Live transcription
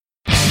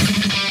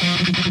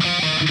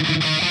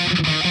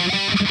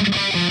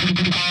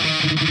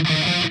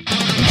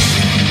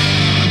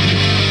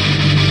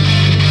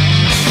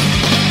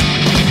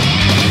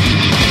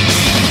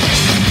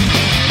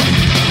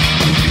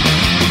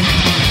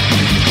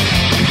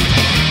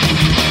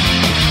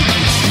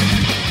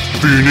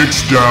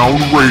Phoenix Down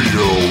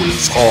Radio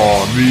is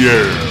on the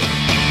air.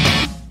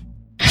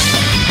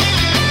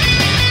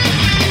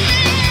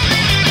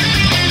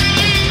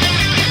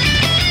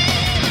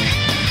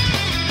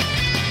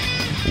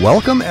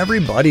 Welcome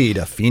everybody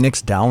to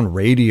Phoenix Down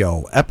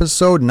Radio,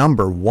 episode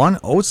number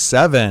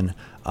 107.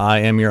 I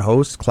am your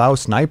host,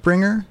 Klaus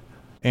Nightbringer,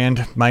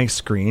 and my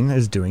screen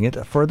is doing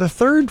it for the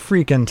third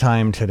freaking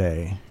time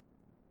today.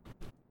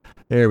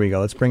 There we go.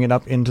 Let's bring it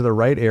up into the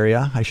right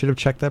area. I should have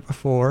checked that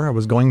before. I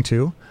was going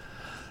to.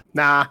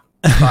 Nah,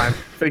 fine.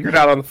 Figured it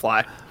out on the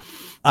fly.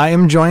 I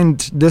am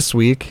joined this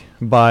week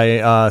by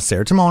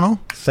Sarah Timono,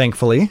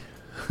 thankfully.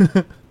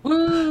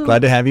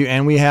 Glad to have you.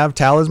 And we have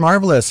Tal is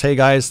Marvelous. Hey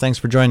guys, thanks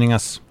for joining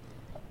us.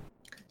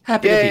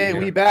 Happy to be here.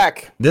 We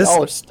back.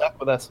 Y'all are stuck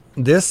with us.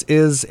 This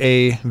is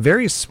a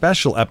very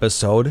special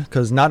episode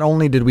because not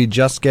only did we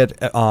just get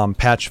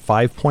patch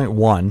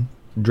 5.1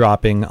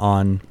 dropping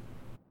on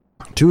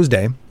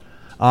Tuesday,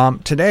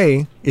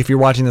 today, if you're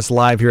watching this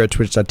live here at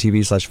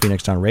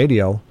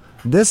twitch.tv/PhoenixDownRadio,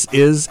 this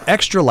is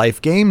Extra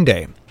Life Game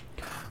Day.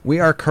 We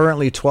are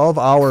currently 12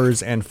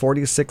 hours and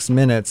 46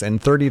 minutes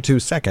and 32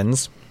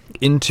 seconds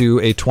into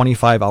a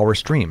 25-hour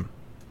stream.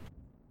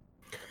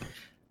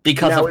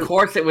 Because now, of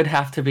course it would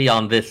have to be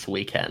on this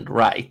weekend,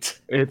 right?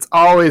 It's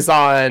always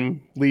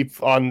on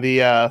Leap on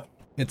the...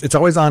 It's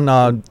always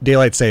on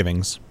Daylight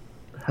Savings.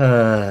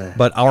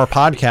 But our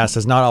podcast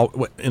is not,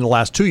 in the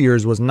last 2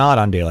 years, was not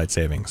on Daylight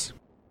Savings.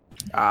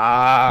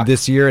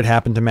 This year it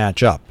happened to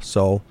match up,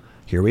 so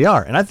here we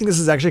are. And I think this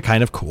is actually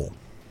kind of cool.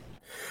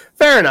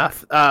 Fair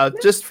enough.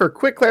 Just for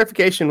quick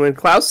clarification, when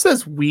Klaus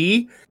says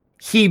we,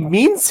 he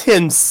means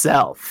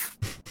himself.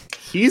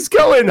 He's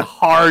going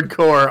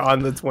hardcore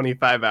on the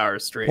 25-hour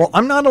stream. Well,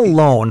 I'm not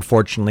alone,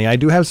 fortunately. I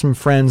do have some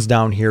friends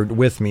down here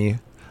with me.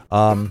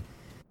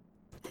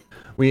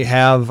 We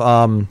have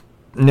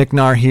Nick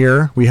Nar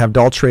here, we have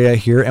Daltrea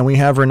here, and we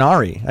have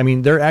Renari. I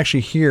mean, they're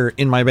actually here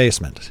in my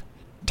basement,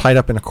 tied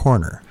up in a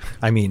corner.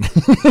 I mean...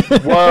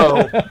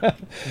 Whoa.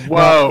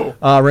 Whoa.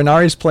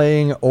 Renari's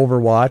playing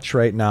Overwatch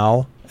right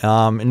now.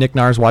 Nick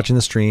Nar's watching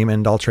the stream,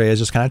 and Daltrea is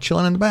just kind of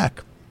chilling in the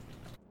back.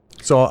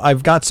 So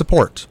I've got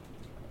support,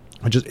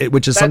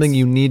 which is something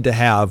you need to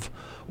have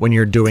when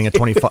you're doing a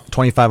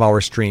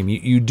 25-hour stream.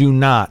 You do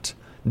not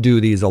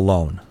do these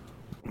alone.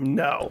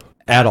 No.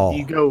 At all.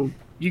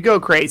 You go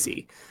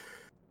crazy.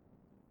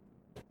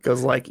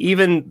 Because,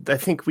 even, I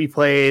think we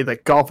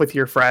played, golf with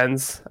your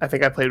friends. I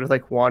think I played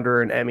with,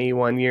 Wanderer and Emmy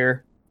one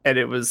year. And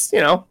it was,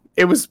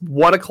 it was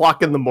 1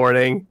 o'clock in the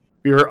morning.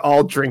 We were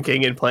all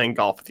drinking and playing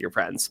golf with your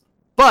friends.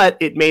 But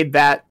it made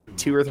that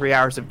 2 or 3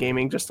 hours of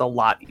gaming just a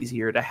lot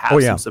easier to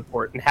have some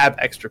support and have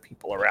extra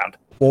people around.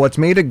 Well, what's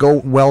made it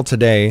go well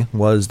today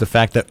was the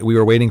fact that we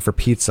were waiting for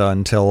pizza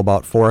until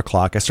about 4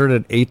 o'clock. I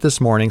started at 8 this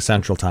morning,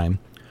 Central Time.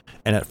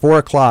 And at 4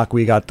 o'clock,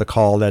 we got the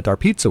call that our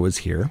pizza was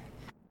here.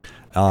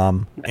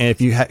 And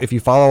if you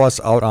follow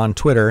us out on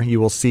Twitter, you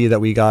will see that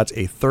we got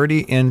a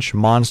 30-inch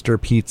monster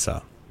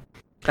pizza.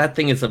 That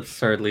thing is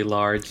absurdly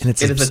large. And it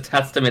is a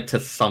testament to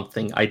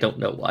something. I don't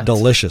know what.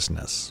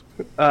 Deliciousness.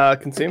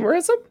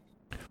 Consumerism?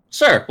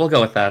 Sure, we'll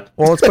go with that.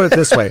 Well, let's put it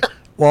this way.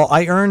 Well,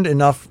 I earned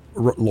enough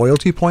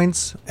loyalty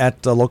points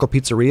at the local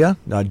pizzeria,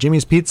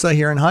 Jimmy's Pizza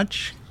here in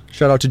Hutch.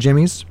 Shout out to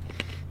Jimmy's.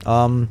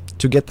 To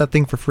get that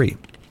thing for free.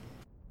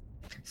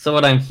 So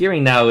what I'm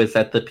hearing now is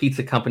that the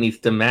pizza companies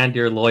demand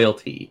your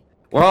loyalty.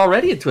 We're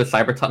already into a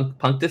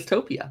cyberpunk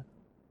dystopia.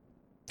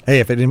 Hey,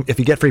 if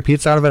you get free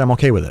pizza out of it, I'm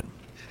okay with it.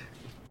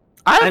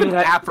 I have an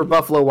app for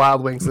Buffalo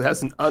Wild Wings that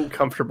has an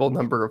uncomfortable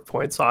number of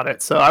points on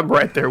it, so I'm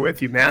right there with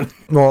you, man.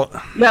 Well,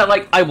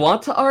 yeah, I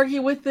want to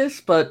argue with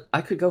this, but I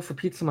could go for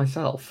pizza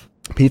myself.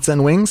 Pizza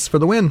and wings for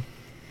the win.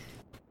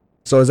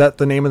 So is that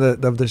the name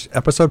of the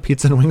episode?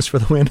 Pizza and wings for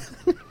the win?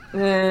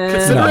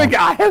 Considering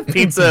I have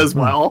pizza as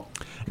well.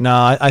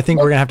 No, I think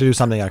we're going to have to do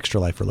something Extra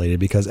Life related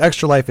because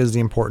Extra Life is the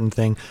important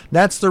thing.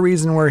 That's the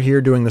reason we're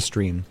here doing the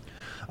stream.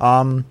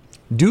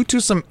 Due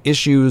to some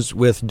issues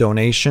with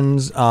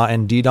donations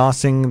and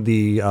DDoSing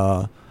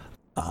the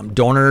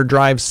donor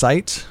drive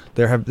site,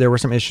 there were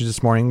some issues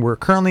this morning. We're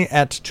currently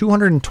at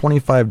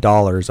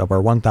 $225 of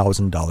our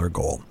 $1,000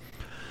 goal.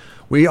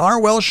 We are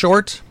well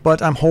short,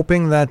 but I'm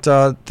hoping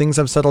that things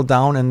have settled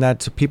down and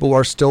that people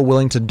are still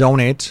willing to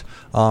donate.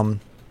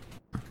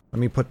 Let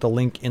me put the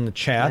link in the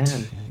chat.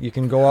 Man. You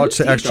can go out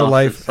to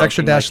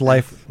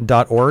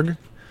extra-life.org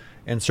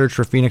and search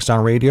for Phoenix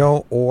Down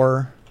Radio,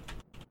 or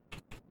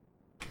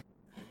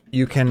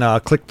you can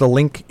click the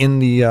link in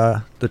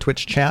the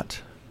Twitch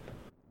chat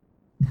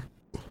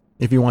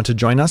if you want to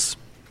join us.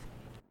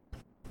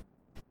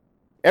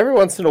 Every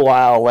once in a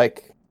while,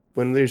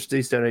 when there's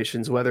these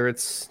donations, whether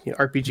it's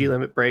RPG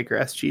Limit Break or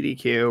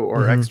SGDQ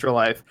or Extra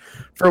Life,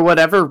 for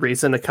whatever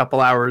reason, a couple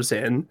hours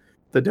in,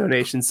 the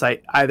donation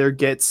site either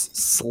gets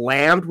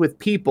slammed with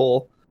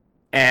people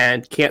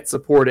and can't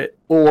support it,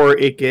 or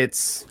it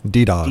gets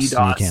DDoS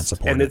and you can't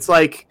support it. And it's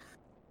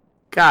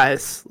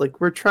guys,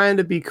 we're trying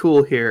to be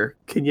cool here.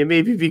 Can you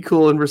maybe be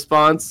cool in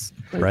response?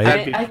 Right?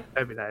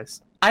 That'd be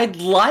nice. I'd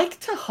like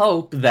to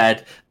hope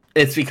that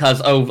it's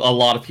because a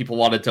lot of people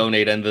want to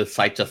donate and the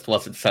site just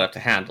wasn't set up to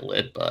handle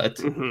it. But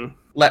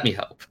let me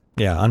hope.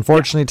 Yeah,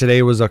 unfortunately,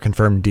 today was a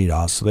confirmed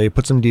DDoS, so they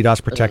put some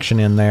DDoS protection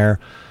in there.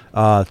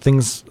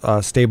 Things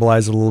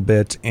stabilized a little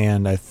bit,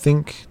 and I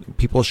think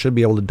people should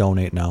be able to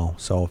donate now.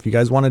 So if you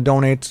guys want to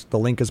donate, the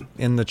link is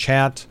in the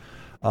chat.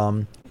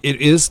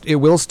 It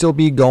will still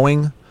be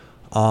going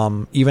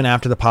even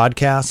after the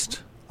podcast.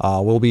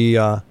 We'll be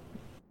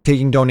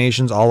taking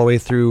donations all the way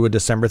through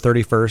December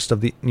 31st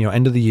of the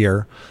end of the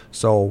year.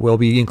 So we'll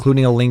be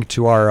including a link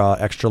to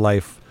our Extra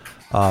Life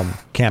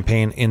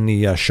campaign in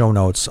the show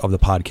notes of the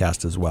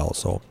podcast as well.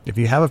 So if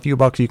you have a few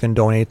bucks you can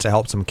donate to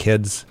help some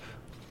kids,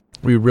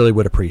 we really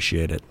would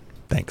appreciate it.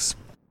 Thanks.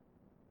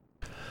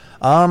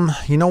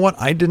 You know what?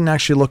 I didn't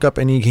actually look up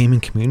any gaming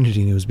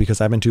community news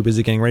because I've been too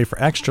busy getting ready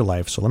for Extra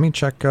Life. So let me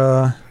check.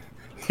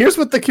 Here's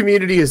what the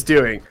community is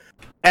doing.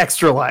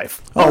 Extra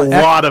Life. A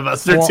lot of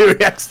us are doing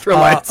Extra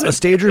Life. A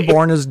Stage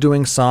Reborn is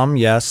doing some,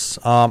 yes.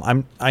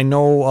 I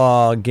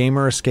know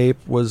Gamer Escape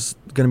was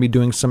going to be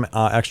doing some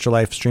Extra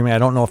Life streaming. I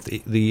don't know if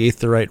the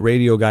Aetherite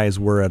Radio guys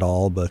were at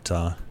all, but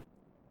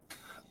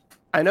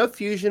I know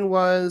Fusion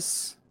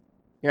was.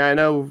 Yeah, I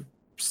know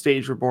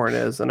Stage Reborn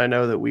is, and I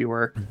know that we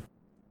were.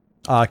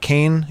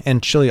 Kane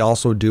and Chili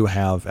also do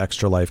have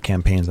Extra Life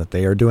campaigns that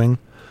they are doing.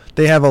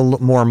 They have a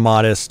more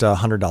modest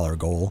 $100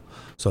 goal.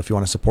 So if you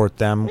want to support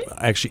them,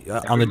 actually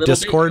on the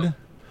Discord,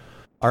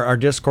 our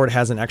Discord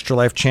has an Extra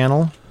Life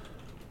channel.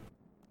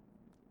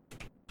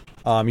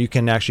 You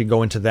can actually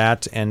go into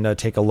that and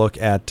take a look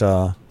at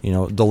the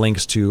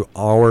links to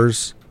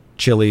ours,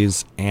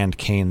 Chili's, and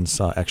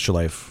Kane's Extra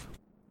Life.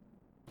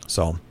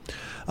 So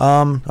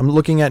I'm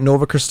looking at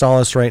Nova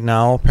Crystallis right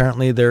now.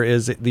 Apparently there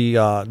is the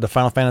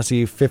Final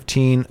Fantasy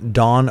 15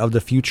 Dawn of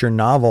the Future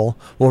novel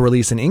will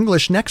release in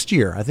English next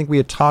year. I think we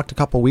had talked a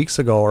couple weeks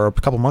ago or a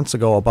couple months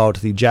ago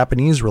about the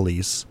Japanese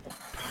release.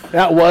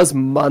 That was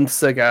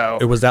months ago.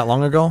 It was that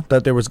long ago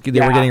that they were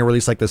getting a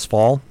release like this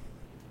fall?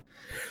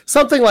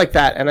 Something like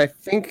that. And I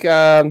think,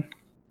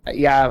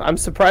 I'm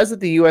surprised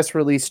that the U.S.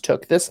 release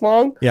took this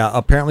long. Yeah,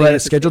 apparently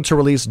it's scheduled to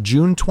release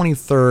June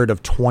 23rd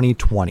of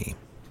 2020.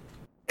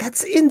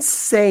 That's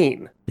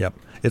insane. Yep.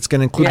 It's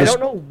going to include I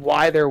don't know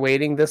why they're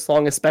waiting this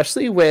long,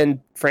 especially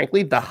when,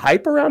 frankly, the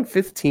hype around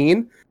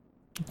 15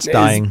 is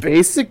dying.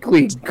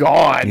 Basically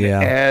gone.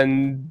 Yeah.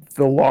 And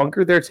the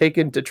longer they're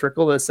taking to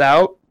trickle this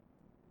out,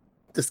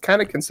 it's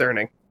kind of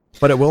concerning.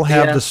 But it will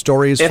have the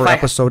stories for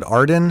episode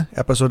Arden,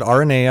 episode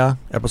Aranea,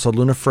 episode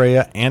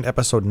Lunafreya, and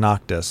episode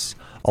Noctis,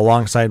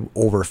 alongside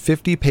over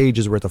 50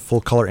 pages worth of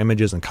full-color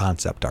images and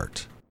concept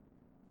art.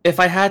 If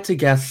I had to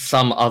guess,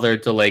 some other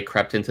delay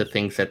crept into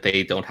things that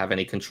they don't have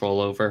any control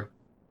over.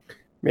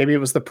 Maybe it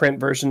was the print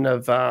version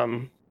of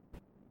the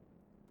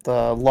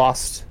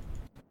Lost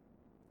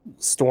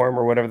Storm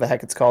or whatever the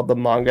heck it's called, the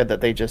manga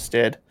that they just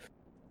did.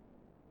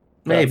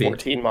 Maybe.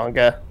 14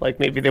 manga. Like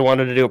maybe they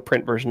wanted to do a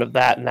print version of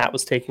that, and that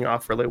was taking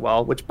off really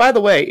well. Which, by the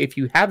way, if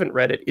you haven't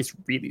read it, it's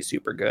really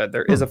super good.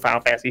 There is a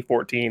Final Fantasy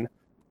 14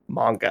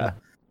 manga.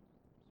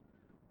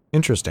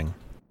 Interesting.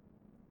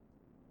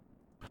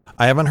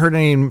 I haven't heard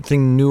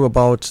anything new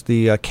about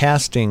the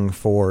casting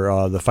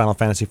for the Final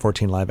Fantasy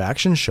XIV live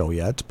action show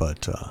yet,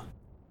 but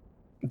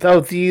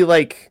though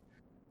the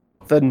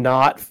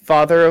not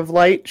Father of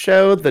Light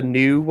show, the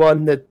new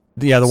one that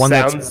the one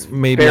that's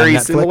maybe very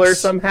on Netflix. Similar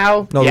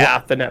somehow. No,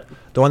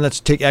 the one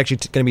that's actually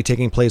going to be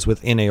taking place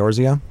within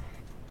Eorzea.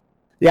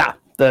 Yeah,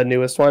 the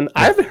newest one. Yeah.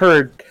 I've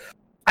heard.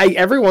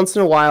 Every once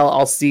in a while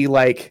I'll see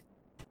the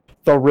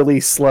really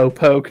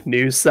slowpoke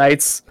news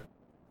sites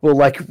will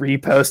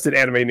repost an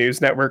Anime News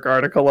Network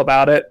article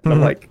about it. And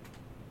I'm like,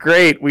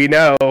 great, we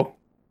know.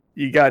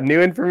 You got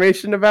new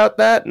information about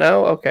that?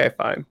 No? Okay,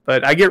 fine.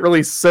 But I get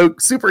really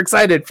super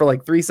excited for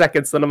 3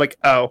 seconds, then I'm like,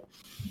 oh,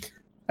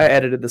 I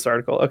edited this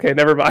article. Okay,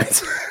 never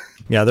mind.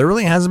 Yeah, there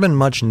really hasn't been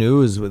much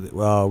news with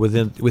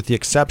the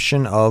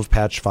exception of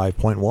patch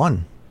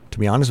 5.1, to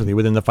be honest with you,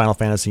 within the Final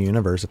Fantasy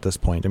universe at this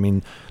point. I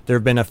mean, there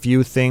have been a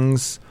few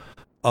things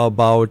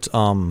about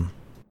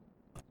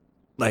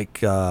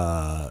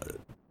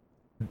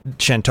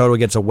Shantotto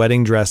gets a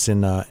wedding dress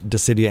in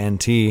Dissidia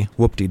NT.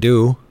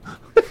 Whoop-de-doo.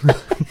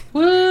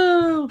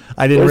 Woo!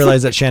 I didn't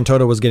realize that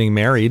Shantotto was getting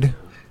married.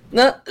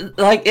 No,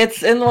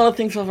 it's in one of the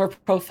things of her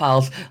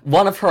profiles.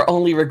 One of her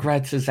only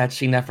regrets is that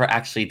she never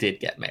actually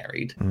did get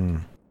married.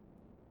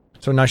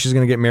 So now she's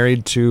going to get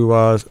married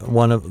to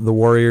one of the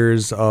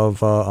warriors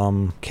of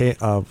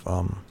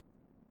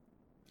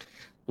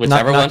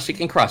whichever one she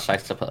can crush, I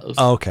suppose.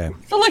 Oh, okay.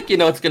 So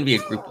it's going to be a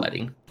group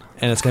wedding.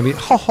 And it's going to be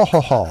ho ho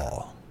ho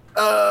ho.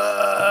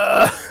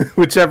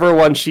 Whichever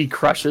one she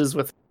crushes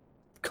with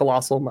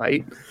colossal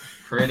might.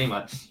 Pretty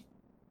much.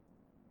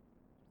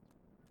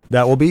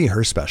 That will be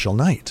her special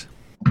night.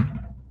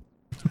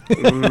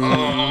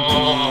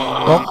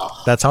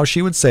 Well, that's how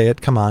she would say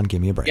it. Come on,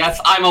 give me a break.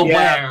 Yes, I'm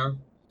aware.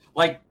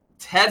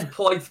 10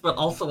 points, but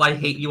also I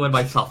hate you and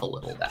myself a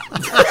little now.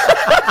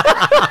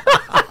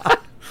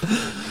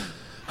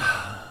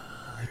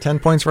 10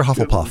 points for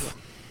Hufflepuff.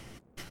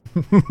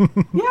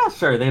 Yeah,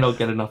 sure. They don't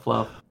get enough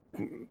love.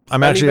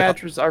 I'm honey actually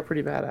badgers are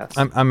pretty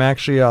badass. I'm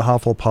actually a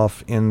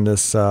Hufflepuff in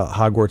this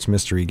Hogwarts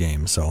mystery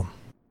game. So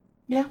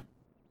Yeah.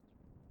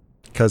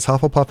 because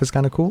Hufflepuff is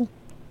kind of cool.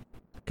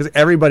 Because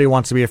everybody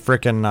wants to be a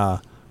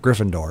frickin'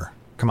 Gryffindor.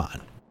 Come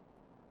on.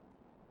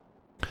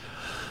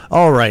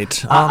 All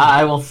right.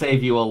 I will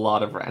save you a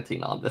lot of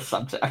ranting on this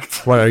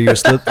subject. What are you?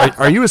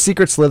 Are you a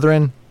secret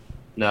Slytherin?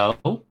 No.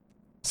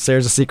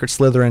 Sarah's a secret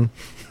Slytherin.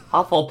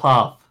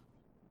 Hufflepuff.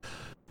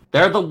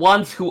 They're the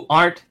ones who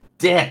aren't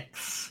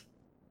dicks.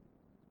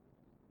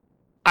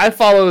 I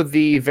follow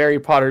the Harry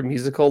Potter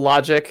musical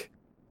logic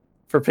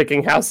for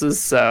picking houses,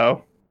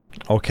 so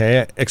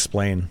Okay,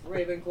 explain.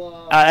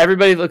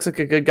 everybody that looks like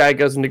a good guy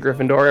goes into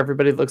Gryffindor,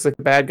 everybody that looks like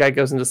a bad guy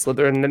goes into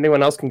Slytherin, and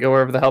anyone else can go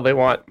wherever the hell they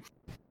want.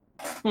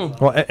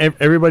 Well,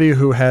 everybody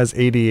who has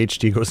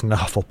ADHD goes into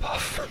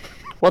Hufflepuff.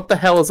 What the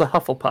hell is a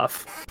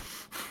Hufflepuff?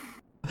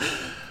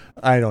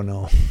 I don't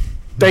know.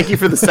 Thank you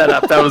for the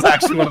setup. That was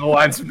actually one of the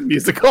lines from the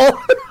musical.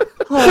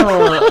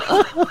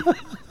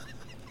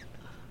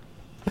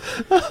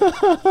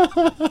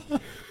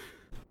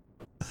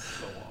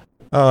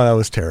 Oh, that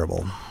was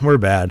terrible. We're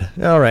bad.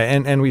 All right,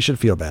 and we should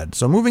feel bad.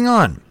 So moving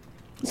on.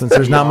 Since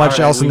there's not much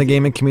else in the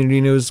gaming community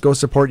news, go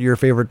support your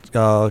favorite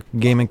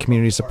gaming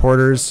community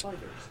supporters.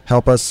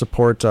 Help us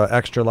support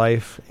Extra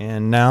Life.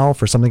 And now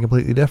for something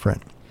completely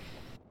different.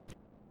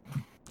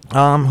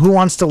 Who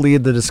wants to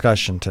lead the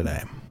discussion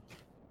today?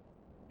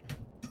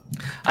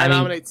 I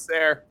nominate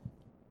Sarah.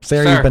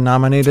 Sarah, Sure. you've been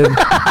nominated.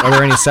 Are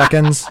there any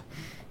seconds?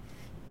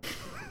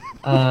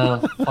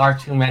 Far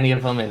too many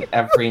of them in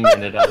every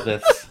minute of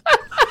this.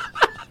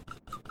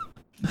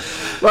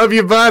 Love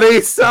you,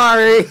 buddy.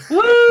 Sorry.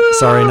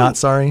 Sorry, not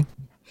sorry.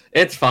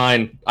 It's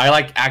fine.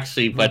 I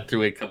actually went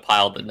through and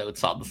compiled the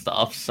notes on the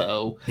stuff,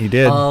 so You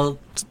did. Uh,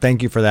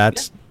 Thank you for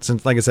that.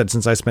 Since, like I said,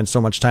 since I spent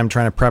so much time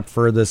trying to prep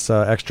for this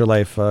Extra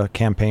Life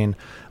campaign,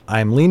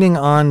 I'm leaning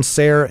on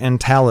Sarah and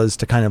Talaz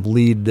to kind of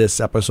lead this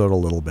episode a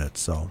little bit,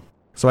 so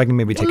I can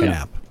maybe take a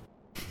nap.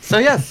 So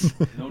yes,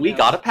 we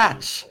got a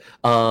patch.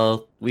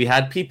 We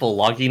had people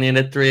logging in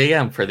at 3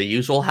 a.m. for the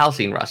usual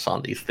housing rush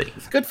on these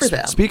things. Good for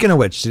them. Speaking of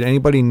which, did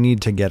anybody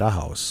need to get a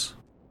house?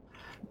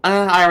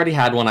 I already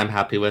had one I'm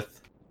happy with.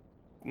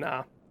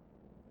 Nah.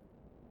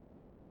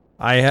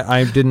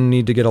 I didn't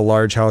need to get a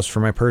large house for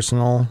my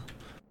personal,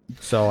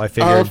 so I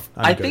figured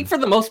I think for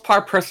the most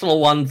part, personal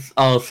ones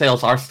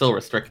sales are still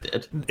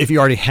restricted. if you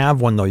already have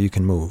one, though, you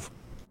can move.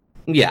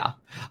 Yeah.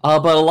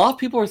 But a lot of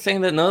people were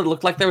saying that no, it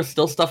looked like there was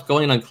still stuff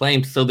going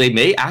unclaimed, so they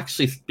may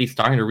actually be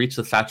starting to reach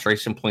the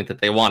saturation point that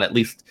they want. At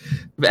least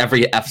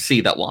every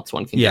FC that wants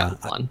one can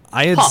get one.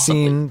 I had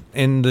seen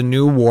in the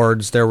new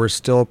wards there were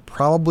still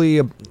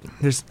probably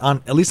there's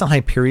on at least on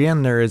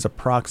Hyperion there is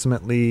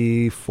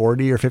approximately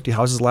 40 or 50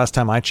 houses last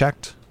time I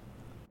checked.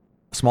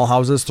 Small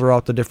houses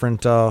throughout the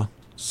different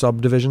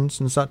subdivisions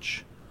and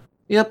such.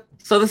 Yep.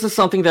 So this is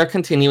something they're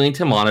continuing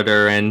to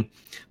monitor, and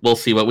we'll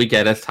see what we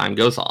get as time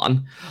goes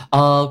on.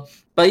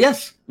 But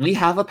yes, we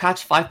have a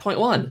patch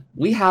 5.1.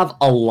 We have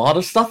a lot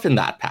of stuff in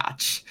that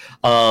patch.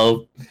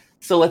 So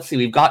let's see.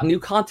 We've got new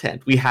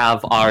content. We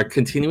have our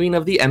continuing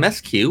of the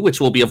MSQ,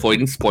 which we'll be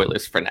avoiding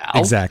spoilers for now.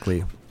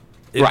 Exactly.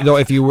 Right. Though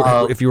if you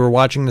were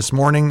watching this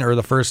morning or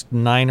the first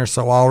 9 or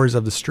so hours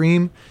of the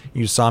stream,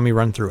 you saw me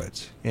run through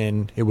it,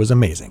 and it was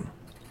amazing.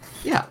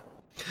 Yeah.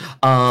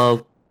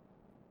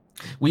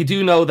 We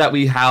do know that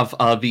we have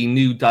the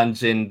new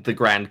dungeon, the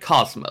Grand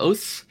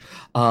Cosmos.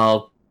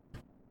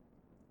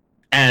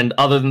 And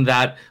other than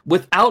that,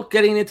 without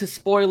getting into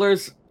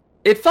spoilers,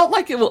 it felt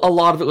like a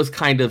lot of it was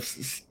kind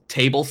of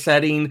table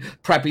setting,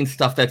 prepping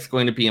stuff that's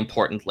going to be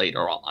important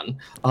later on.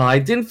 I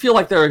didn't feel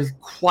like there was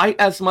quite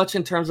as much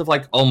in terms of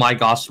oh my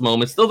gosh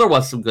moments, though there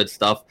was some good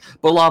stuff,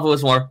 but a lot of it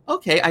was more,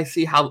 okay, I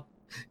see how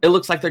it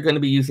looks like they're going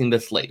to be using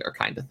this later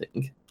kind of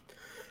thing.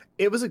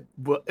 It was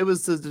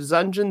the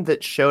dungeon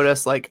that showed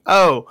us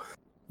oh,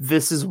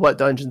 this is what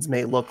dungeons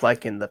may look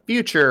like in the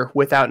future,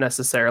 without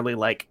necessarily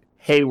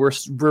hey, we're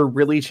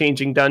really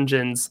changing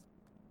dungeons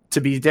to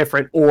be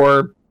different,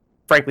 or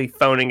frankly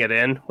phoning it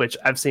in, which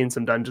I've seen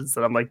some dungeons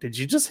that I'm did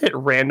you just hit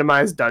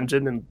randomize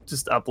dungeon and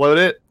just upload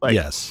it?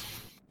 Yes.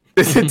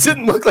 It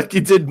didn't look like you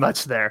did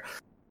much there.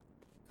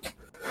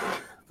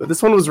 But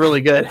this one was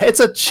really good. It's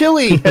a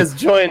Chili has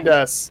joined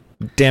us.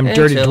 Damn Hey,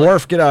 dirty Chili.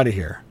 dwarf, get out of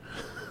here.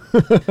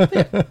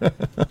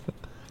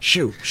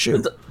 Shoo.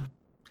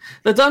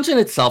 The dungeon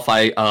itself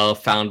I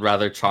found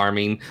rather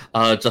charming.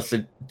 Just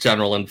a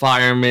general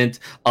environment,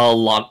 a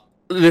lot.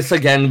 This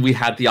again, we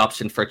had the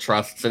option for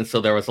trusts, and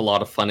so there was a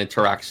lot of fun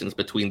interactions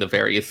between the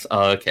various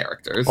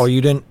characters. Oh,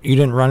 you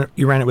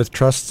ran it with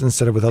trusts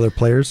instead of with other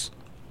players?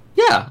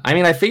 Yeah, I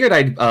mean, I figured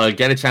I'd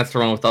get a chance to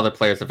run with other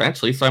players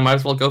eventually, so I might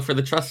as well go for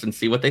the trust and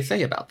see what they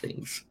say about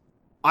things.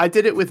 I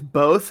did it with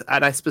both,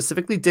 and I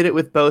specifically did it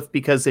with both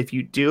because if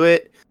you do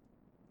it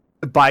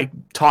by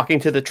talking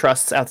to the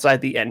trusts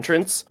outside the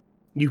entrance,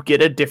 you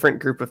get a different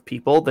group of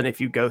people than if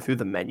you go through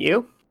the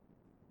menu.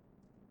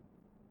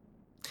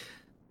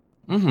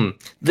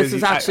 This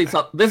is actually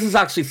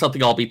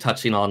something I'll be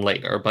touching on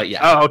later, but yeah.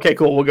 Oh, okay,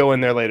 cool. We'll go in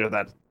there later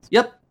then.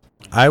 Yep.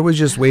 I was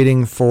just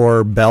waiting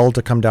for Belle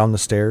to come down the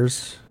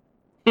stairs.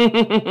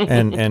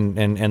 and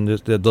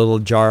the little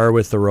jar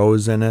with the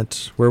rose in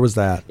it. Where was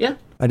that? Yeah.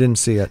 I didn't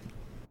see it.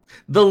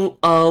 The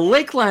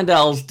Lakeland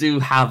elves do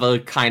have a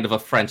kind of a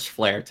French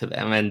flair to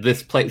them, and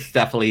this place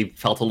definitely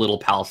felt a little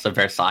Palace of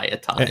Versailles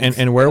at times.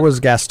 And where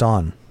was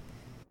Gaston?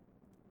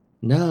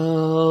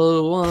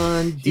 No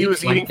one. He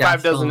was eating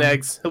 5 dozen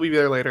eggs. He'll be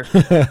there later.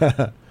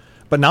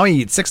 But now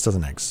he eats 6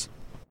 dozen eggs.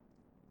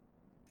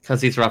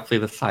 Because he's roughly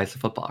the size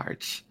of a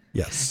barge.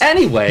 Yes.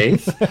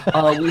 Anyways,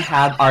 we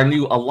had our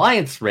new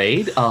Alliance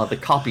raid, the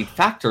Copied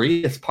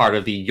Factory, as part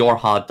of the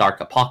Yorha Dark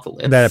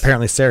Apocalypse. That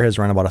apparently Sarah has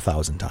run about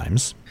 1,000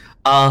 times.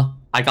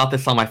 I got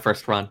this on my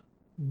first run.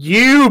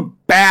 You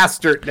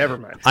bastard! Never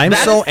mind. I'm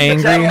That so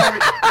is the angry.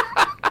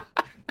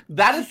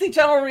 That is the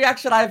general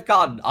reaction I've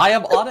gotten. I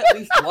am on at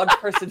least one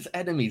person's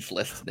enemies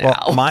list now.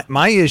 Well,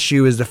 my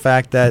issue is the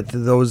fact that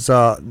those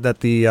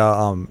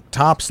the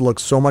tops look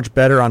so much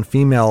better on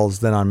females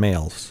than on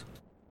males.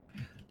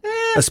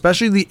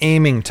 Especially the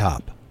aiming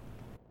top.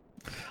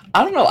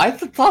 I don't know. I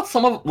thought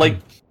some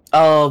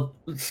of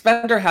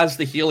Spender has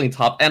the healing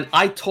top, and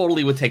I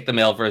totally would take the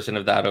male version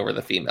of that over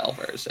the female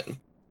version.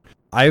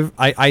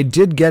 I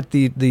did get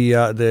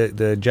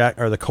the jack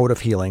or the coat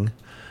of healing,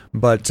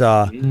 but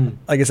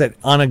like I said,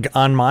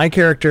 on my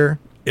character,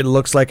 it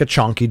looks like a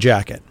chunky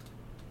jacket.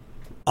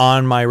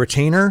 On my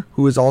retainer,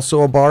 who is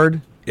also a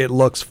bard, it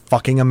looks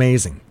fucking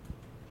amazing,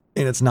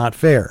 and it's not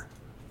fair.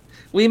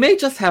 We may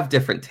just have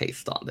different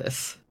taste on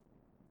this.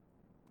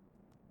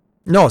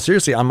 No,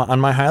 seriously, on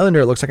my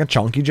Highlander, it looks like a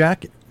chunky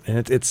jacket,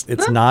 and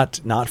it's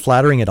not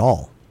flattering at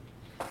all.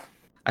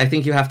 I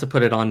think you have to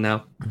put it on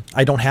now.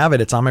 I don't have it.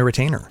 It's on my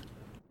retainer.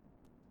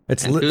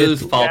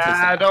 Whose fault is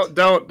Yeah, that?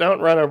 don't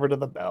run over to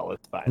the bell.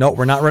 It's fine. No,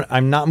 we're not.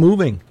 I'm not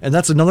moving, and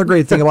that's another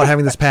great thing about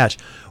having this patch.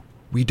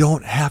 We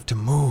don't have to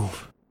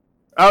move.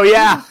 Oh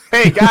yeah.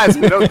 Hey guys,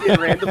 we don't get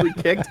randomly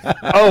kicked.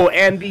 Oh,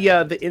 and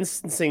the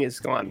instancing is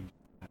gone.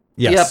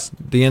 Yes,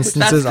 the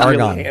instances That's are Really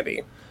gone.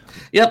 handy.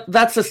 Yep,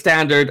 that's a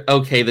standard.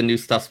 Okay, the new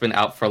stuff's been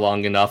out for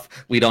long enough.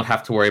 We don't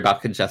have to worry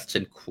about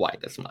congestion quite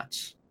as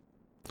much.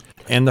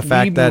 And the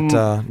fact that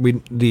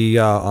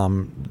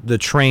the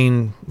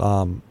train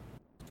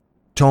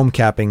tome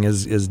capping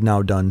is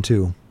now done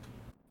too.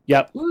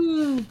 Yep.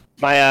 Woo.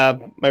 My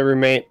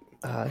roommate,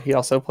 he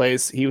also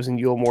plays. He was in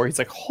Yule Moor. He's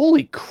like,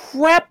 holy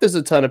crap! There's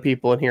a ton of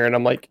people in here, and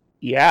I'm like,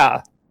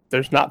 yeah.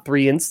 There's not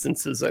 3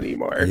 instances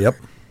anymore. Yep.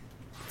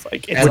 It's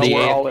like And it's the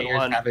all in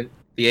one.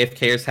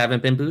 AFKers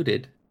haven't been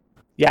booted.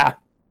 Yeah.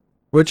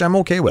 Which I'm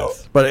okay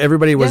with, but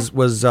everybody was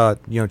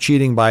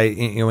cheating by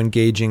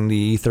engaging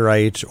the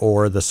Aetheryte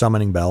or the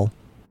Summoning Bell.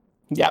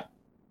 Yep.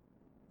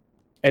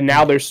 And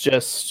now there's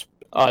just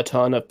a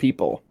ton of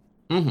people.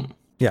 Mm-hmm.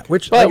 Yeah,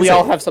 which But like I we said,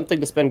 all have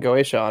something to spend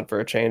Goetia on for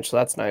a change, so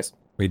that's nice.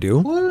 we do.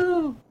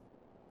 Woo.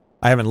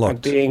 I haven't I'm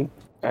looked.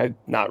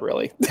 not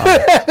really.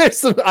 Oh. There's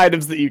some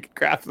items that you can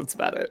craft. That's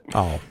about it.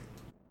 Oh.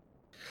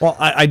 Well,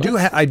 I do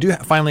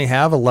finally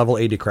have a level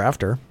 80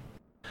 crafter,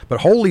 but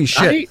holy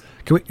shit!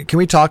 Can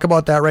we talk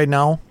about that right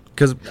now?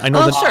 Because I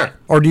know that. Sure.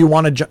 Or do you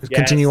want to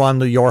continue on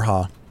the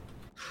Yorha?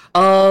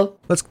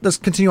 Let's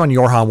continue on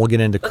Yorha, and we'll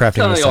get into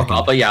crafting in a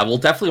second. But yeah, we'll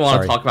definitely want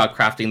Sorry. to talk about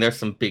crafting. There's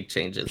some big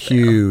changes. There.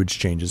 Huge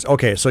changes.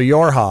 Okay, so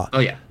Yorha. Oh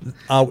yeah.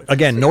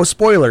 Again, no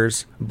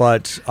spoilers,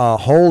 but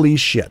holy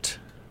shit!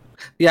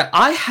 Yeah,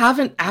 I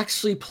haven't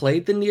actually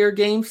played the Nier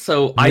game,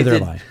 so Neither I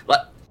did. have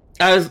But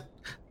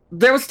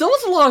there still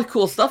was a lot of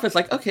cool stuff. It's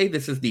like, okay,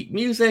 this is neat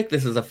music,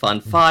 this is a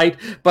fun fight,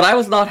 but I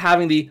was not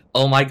having the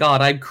oh my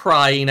god, I'm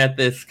crying at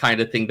this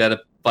kind of thing that a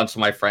bunch of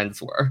my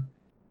friends were.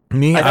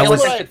 Me, I I feel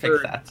was. like I should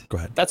fix that. Go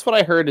ahead. That's what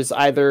I heard is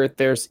either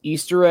there's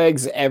Easter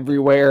eggs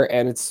everywhere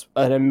and it's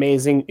an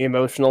amazing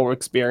emotional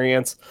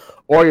experience,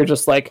 or you're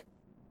just like,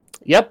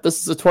 yep,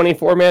 this is a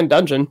 24-man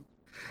dungeon.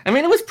 I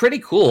mean, it was pretty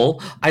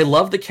cool. I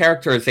love the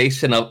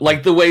characterization of,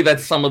 like, the way that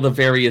some of the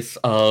various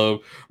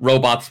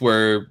robots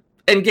were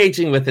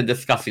engaging with and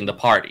discussing the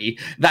party.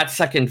 That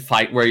second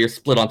fight where you're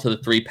split onto the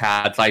 3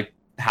 pads, I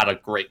had a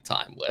great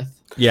time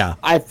with. Yeah.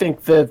 I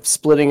think the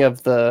splitting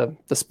of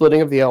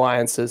the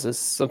alliances is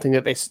something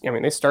that they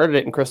started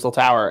it in Crystal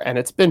Tower, and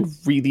it's been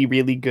really,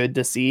 really good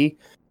to see.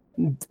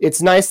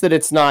 It's nice that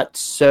it's not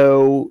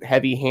so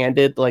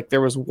heavy-handed. Like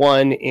there was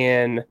one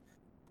in,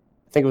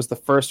 I think it was the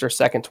first or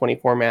second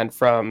 24-man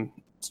from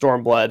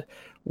Stormblood,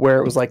 where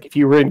it was like if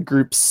you were in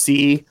Group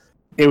C,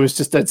 it was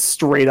just a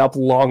straight up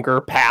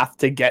longer path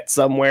to get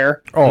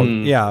somewhere. Oh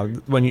yeah,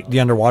 when the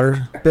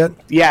underwater bit.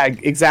 Yeah,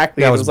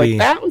 exactly. That It was was like B.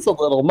 that was a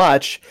little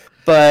much,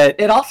 but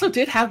It also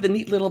did have the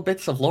neat little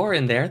bits of lore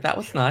in there. That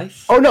was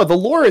nice. oh no, the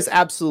lore is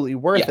absolutely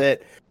worth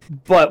it.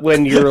 But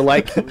when you're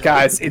like,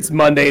 guys, it's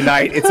Monday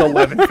night, it's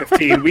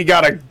 11:15, we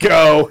gotta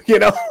go,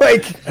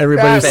 like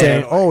Everybody's that-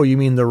 saying, "Oh, you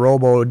mean the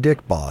Robo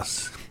Dick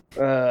boss?"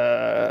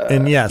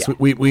 And yes, yeah.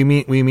 we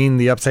mean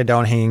the upside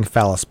down hanging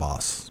phallus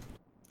boss.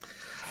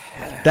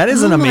 That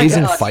is an Oh my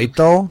amazing God. fight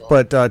though,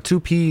 but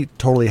 2P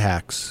totally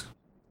hacks.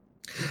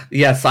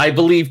 Yes, I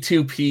believe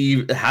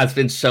 2P has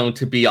been shown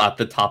to be at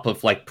the top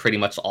of like pretty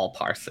much all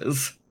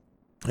parses.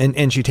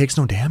 And she takes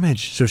no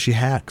damage, so she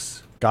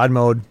hacks. God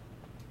mode.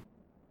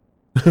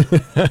 This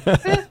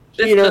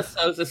just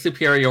shows the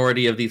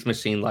superiority of these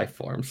machine life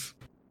forms.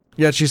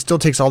 Yeah, she still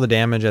takes all the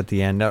damage at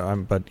the end,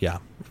 but yeah,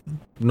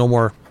 no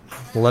more.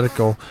 We'll let it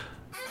go.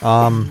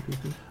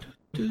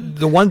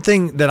 The one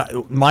thing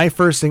that my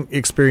first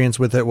experience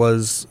with it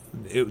was,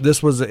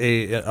 this was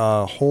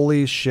a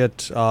holy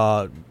shit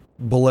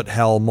bullet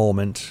hell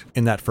moment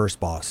in that first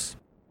boss.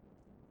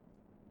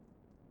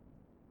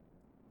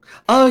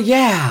 Oh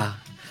yeah,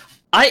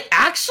 I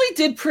actually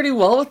did pretty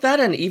well with that,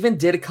 and even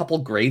did a couple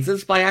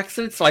grazes by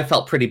accident, so I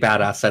felt pretty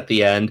badass at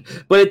the end.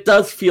 But it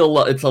does feel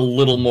it's a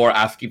little more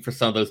asking for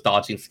some of those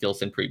dodging skills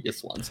than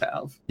previous ones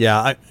have.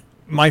 Yeah,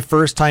 my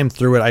first time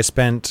through it, I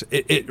spent.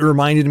 It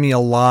reminded me a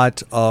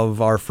lot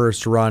of our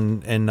first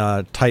run in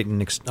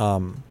Titan,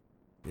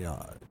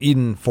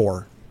 Eden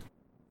 4.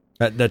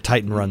 That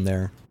Titan run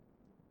there.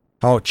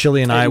 How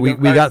Chili and I we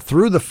got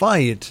through the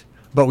fight,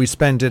 but we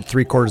spent it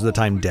 3/4 of the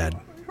time dead.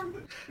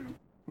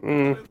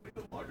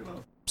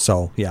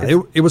 So yeah,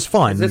 it was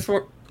fun.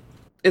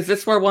 Is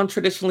this where one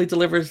traditionally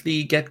delivers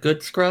the get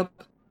good scrub?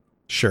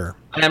 Sure.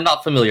 And I'm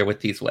not familiar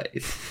with these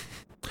ways.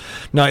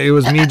 No, it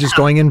was me just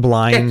going in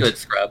blind. Get good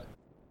scrub.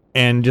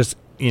 And just,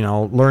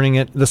 learning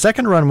it. The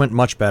second run went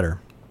much better.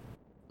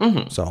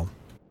 Mm-hmm. So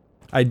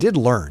I did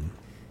learn.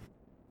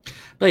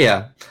 But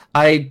yeah,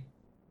 I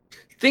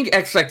think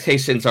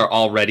expectations are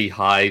already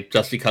high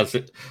just because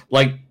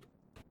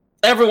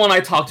everyone I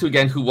talked to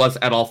again who was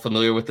at all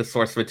familiar with the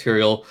source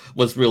material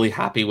was really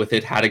happy with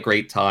it, had a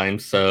great time.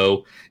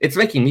 So it's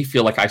making me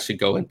feel like I should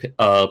go and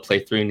play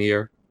through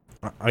Nier.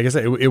 Like I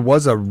said, it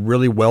was a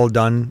really well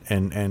done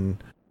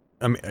and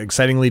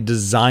excitingly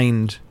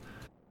designed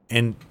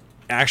and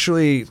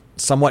actually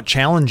somewhat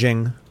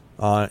challenging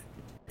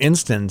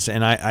instance.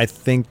 And I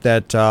think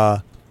that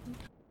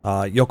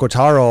Yoko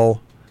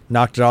Taro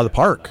knocked it out of the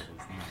park.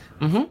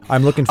 Mm-hmm.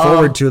 I'm looking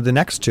forward to the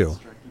next two.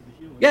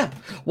 Yeah.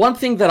 One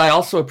thing that I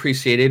also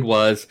appreciated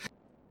was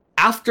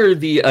after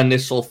the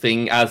initial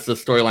thing, as the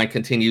storyline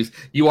continues,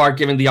 you are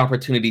given the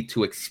opportunity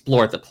to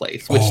explore the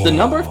place, which the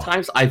number of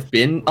times I've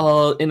been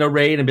in a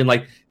raid and been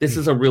like, this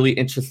is a really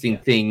interesting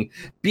thing,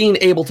 being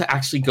able to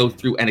actually go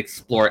through and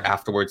explore it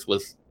afterwards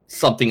was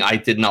something I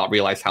did not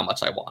realize how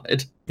much I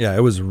wanted. Yeah,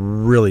 it was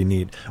really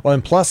neat. Well,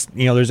 and plus,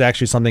 there's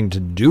actually something to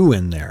do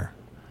in there.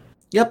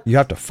 Yep. You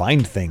have to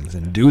find things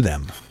and do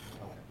them.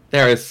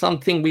 There is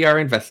something we are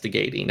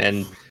investigating,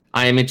 and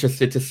I am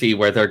interested to see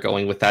where they're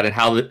going with that,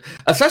 and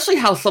especially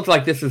how something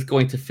like this is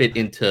going to fit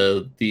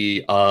into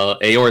the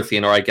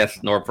Eorzean, or I guess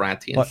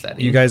Norvrantian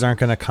setting. You guys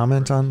aren't going to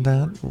comment on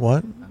that?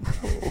 What?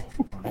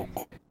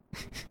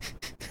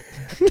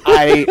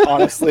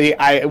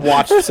 I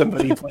watched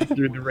somebody play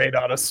through the raid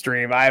on a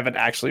stream. I haven't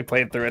actually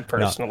played through it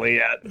personally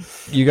yet.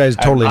 You guys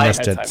totally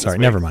missed it. Sorry,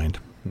 never mind.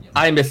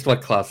 I missed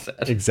what Klaus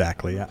said.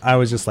 Exactly. I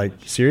was just like,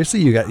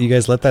 seriously, you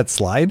guys let that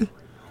slide?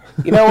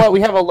 You know what?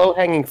 We have a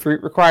low-hanging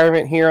fruit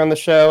requirement here on the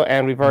show,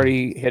 and we've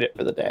already hit it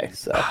for the day,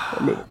 so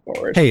we're moving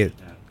forward. Hey,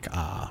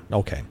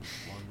 okay.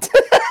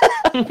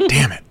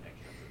 Damn it.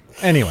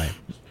 Anyway,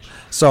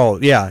 so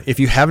yeah, if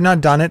you have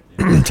not done it,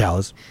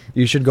 Talus,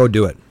 you should go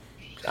do it.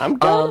 I'm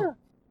gonna.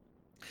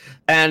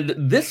 And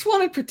this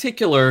one in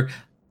particular,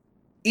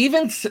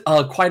 even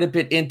quite a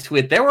bit into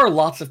it, there were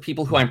lots of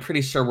people who I'm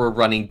pretty sure were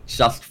running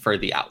just for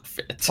the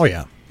outfit. Oh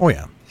yeah.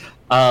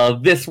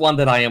 This one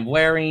that I am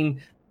wearing.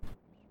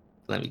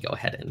 Let me go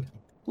ahead and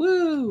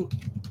woo.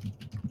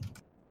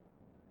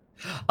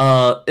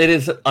 It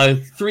is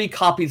 3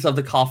 copies of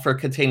the coffer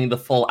containing the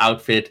full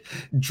outfit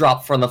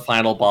dropped from the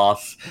final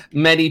boss.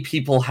 Many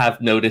people have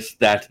noticed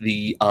that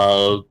the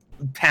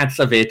pants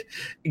of it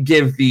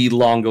give the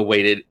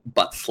long-awaited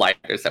butt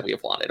sliders that we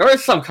have wanted, or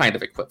some kind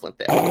of equivalent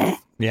there.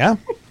 Yeah.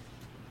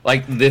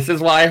 This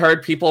is why I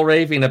heard people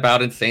raving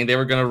about and saying they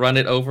were going to run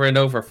it over and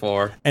over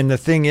for. And the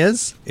thing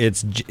is,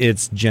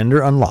 it's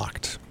gender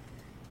unlocked.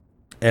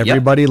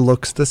 Everybody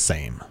looks the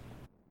same.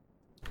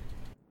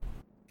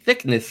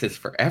 Thickness is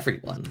for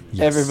everyone.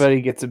 Yes. Everybody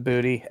gets a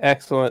booty.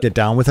 Excellent. Get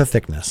down with a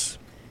thickness.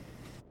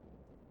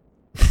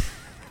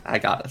 I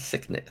got a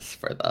sickness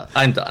for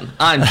I'm done.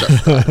 I'm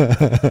just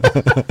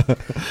done.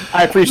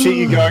 I appreciate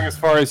you going as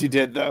far as you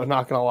did, though.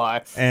 Not gonna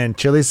lie. And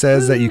Chili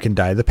says that you can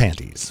dye the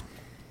panties.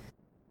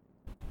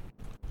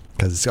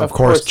 Because of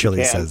course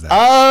Chili says that.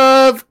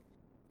 Of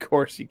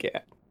course you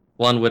can.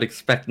 One would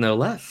expect no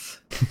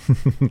less.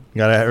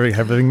 Gotta have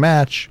everything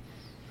match.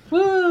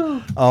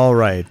 Woo! All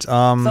right.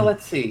 So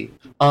let's see.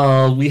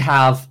 We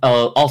have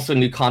also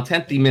new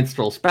content, The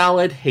Minstrel's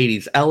Ballad,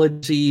 Hades'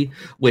 Elegy,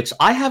 which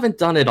I haven't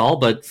done at all,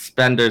 but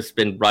Spender's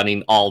been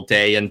running all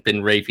day and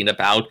been raving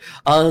about.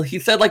 He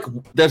said,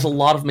 there's a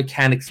lot of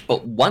mechanics,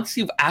 but once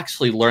you've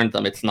actually learned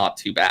them, it's not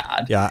too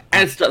bad. Yeah.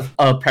 And it's just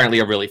apparently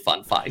a really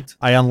fun fight.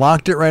 I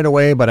unlocked it right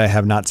away, but I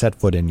have not set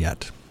foot in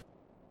yet.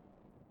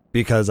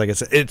 Because, like I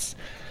said,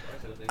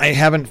 I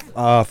haven't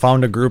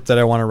found a group that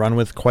I want to run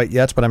with quite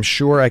yet, but I'm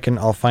sure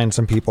I'll find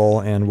some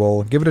people and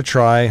we'll give it a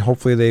try.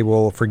 Hopefully they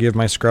will forgive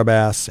my scrub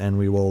ass and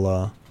we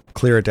will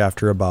clear it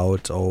after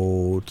about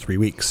 3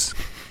 weeks.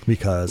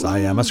 because I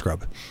am a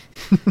scrub.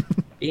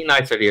 Be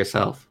nicer to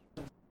yourself.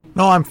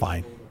 No, I'm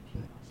fine.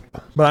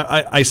 But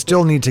I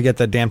still need to get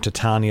the damn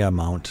Titania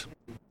mount.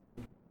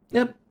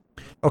 Yep.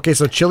 Okay,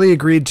 so Chili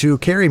agreed to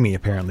carry me,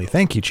 apparently.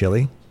 Thank you,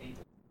 Chili.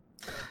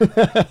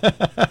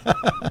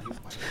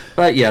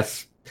 But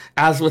yes,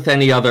 as with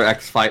any other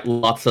X fight,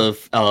 lots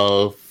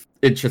of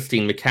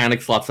interesting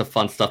mechanics, lots of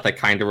fun stuff that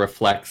kind of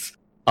reflects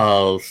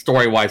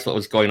story-wise what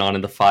was going on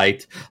in the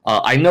fight.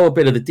 I know a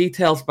bit of the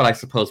details, but I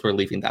suppose we're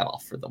leaving that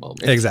off for the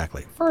moment.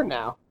 Exactly. For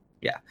now.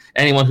 Yeah.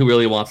 Anyone who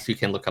really wants to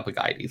can look up a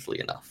guide easily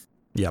enough.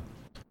 Yep.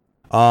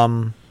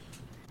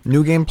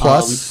 New Game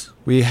Plus,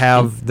 we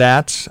have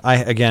that.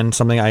 Again,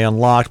 something I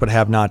unlocked but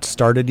have not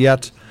started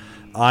yet.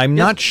 I'm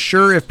not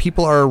sure if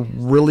people are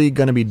really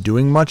going to be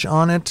doing much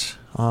on it.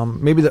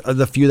 Maybe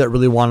the few that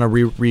really want to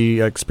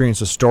re-experience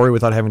the story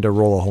without having to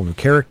roll a whole new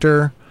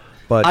character.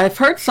 But I've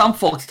heard some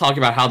folks talking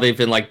about how they've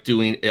been like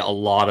doing a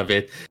lot of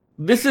it.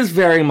 This is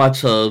very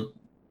much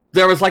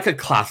there was like a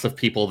class of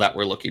people that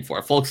we're looking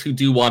for. Folks who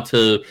do want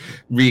to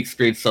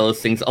re-experience those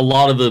things. A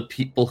lot of the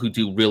people who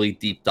do really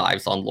deep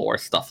dives on lore,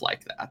 stuff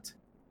like that.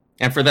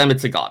 And for them,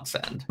 it's a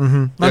godsend.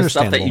 There's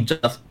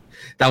stuff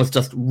that was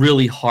just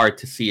really hard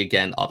to see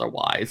again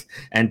otherwise.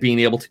 And being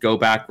able to go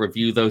back,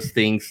 review those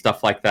things,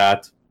 stuff like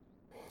that.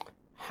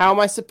 How am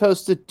I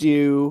supposed to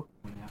do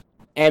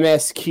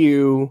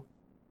MSQ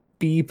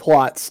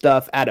B-plot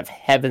stuff out of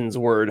Heaven's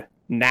Word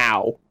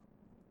now?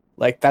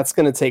 Like, that's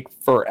going to take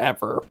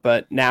forever.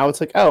 But now it's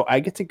like, oh,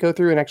 I get to go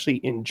through and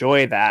actually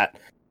enjoy that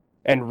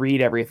and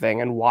read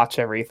everything and watch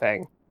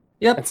everything.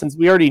 Yep. And since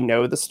we already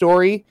know the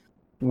story,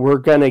 we're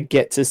going to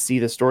get to see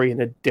the story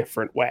in a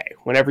different way.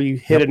 Whenever you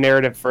hit a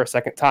narrative for a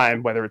second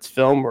time, whether it's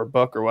film or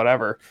book or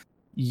whatever,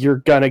 you're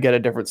going to get a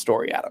different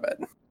story out of it.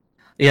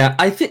 Yeah,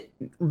 I think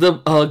the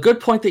good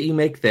point that you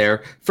make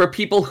there, for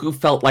people who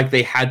felt like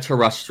they had to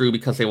rush through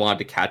because they wanted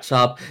to catch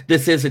up,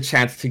 this is a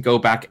chance to go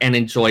back and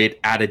enjoy it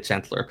at a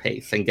gentler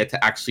pace and get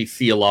to actually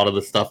see a lot of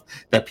the stuff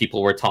that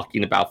people were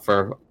talking about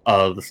for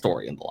the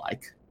story and the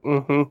like.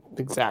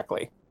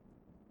 Exactly.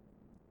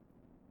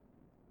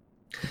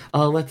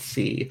 Let's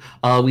see.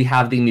 We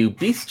have the new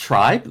Beast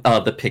Tribe,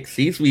 the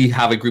Pixies. We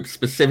have a group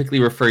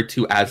specifically referred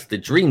to as the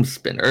Dream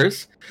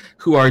Spinners,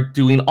 who are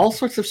doing all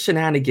sorts of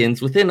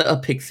shenanigans within a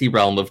pixie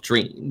realm of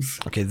dreams.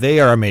 Okay, they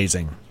are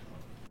amazing.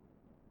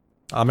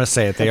 I'm going to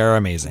say it. They are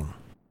amazing.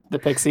 The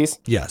Pixies?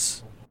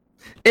 Yes.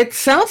 It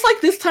sounds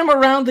like this time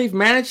around they've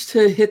managed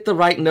to hit the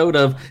right note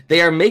of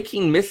they are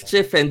making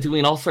mischief and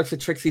doing all sorts of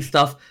tricksy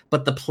stuff,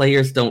 but the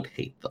players don't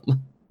hate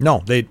them.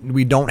 No,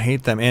 we don't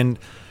hate them. And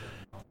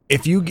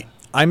if you...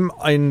 I'm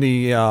in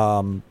the...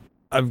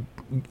 I've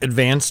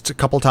advanced a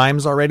couple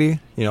times already,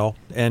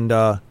 and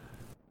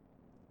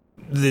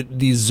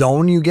the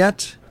zone you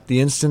get, the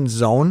instant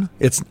zone,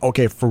 it's...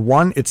 Okay, for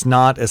one, it's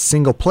not a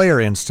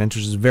single-player instance,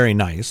 which is very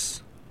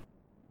nice.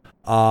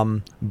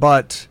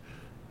 But...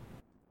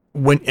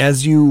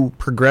 as you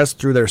progress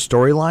through their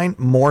storyline,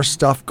 more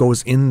stuff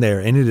goes in there,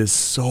 and it is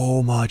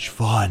so much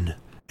fun.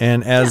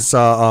 And as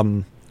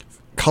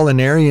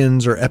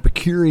culinarians or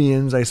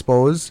Epicureans, I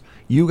suppose,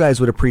 you guys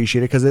would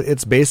appreciate it, because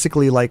it's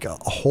basically like a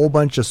whole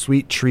bunch of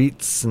sweet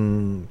treats,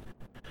 and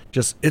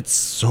just, it's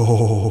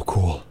so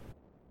cool.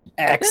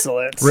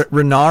 Excellent.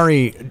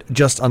 Renari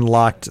just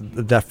unlocked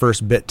that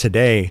first bit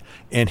today,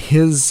 and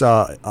his...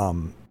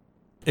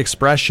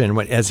 expression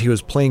as he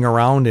was playing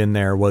around in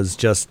there was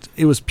just,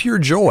 it was pure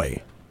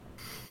joy.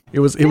 It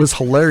was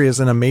hilarious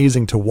and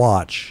amazing to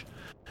watch.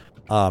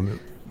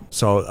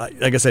 So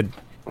like I said,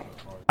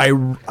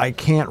 I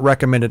can't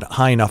recommend it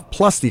high enough.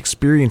 Plus the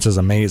experience is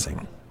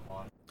amazing.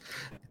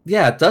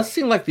 Yeah, it does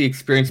seem like the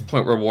experience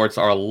point rewards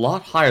are a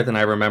lot higher than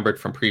I remembered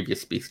from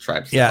previous Beast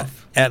Tribe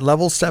stuff. Yeah, at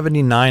level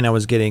 79 I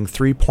was getting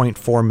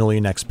 3.4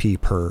 million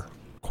XP per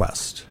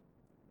quest.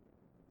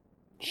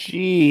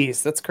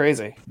 Jeez, that's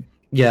crazy.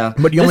 Yeah,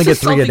 but you only get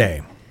 3 a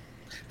day.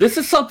 This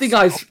is something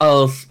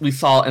we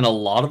saw in a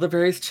lot of the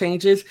various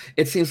changes.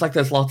 It seems like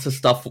there's lots of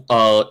stuff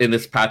in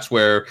this patch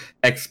where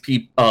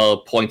XP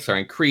points are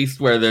increased,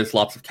 where there's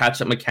lots of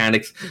catch-up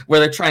mechanics, where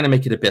they're trying to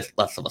make it a bit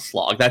less of a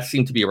slog. That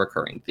seemed to be a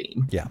recurring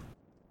theme. Yeah,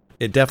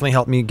 it definitely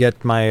helped me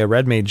get my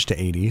red mage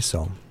to 80.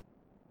 So,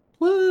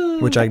 woo,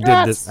 which I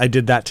did. I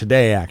did that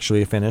today.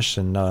 Actually, finished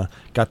and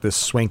got this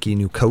swanky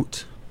new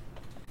coat.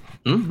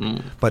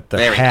 Mm-hmm. But the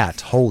Very hat,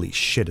 nice. Holy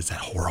shit, is that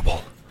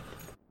horrible!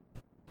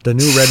 The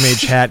new Red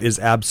Mage hat is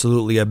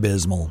absolutely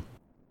abysmal.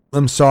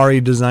 I'm sorry,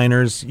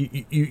 designers.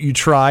 You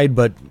tried,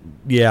 but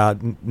yeah,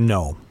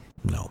 no.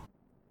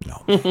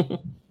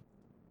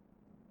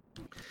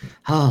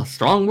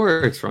 Strong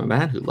words from a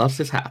man who loves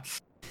his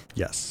hats.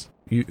 Yes.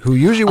 Who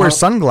usually wears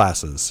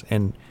sunglasses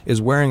and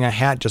is wearing a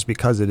hat just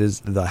because it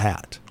is the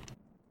hat.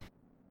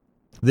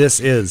 This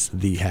is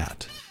the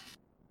hat.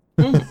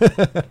 And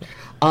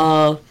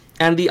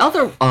the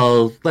other,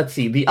 let's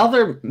see, the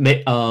other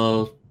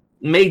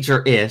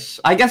major-ish,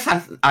 I guess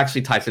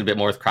actually ties in a bit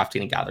more with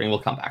crafting and gathering. We'll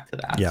come back to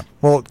that. Yeah.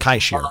 Well,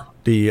 Kaishir,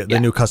 the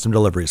new custom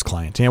deliveries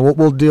client. Yeah,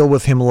 we'll deal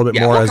with him a little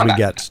bit more as we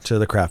get to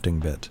the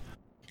crafting bit.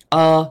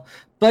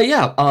 But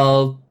yeah,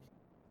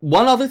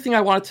 one other thing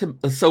I wanted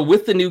to... So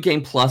with the New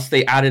Game Plus,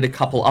 they added a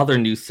couple other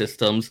new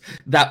systems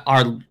that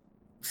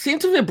seem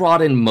to have been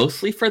brought in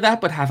mostly for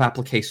that, but have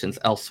applications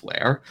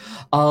elsewhere.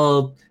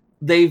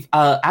 They've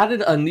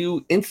added a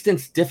new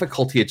instance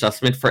difficulty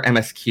adjustment for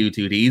MSQ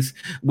duties,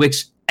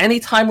 which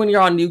anytime when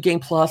you're on New Game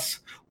Plus,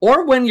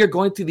 or when you're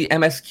going through the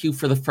MSQ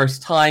for the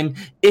first time,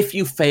 if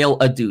you fail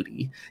a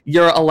duty,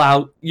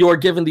 you're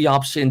given the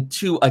option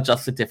to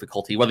adjust the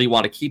difficulty, whether you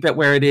want to keep it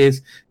where it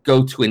is,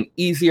 go to an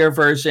easier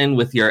version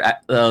with your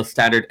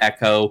standard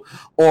echo,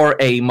 or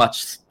a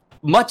much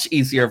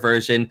easier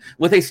version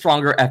with a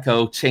stronger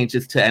echo,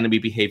 changes to enemy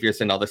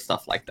behaviors and other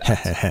stuff like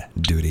that.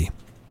 Duty.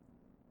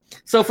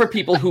 So for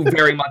people who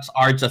very much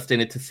are just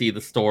in it to see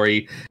the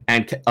story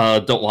and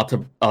don't want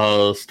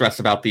to stress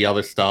about the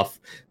other stuff,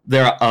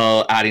 they're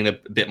adding a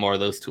bit more of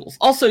those tools.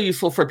 Also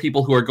useful for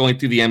people who are going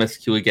through the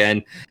MSQ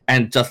again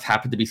and just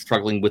happen to be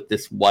struggling with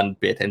this one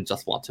bit and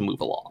just want to move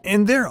along.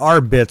 And there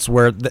are bits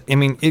where,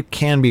 it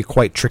can be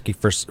quite tricky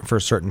for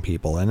certain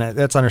people, and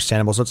that's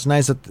understandable. So it's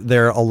nice that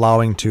they're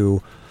allowing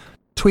to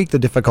tweak the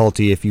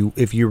difficulty if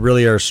you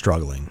really are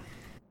struggling.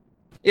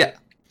 Yeah.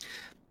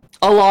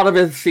 A lot of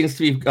it seems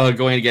to be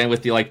going again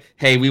with the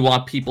hey, we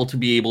want people to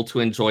be able to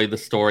enjoy the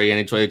story and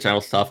enjoy the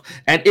general stuff.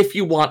 And if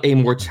you want a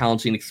more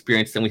challenging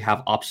experience, then we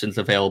have options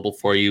available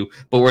for you,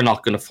 but we're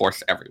not going to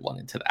force everyone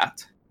into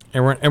that.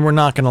 And we're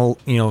not going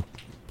to,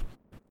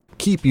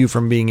 keep you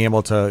from being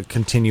able to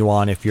continue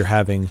on if you're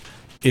having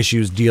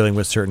issues dealing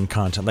with certain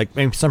content. Like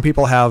maybe some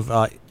people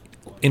have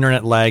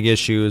internet lag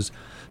issues.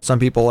 Some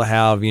people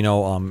have,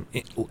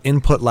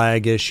 input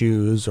lag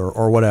issues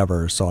or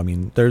whatever. So,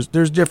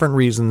 there's different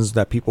reasons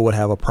that people would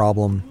have a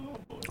problem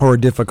or a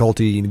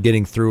difficulty in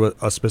getting through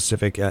a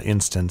specific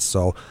instance.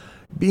 So,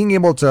 being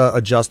able to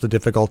adjust the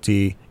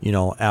difficulty,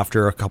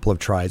 after a couple of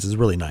tries is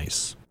really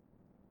nice.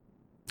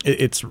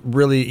 It's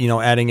really,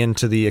 adding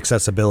into the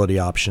accessibility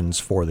options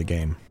for the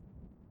game.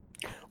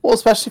 Well,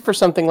 especially for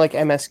something like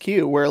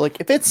MSQ, where,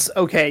 if it's,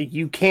 okay,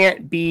 you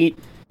can't beat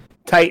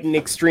Titan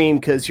Extreme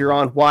because you're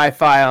on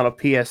Wi-Fi on a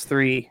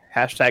PS3,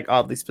 #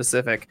 oddly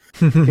specific.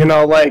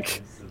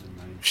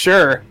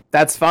 Sure,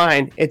 that's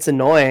fine. It's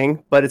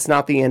annoying, but it's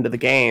not the end of the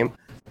game.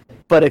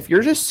 But if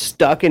you're just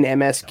stuck in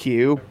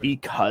MSQ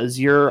because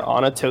you're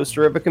on a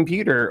toaster of a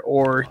computer,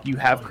 or you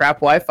have crap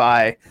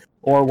Wi-Fi,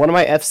 or one of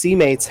my FC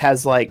mates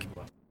has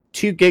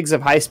 2 gigs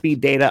of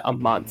high-speed data a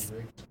month.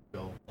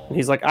 And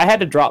he's like, I had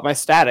to drop my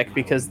static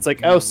because it's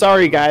oh,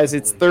 sorry guys,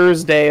 it's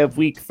Thursday of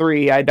week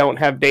 3, I don't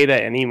have data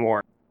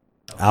anymore.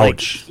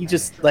 Ouch. He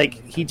just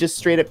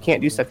straight up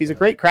can't do stuff. He's a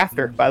great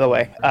crafter, by the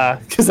way,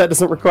 because that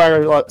doesn't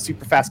require a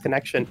super fast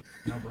connection.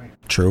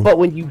 True. But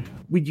when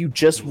you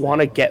just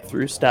want to get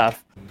through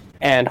stuff,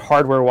 and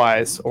hardware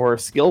wise or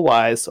skill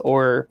wise,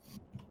 or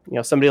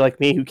somebody like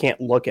me who can't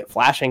look at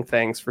flashing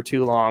things for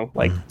too long,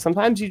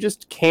 sometimes you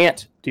just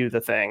can't do the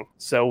thing.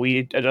 So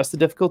we adjust the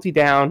difficulty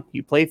down,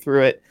 you play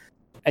through it,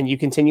 and you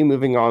continue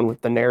moving on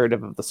with the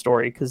narrative of the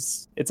story,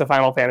 because it's a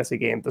Final Fantasy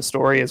game. The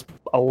story is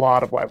a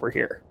lot of why we're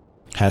here.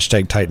 #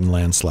 Titan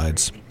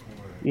landslides.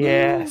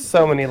 Yeah,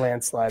 so many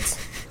landslides.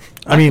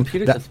 My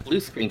computer just blue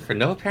screen for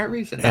no apparent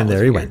reason. And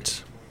there he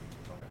went.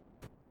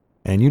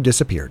 And you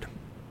disappeared.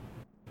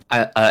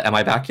 Am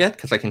I back yet?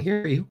 Because I can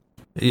hear you.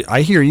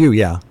 I hear you,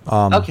 yeah.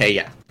 Okay,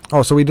 yeah.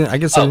 Oh, so I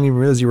guess I didn't even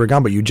realize you were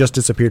gone, but you just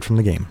disappeared from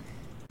the game.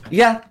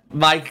 Yeah,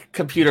 my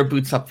computer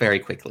boots up very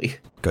quickly.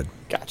 Good.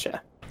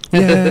 Gotcha.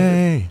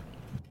 Yay!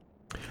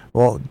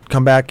 Well,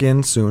 come back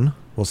in soon.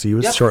 We'll see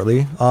you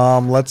shortly.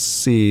 Let's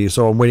see.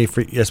 So I'm waiting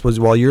for, I suppose,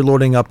 while you're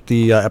loading up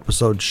the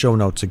episode show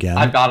notes again.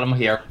 I've got them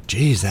here.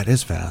 Jeez, that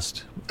is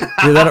fast.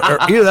 Either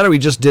that or we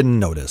just didn't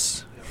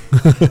notice.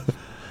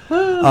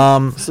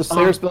 So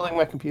Sarah's building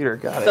my computer.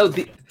 Got it.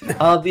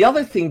 So the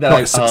other thing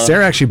that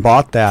Sarah actually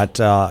bought that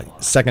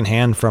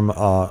secondhand from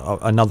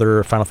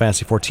another Final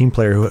Fantasy 14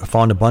 player who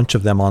found a bunch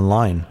of them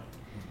online.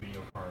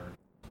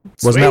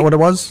 Sweet. Wasn't that what it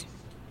was?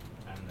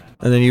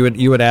 And then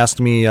you would ask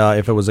me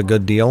if it was a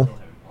good deal.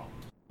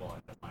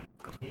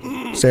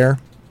 Sarah?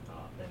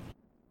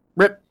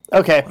 Rip.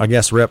 Okay. I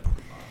guess rip.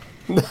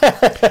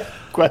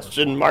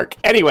 Question mark.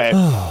 Anyway.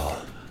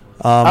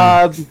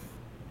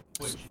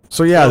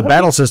 So yeah, the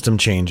battle system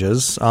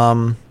changes.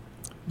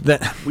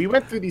 We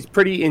went through these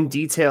pretty in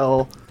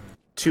detail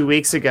 2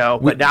 weeks ago,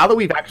 but now that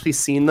we've actually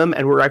seen them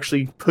and we're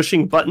actually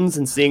pushing buttons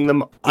and seeing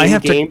them in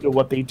game to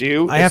what they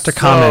do, I have to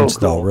comment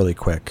though, really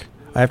quick.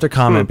 I have to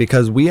comment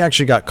because we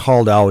actually got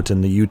called out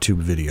in the YouTube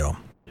video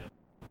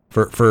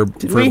for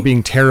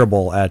being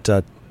terrible at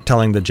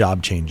telling the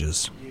job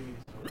changes.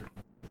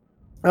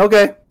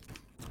 Okay.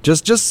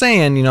 Just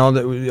saying,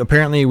 that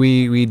apparently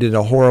we did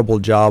a horrible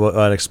job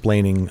at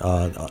explaining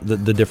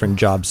the different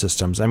job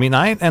systems.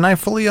 I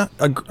fully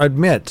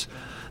admit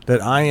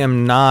that I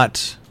am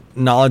not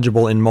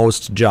knowledgeable in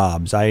most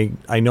jobs. I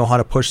know how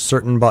to push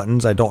certain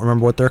buttons. I don't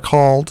remember what they're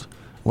called,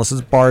 unless it's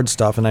Bard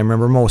stuff, and I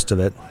remember most of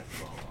it.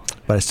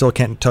 But I still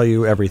can't tell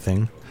you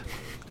everything.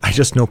 I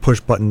just know push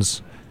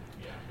buttons,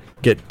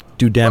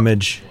 do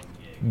damage,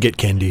 get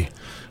candy.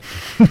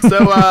 So,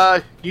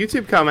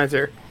 YouTube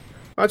commenter.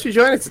 why don't you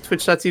join us at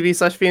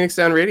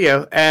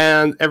twitch.tv/PhoenixDownRadio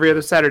and every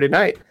other Saturday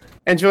night,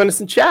 and join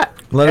us in chat.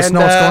 Let us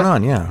know what's going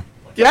on. Yeah.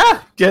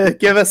 Yeah,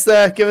 give us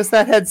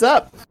that heads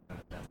up.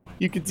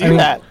 You could do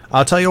that.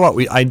 I'll tell you what,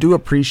 I do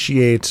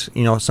appreciate,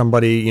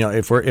 somebody,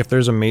 if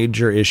there's a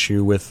major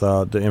issue with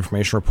the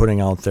information we're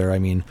putting out there. I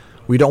mean,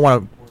 we don't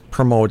want to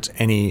promote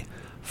any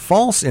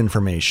false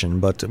information,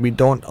 but we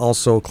don't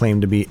also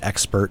claim to be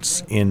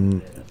experts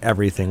in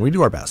everything. We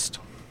do our best.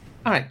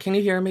 All right, can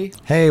you hear me?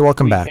 Hey,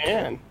 welcome back.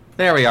 Man.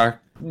 There we are.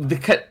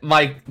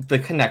 The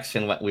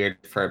connection went weird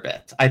for a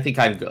bit. I think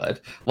I'm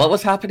good. What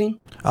was happening?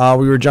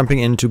 We were jumping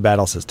into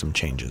battle system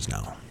changes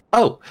now.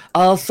 Oh,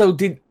 so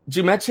did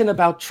you mention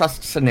about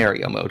trust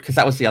scenario mode? Because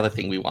that was the other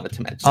thing we wanted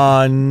to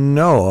mention.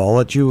 No, I'll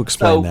let you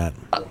explain that.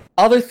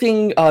 Other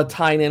thing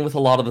tying in with a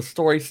lot of the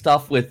story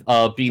stuff with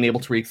being able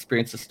to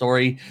re-experience the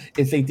story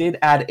is they did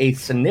add a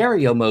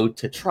scenario mode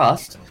to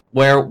Trust,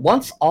 where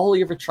once all of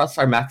your trusts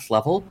are max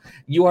level,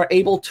 you are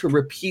able to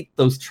repeat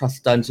those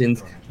Trust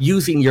dungeons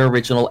using your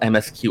original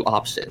MSQ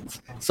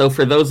options. So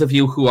for those of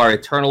you who are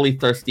eternally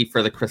thirsty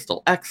for the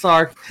Crystal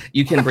Exarch,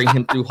 you can bring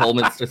him through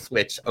Holminster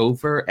Switch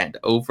over and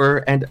over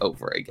and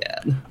over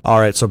again. All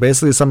right, so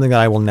basically something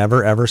that I will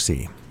never, ever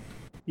see.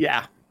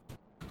 Yeah.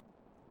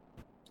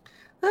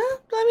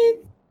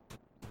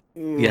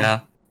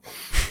 Yeah.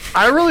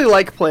 I really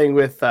like playing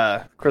with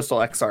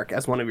Crystal Exarch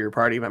as one of your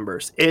party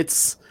members.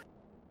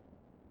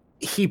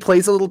 He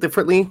plays a little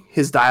differently.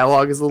 His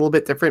dialogue is a little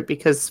bit different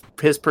because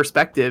his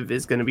perspective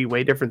is going to be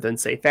way different than,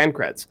 say,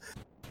 Thancred's.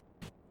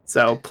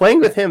 So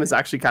playing with him is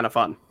actually kind of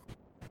fun.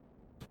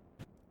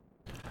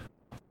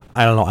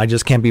 I don't know. I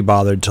just can't be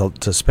bothered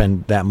to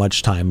spend that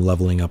much time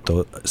leveling up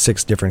the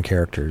 6 different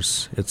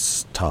characters.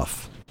 It's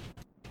tough.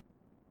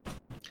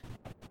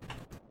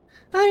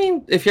 I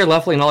mean, if you're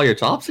leveling all your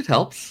jobs, it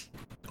helps.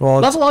 Well,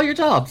 level all your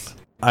jobs.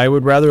 I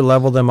would rather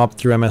level them up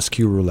through MSQ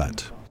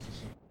Roulette.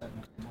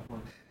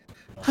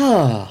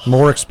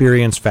 More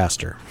experience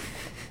faster.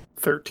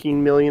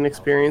 13 million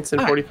experience in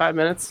 45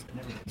 minutes.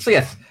 So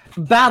yes,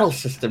 battle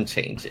system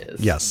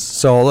changes. Yes.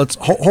 So let's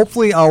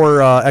hopefully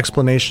our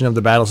explanation of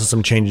the battle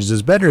system changes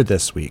is better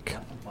this week.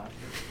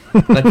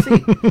 Let's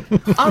see.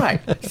 All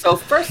right. So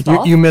first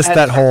off, you missed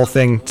that whole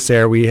thing,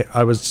 Sarah.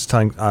 I was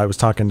talking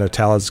to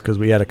Talaz because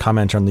we had a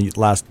comment on the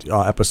last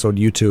episode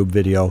YouTube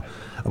video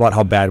about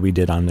how bad we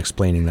did on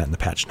explaining that in the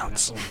patch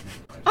notes.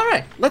 All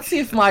right. Let's see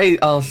if my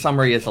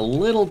summary is a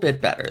little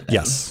bit better. Then.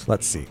 Yes.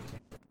 Let's see.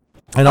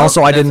 And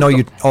also, I didn't know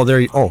you. Oh,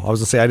 there. I was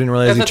gonna say I didn't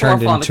realize you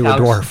turned into a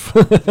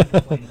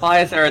dwarf.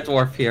 Why is there a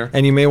dwarf here?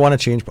 And you may want to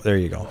change. There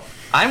you go.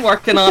 I'm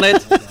working on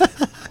it.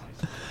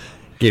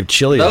 Gave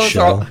Chili a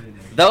show.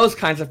 Those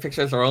kinds of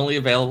pictures are only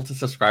available to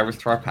subscribers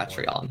to our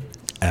Patreon.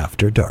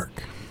 After dark.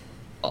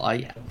 Oh,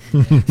 yeah.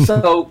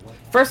 So,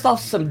 first off,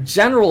 some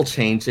general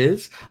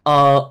changes.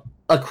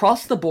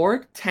 Across the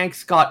board,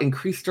 tanks got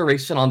increased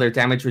duration on their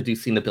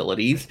damage-reducing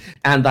abilities,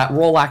 and that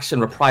roll-action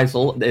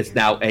reprisal is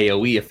now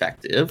AoE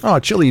effective. Oh,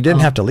 Chili, you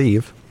didn't have to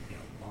leave.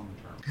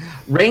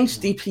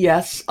 Ranged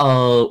DPS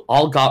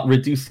all got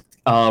reduced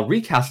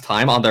recast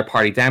time on their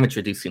party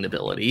damage-reducing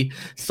ability.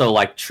 So,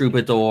 like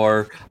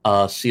Troubadour,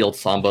 Shield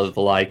Samba,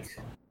 the like.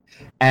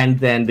 And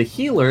then the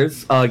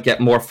healers get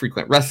more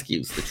frequent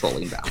rescues, the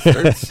trolling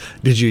bastards.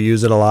 Did you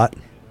use it a lot?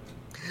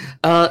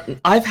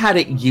 I've had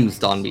it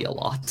used on me a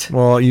lot.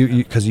 Well,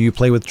 because you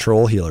play with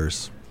troll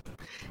healers.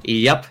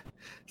 Yep.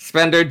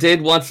 Spender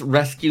did once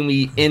rescue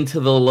me into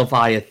the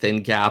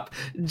Leviathan gap,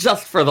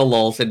 just for the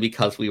lulz and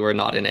because we were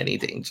not in any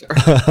danger.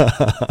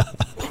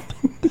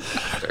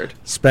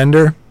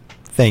 Spender,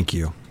 thank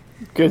you.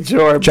 Good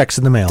job. Checks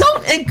in the mail.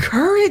 Don't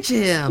encourage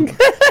him!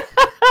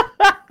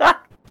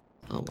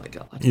 Oh my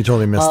god. You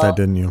totally missed that,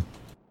 didn't you?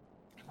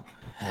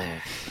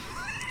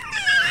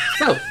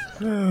 So,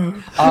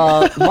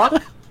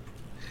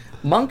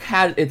 Monk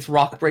had its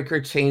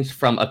Rockbreaker changed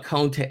from a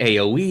cone to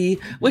AoE,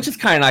 which is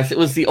kind of nice. It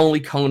was the only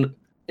cone.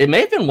 It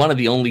may have been one of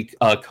the only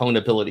cone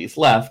abilities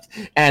left,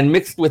 and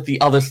mixed with the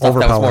other stuff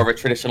that was more of a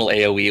traditional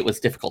AoE, it was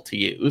difficult to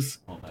use.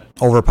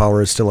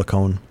 Overpower is still a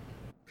cone.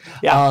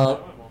 Yeah.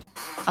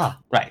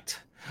 Right.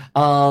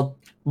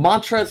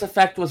 Mantra's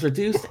effect was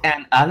reduced,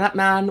 and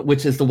Anatman,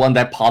 which is the one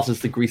that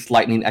pauses the Greased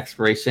Lightning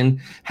expiration,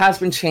 has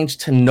been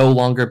changed to no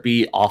longer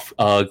be off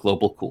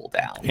global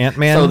cooldown.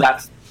 Ant-Man? So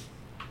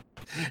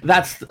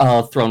that's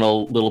thrown a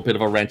little bit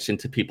of a wrench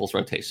into people's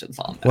rotations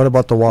on that. What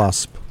about the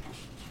Wasp?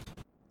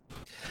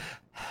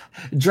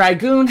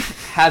 Dragoon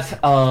has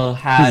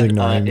had... He's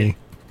ignoring me.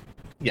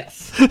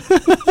 Yes.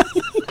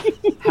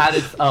 Had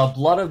its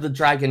Blood of the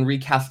Dragon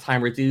recast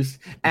time reduced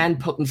and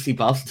potency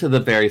buffs to the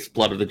various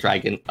Blood of the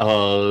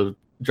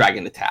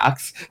Dragon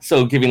attacks,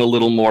 so giving a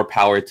little more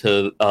power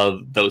to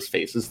those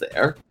phases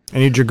there.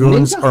 Any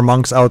Dragoons or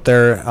monks out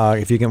there,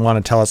 if you can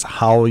want to tell us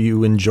how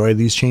you enjoy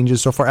these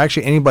changes so far?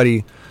 Actually,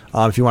 anybody,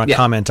 if you want to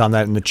comment on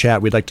that in the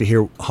chat, we'd like to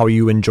hear how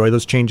you enjoy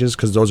those changes,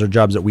 because those are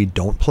jobs that we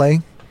don't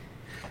play.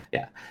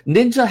 Yeah.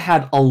 Ninja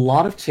had a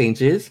lot of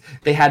changes.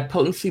 They had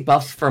potency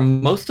buffs for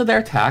most of their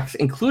attacks,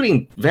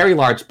 including very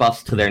large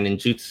buffs to their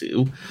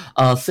ninjutsu.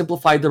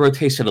 Simplified the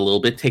rotation a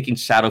little bit, taking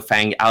Shadow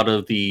Fang out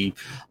of the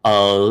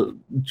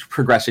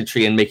progression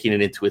tree and making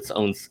it into its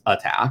own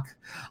attack.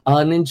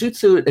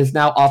 Ninjutsu is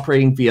now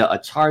operating via a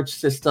charge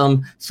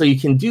system, so you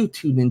can do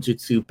 2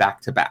 ninjutsu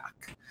back to back.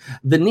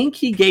 The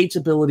Ninki gauge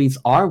abilities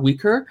are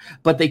weaker,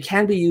 but they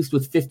can be used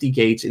with 50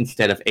 gauge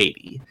instead of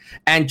 80.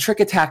 And Trick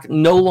Attack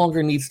no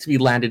longer needs to be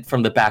landed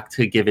from the back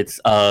to give its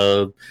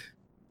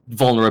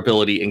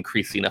vulnerability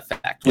increasing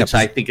effect, which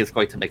I think is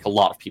going to make a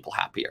lot of people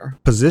happier.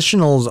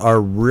 Positionals are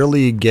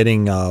really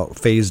getting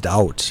phased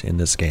out in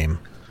this game.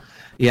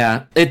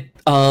 Yeah,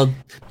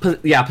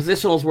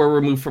 positionals were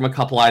removed from a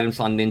couple items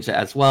on Ninja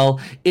as well.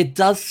 It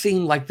does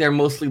seem like they're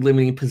mostly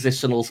limiting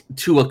positionals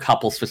to a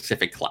couple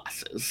specific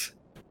classes.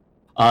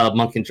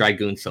 Monk and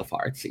Dragoon so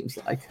far, it seems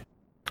like.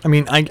 I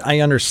mean, I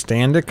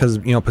understand it because,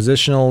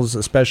 positionals,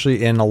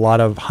 especially in a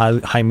lot of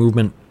high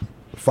movement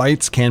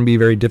fights, can be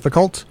very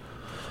difficult.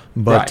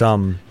 But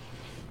right.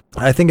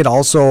 I think it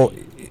also,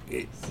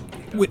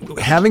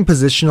 having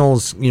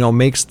positionals,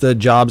 makes the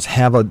jobs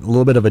have a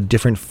little bit of a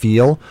different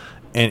feel,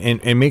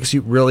 and makes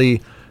you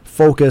really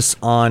focus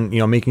on,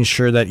 making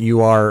sure that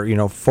you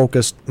are,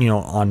 focused,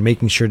 on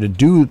making sure to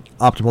do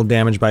optimal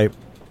damage by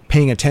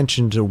paying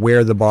attention to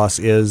where the boss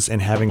is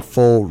and having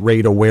full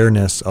raid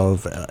awareness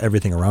of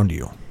everything around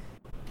you.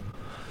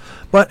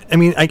 But I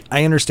mean,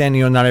 I understand,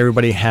 not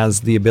everybody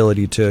has the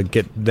ability to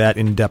get that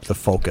in-depth of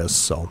focus,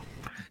 so.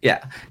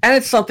 Yeah, and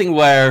it's something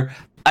where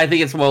I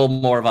think it's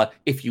more of a,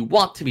 if you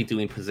want to be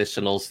doing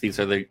positionals, these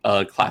are the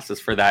classes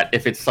for that.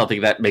 If it's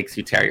something that makes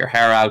you tear your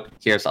hair out,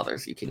 here's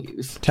others you can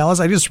use. Talus,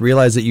 I just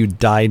realized that you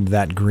dyed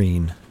that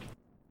green.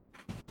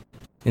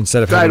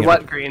 Instead of dyed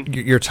what green?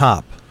 Your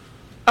top.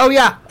 Oh,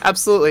 yeah,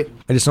 absolutely.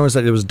 I just noticed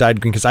that it was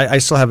dyed green because I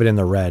still have it in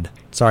the red.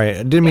 Sorry,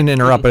 I didn't mean to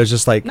interrupt, but it's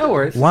just like, no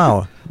worries.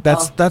 Wow,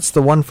 that's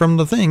the one from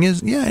the thing.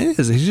 It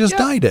is. He just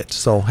dyed it,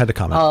 so I had to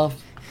comment.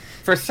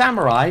 For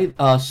Samurai,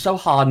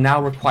 Shoha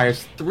now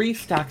requires 3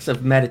 stacks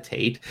of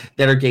Meditate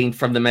that are gained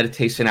from the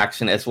meditation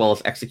action as well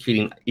as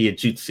executing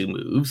Iijutsu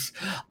moves.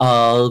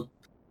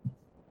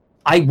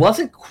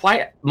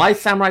 My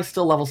Samurai's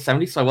still level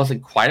 70, so I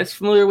wasn't quite as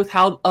familiar with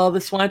how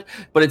this went,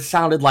 but it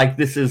sounded like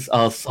this is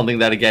something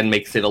that, again,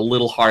 makes it a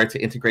little hard to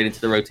integrate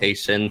into the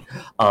rotation.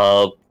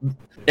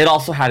 It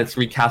also had its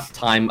recast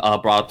time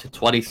brought up to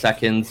 20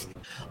 seconds.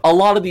 A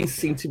lot of these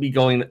seem to be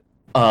going...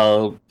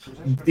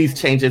 these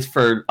changes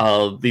for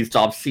these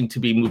jobs seem to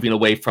be moving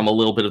away from a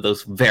little bit of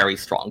those very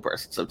strong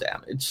bursts of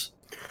damage.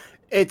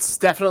 It's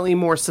definitely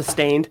more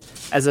sustained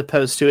as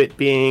opposed to it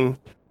being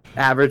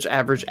average,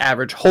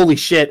 holy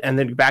shit, and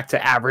then back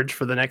to average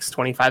for the next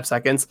 25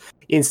 seconds.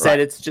 Instead,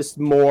 It's just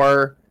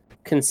more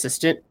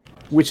consistent,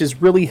 which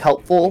is really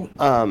helpful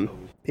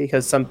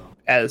because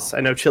as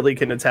I know Chili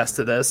can attest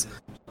to this,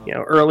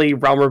 early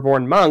Realm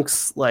Reborn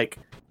monks, like,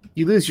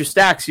 you lose your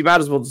stacks, you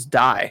might as well just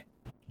die.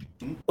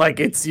 Like,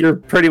 you're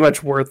pretty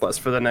much worthless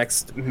for the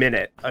next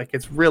minute. Like,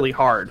 it's really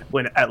hard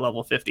when at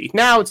level 50.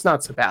 Now it's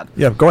not so bad.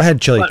 Yeah, go ahead,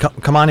 Chili.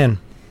 Come on in.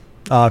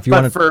 If you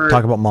want to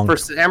talk about Monk. For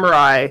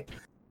Samurai,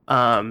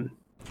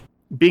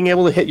 being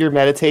able to hit your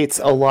meditates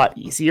a lot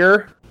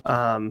easier,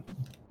 and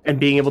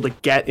being able to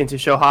get into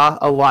Shoha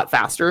a lot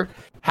faster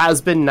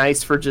has been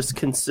nice for just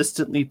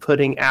consistently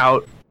putting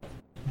out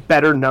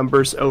better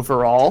numbers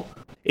overall.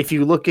 If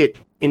you look at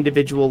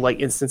individual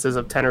instances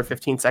of 10 or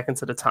 15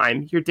 seconds at a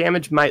time, your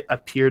damage might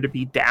appear to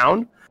be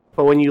down,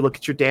 but when you look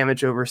at your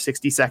damage over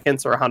 60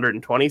 seconds or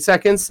 120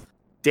 seconds,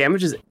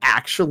 damage is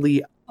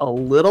actually a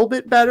little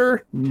bit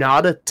better,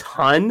 not a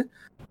ton,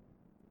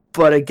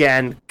 but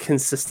again,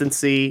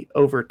 consistency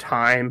over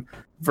time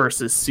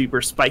versus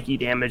super spiky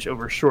damage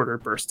over shorter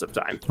bursts of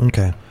time.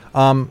 Okay.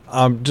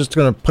 I'm just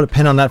going to put a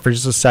pin on that for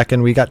just a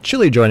second. We got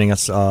Chili joining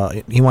us.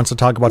 He wants to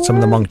talk about some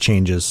of the Monk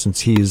changes since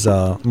he's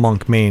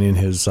Monk main in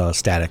his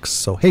statics.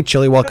 So, hey,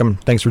 Chili, welcome.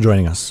 Thanks for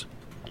joining us.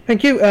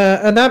 Thank you.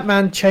 And that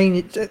man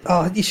changed.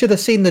 You should have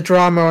seen the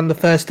drama on the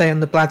first day on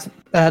the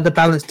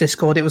Balance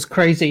Discord. It was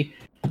crazy.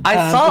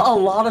 I saw a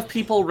lot of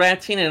people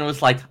ranting and it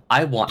was like,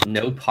 I want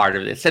no part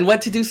of this, and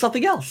went to do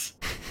something else.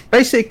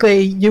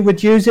 Basically, you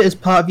would use it as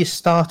part of your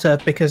starter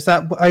because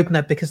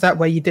that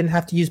way you didn't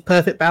have to use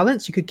Perfect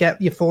Balance. You could get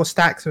your 4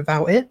 stacks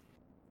without it.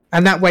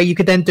 And that way you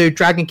could then do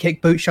Dragon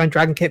Kick, Boot Shine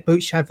for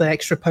the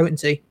extra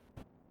potency.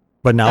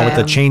 But now with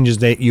the changes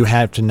that you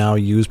have to now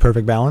use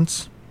Perfect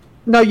Balance?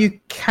 No, you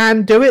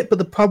can do it, but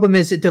the problem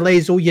is it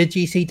delays all your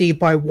GCD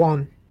by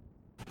 1.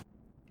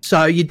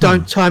 So you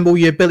don't time all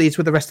your abilities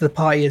with the rest of the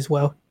party as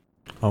well.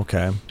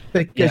 Okay.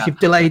 Because you've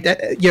delayed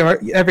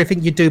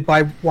everything you do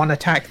by 1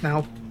 attack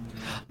now.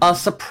 A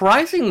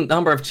surprising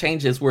number of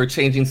changes were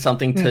changing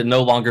something to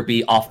no longer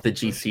be off the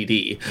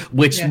GCD,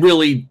 which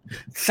really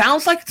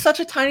sounds like such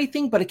a tiny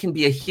thing, but it can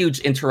be a huge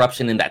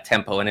interruption in that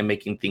tempo and in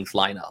making things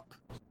line up.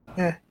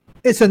 Yeah,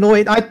 it's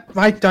annoying.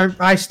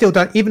 I still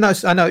don't, even though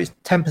I know it's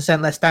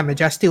 10% less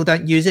damage, I still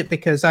don't use it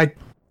because I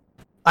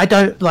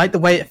don't like the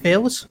way it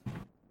feels.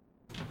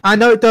 I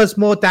know it does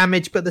more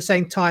damage, but at the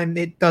same time,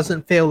 it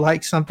doesn't feel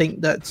like something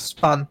that's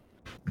fun.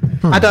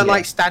 I don't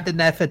like standing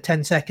there for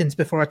 10 seconds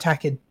before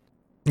attacking.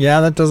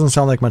 Yeah, that doesn't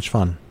sound like much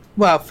fun.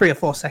 Well, 3 or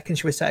 4 seconds,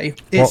 should we say.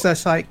 It's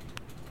just like...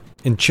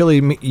 In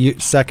chili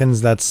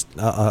seconds, that's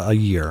a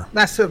year.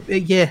 That's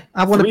yeah.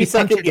 I want to be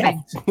punching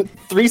things.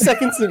 3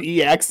 seconds in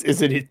EX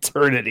is an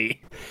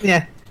eternity.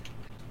 Yeah.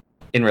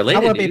 In I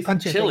related wanna be news,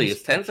 punching chili things.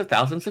 is tens of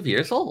thousands of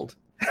years old.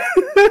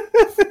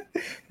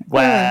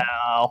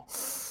 Wow.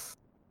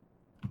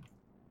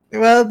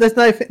 Well, there's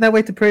no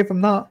way to prove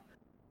I'm not.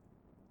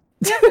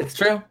 It's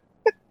true.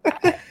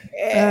 All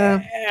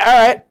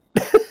right.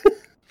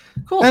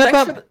 Cool.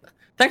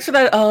 Thanks for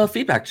that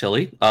feedback,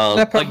 Chili.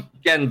 problem.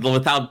 Again,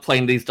 without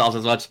playing these dolls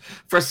as much,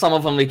 for some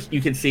of them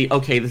you can see,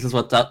 okay, this is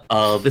what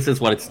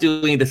it's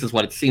doing, this is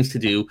what it seems to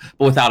do,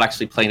 but without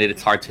actually playing it,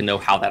 it's hard to know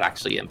how that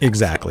actually impacts.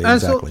 Exactly.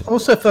 And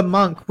also for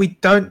Monk, we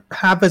don't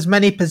have as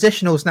many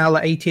positionals now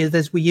at 80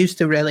 as we used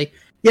to, really.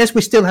 Yes,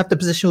 we still have the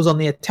positionals on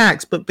the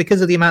attacks, but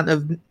because of the amount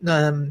of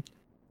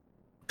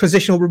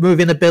positional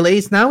removing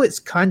abilities now, it's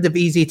kind of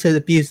easy to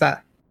abuse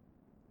that.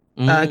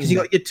 Because you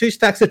got your 2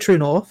 stacks of True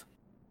North,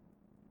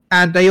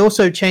 and they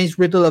also changed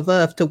Riddle of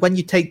Earth to when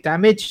you take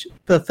damage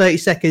for 30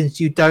 seconds,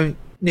 you don't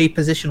need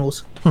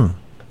positionals.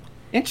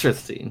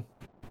 Interesting.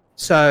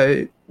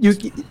 So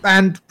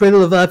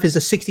Riddle of Earth is a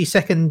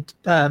 60-second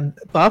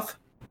buff,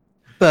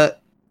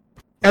 but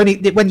only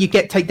when you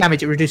take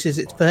damage, it reduces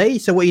it to 30.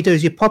 So what you do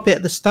is you pop it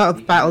at the start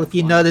of battle if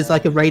you know there's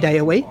like a raid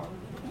AoE.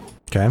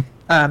 Okay.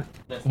 Then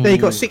you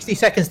got 60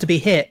 seconds to be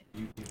hit,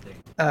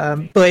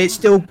 but it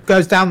still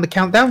goes down the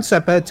countdown. So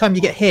by the time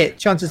you get hit,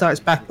 chances are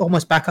it's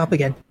almost back up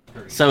again.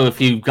 So if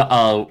you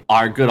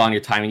are good on your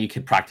timing, you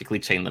can practically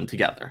chain them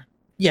together.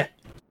 Yeah.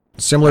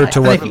 Similar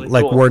to That's what really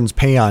like cool. Warden's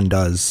Payon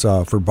does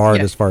for Bard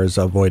Yeah. as far as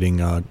avoiding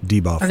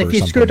debuff. And or if you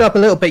something. screwed up a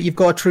little bit, you've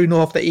got a True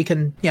North that you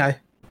can,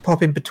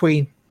 pop in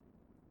between.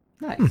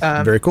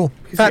 Nice. Very cool.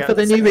 In fact, Yeah, for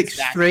the that's new like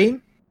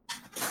extreme,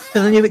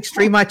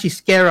 I actually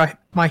scare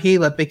my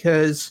healer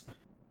because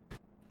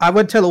I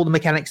won't tell all the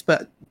mechanics,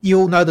 but you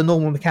all know the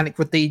normal mechanic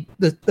with the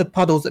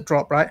puddles that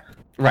drop, right?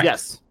 Right.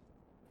 Yes.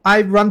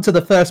 I run to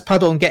the first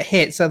puddle and get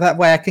hit, so that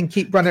way I can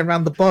keep running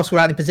around the boss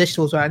without any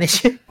positionals or an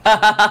issue.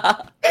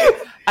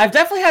 I've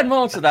definitely had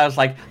moments where I was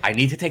like, I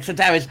need to take some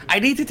damage.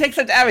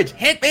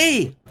 Hit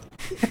me!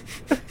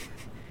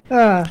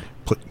 So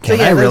Can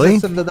yeah, I those really? are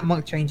some of the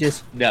monk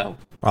changes. No,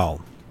 Oh,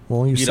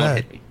 well, you you don't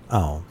said. hit me.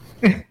 Oh.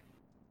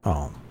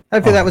 Oh.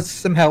 Hopefully that was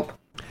some help.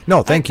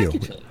 No, thank you.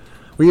 Chili.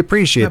 We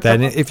appreciate No that.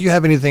 And problem. if you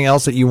have anything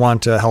else that you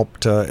want to help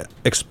to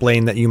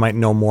explain that you might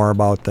know more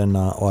about than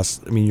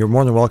us, I mean, you're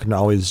more than welcome to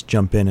always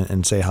jump in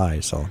and say hi.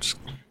 So just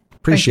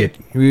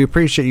we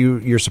appreciate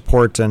your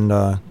support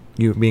and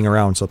you being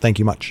around. So thank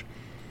you much.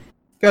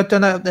 Go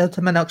donate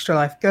to an extra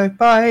life. Go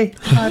bye.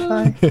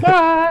 Bye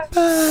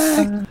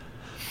bye.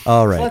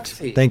 All right. Let's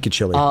see. Thank you,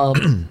 Chili.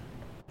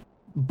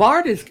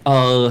 Bard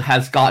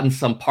has gotten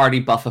some party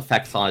buff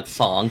effects on its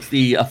songs.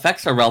 The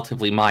effects are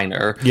relatively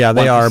minor. yeah,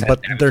 they are, 1%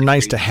 but damage they're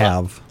nice to increase,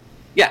 have.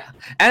 Yeah,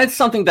 and it's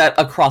something that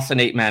across an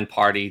 8-man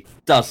party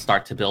does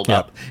start to build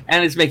up,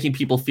 and it's making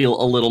people feel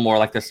a little more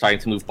like they're starting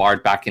to move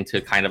Bard back into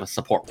kind of a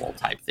support role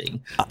type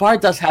thing.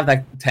 Bard does have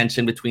that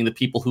tension between the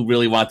people who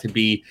really want to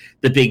be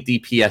the big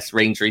DPS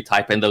rangery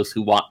type and those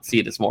who see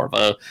it as more of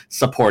a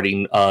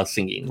supporting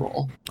singing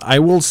role. I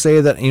will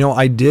say that,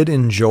 I did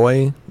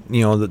enjoy,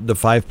 the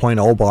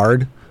 5.0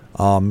 Bard.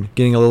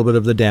 Getting a little bit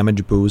of the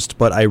damage boost,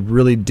 but I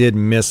really did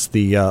miss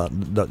the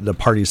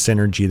party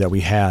synergy that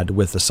we had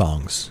with the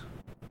songs.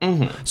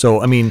 Mm-hmm.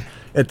 So, I mean,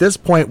 at this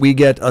point, we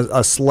get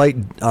a slight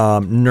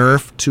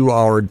nerf to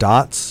our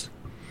dots.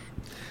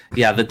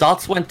 Yeah, the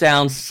dots went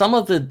down. Some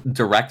of the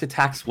direct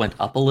attacks went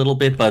up a little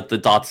bit, but the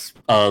dots,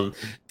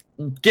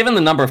 given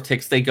the number of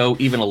ticks they go,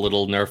 even a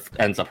little nerf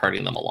ends up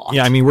hurting them a lot.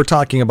 Yeah, I mean, we're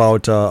talking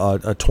about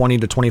a 20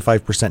 to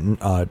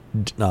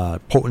 25%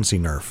 potency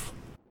nerf.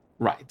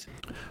 Right.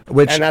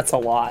 Which, And that's a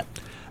lot.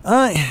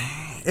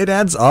 it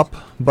adds up,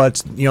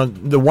 but,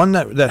 the one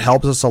that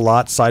helps us a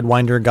lot,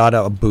 Sidewinder got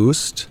a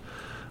boost.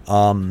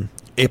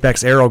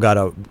 Apex Arrow got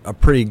a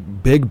pretty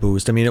big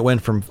boost. I mean, it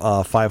went from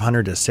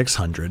 500 to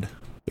 600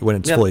 when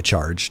it's fully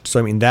charged. So,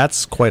 I mean,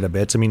 that's quite a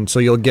bit. I mean, so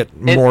you'll get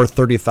more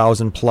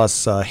 30,000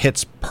 plus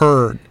hits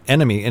per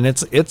enemy, and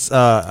it's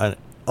a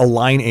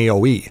line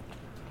AoE.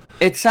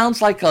 It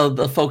sounds like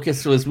the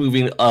focus was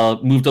moved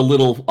a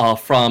little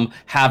from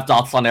have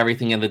dots on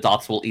everything and the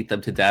dots will eat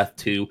them to death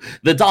to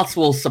the dots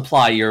will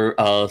supply your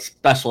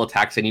special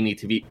attacks and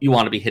you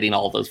want to be hitting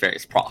all of those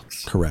various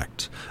procs.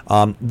 Correct.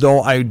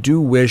 Though I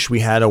do wish we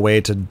had a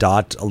way to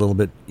dot a little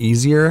bit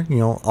easier,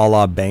 a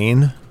la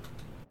Bane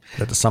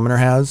that the summoner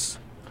has.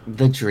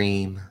 The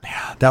dream.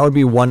 That would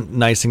be one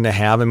nice thing to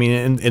have. I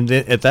mean, and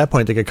at that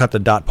point they could cut the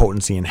dot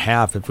potency in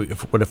half.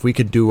 If we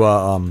could do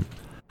our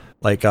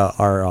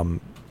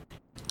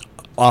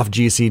off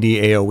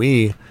GCD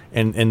AoE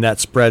and that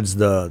spreads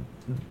the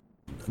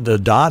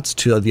dots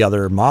to the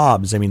other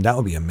mobs, I mean, that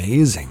would be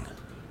amazing.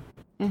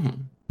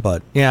 Mm-hmm.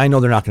 But yeah, I know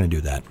they're not going to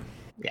do that.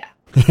 Yeah.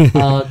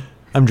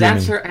 I'm dreaming.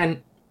 Dancer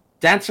and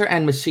Dancer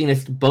and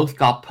Machinist both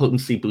got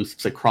potency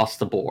boosts across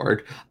the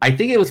board. I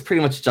think it was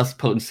pretty much just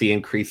potency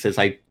increases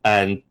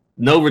and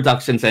no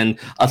reductions. And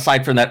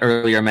aside from that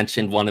earlier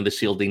mentioned one in the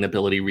shielding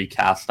ability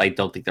recast, I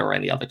don't think there were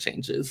any other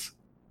changes.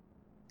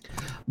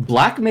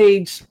 Black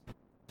Mage,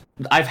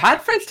 I've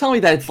had friends tell me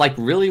that it's like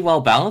really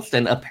well balanced,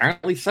 and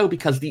apparently so,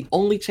 because the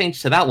only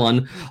change to that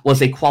one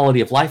was a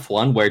quality of life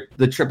one, where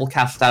the triple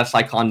cast status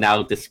icon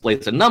now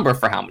displays a number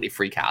for how many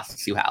free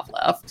casts you have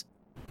left.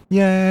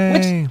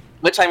 Yay!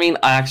 Which I mean,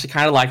 I actually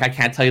kind of like. I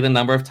can't tell you the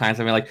number of times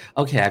I've been like,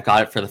 okay, I've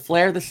got it for the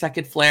flare, the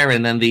second flare,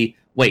 and then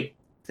wait,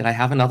 did I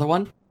have another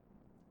one?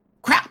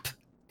 Crap!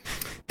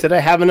 Did I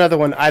have another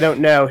one? I don't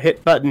know.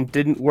 Hit button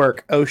didn't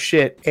work. Oh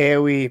shit!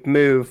 AOE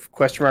move ?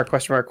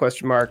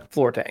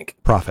 Floor tank.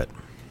 Profit.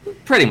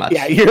 Pretty much.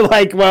 Yeah, you're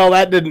like, well,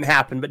 that didn't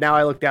happen. But now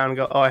I look down and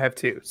go, oh, I have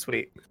 2.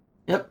 Sweet.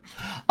 Yep.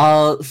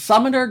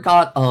 Summoner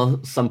got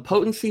some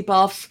potency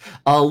buffs.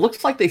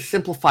 Looks like they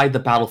simplified the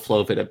battle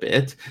flow of it a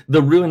bit.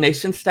 The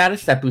Ruination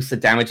status that boosts the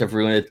damage of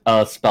ruined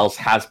spells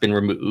has been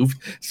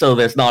removed, so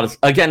there's not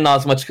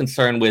as much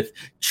concern with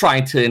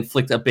trying to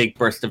inflict a big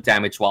burst of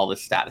damage while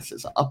this status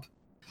is up.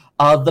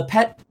 The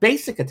pet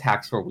basic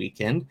attacks were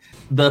weakened.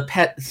 The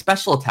pet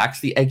special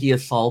attacks, the Eggy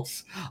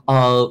Assaults,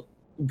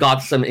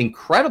 got some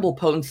incredible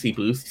potency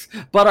boosts,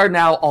 but are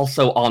now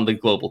also on the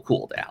global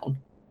cooldown.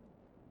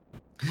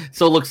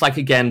 So it looks like,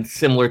 again,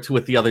 similar to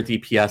with the other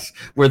DPS,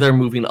 where they're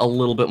moving a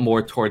little bit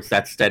more towards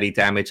that steady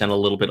damage and a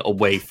little bit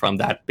away from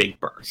that big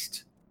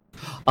burst.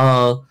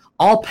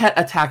 All pet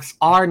attacks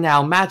are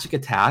now magic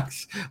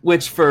attacks,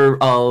 which for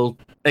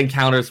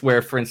encounters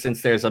where, for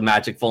instance, there's a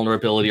magic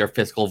vulnerability or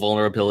physical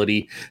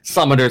vulnerability,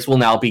 summoners will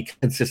now be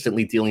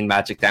consistently dealing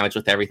magic damage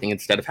with everything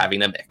instead of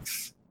having a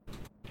mix.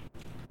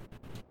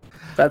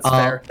 That's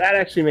fair. That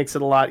actually makes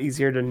it a lot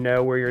easier to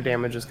know where your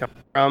damage is coming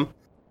from.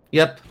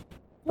 Yep.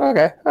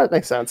 Okay, that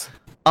makes sense.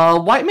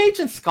 White Mage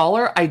and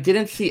Scholar, I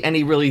didn't see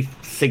any really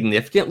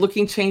significant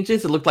looking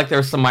changes. It looked like there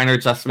were some minor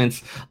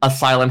adjustments.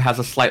 Asylum has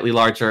a slightly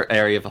larger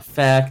area of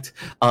effect.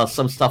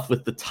 Some stuff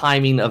with the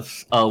timing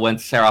of when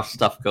Seraph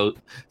stuff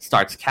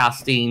starts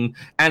casting.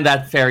 And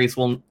that fairies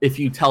will, if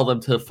you tell them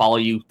to follow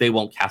you, they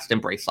won't cast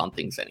Embrace on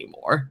things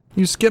anymore.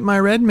 You skipped my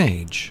Red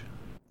Mage.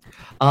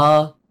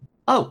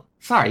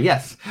 Sorry,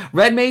 yes.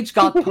 Red Mage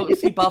got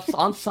potency buffs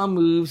on some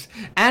moves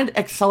and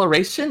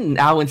acceleration.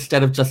 Now,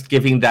 instead of just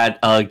giving that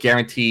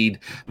guaranteed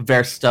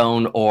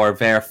Verstone or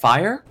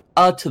Verfire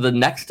to the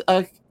next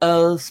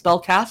spell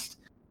cast,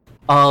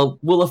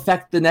 will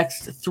affect the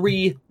next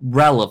 3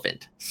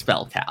 relevant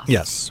spell casts.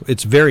 Yes,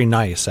 it's very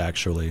nice,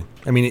 actually.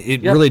 I mean,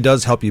 it really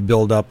does help you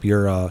build up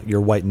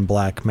your white and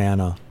black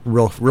mana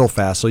real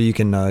fast, so you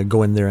can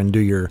go in there and do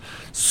your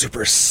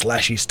super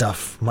slashy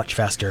stuff much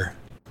faster.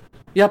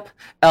 Yep.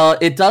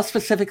 It does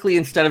specifically,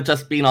 instead of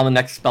just being on the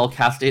next spell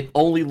cast, it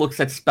only looks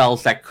at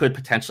spells that could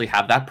potentially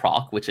have that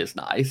proc, which is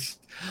nice.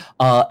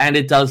 And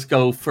it does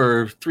go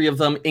for 3 of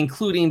them,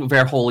 including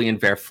Verholy and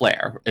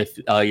Verflare. If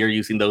you're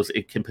using those,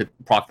 it can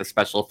proc the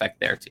special effect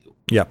there too.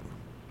 Yep.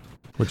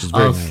 Which is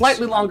very nice.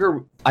 Slightly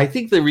longer. I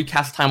think the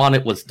recast time on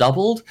it was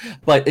doubled,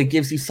 but it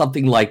gives you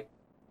something like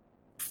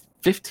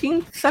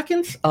 15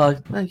 seconds.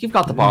 You've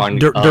got the bar on.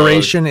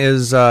 Duration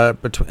is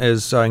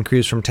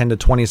increased from 10 to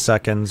 20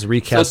 seconds.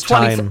 Recast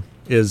time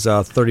is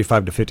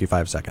 35 to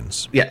 55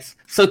 seconds. Yes,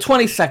 so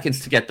 20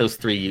 seconds to get those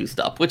 3 used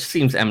up, which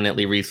seems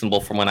eminently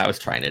reasonable from when I was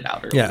trying it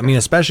out earlier. Yeah, I mean,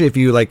 especially if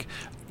you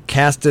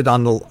cast it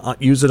on the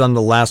use it on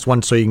the last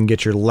one, so you can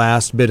get your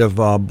last bit of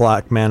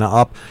black mana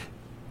up.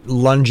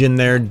 Lunge in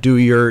there, do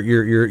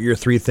your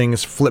 3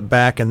 things, flip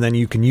back, and then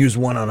you can use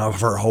one on a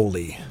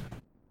Verholy.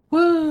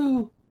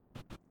 Woo!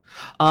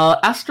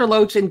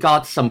 Astrologian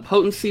got some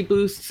potency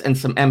boosts and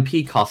some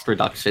MP cost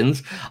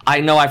reductions.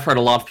 I know I've heard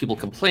a lot of people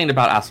complain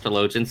about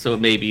Astrologian, so it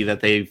may be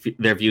that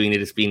they're viewing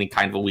it as being in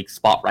kind of a weak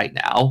spot right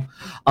now.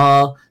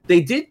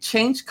 They did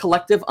change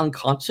Collective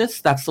Unconscious.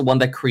 That's the one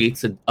that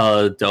creates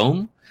a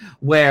dome,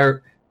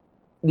 where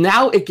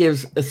now it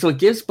gives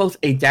both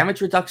a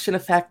damage reduction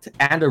effect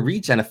and a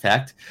regen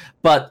effect,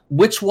 but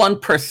which one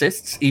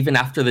persists even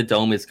after the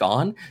dome is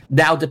gone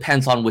now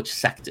depends on which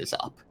sect is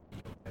up.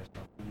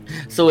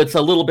 So it's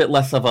a little bit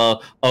less of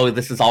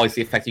this is always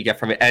the effect you get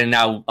from it, and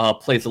now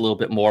plays a little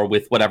bit more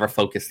with whatever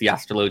focus the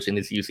Astrologian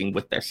is using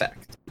with their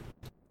sect.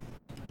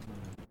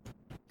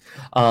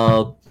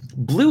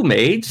 Blue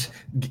Mage,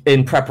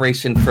 in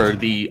preparation for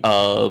the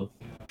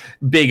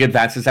big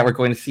advances that we're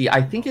going to see,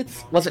 I think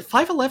was it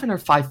 5.11 or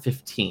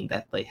 5.15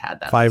 that they had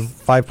that?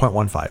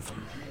 5.15.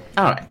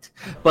 All right.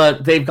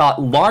 But they've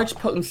got large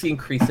potency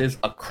increases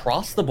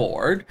across the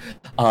board.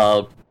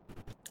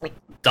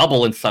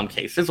 Double in some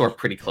cases, or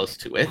pretty close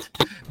to it.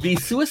 The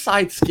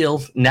suicide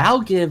skills now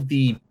give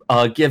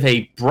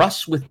a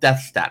brush with death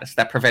status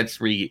that prevents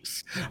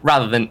reuse,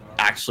 rather than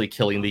actually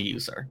killing the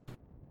user.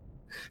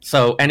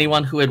 So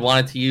anyone who had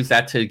wanted to use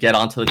that to get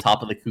onto the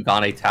top of the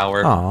Kugane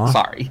Tower,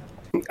 sorry.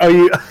 Oh,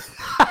 you.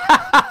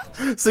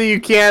 So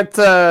you can't.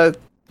 No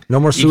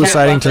more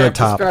suiciding to the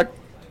top.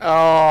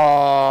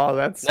 Oh,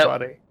 that's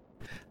funny.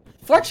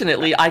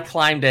 Fortunately, I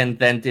climbed and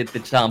then did the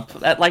jump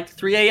at like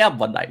 3 a.m.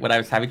 one night when I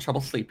was having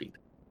trouble sleeping.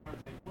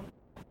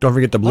 Don't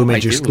forget the Blue What am I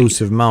Mage doing?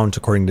 exclusive mount,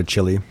 according to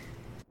Chili.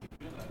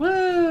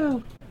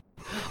 Woo!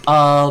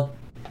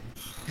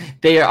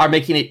 They are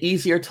making it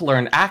easier to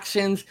learn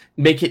actions,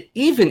 make it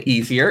even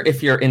easier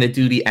if you're in a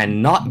duty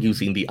and not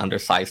using the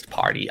undersized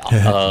party.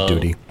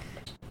 Duty.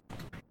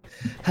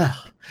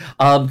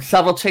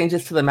 Several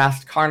changes to the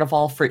Masked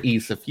Carnival for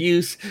ease of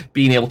use,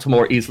 being able to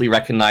more easily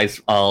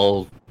recognize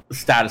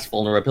status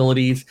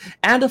vulnerabilities,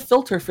 and a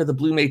filter for the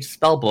Blue Mage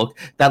spellbook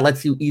that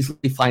lets you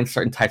easily find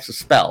certain types of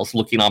spells,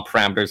 looking on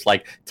parameters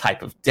like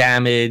type of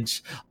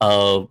damage,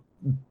 or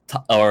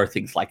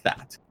things like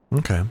that.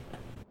 Okay.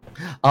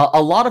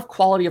 A lot of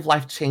quality of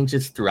life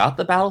changes throughout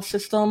the battle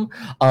system.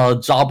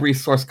 Job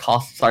resource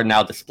costs are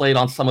now displayed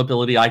on some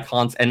ability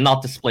icons and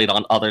not displayed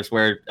on others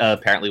where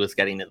apparently was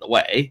getting in the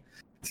way.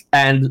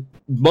 And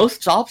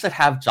most jobs that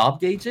have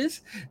job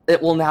gauges,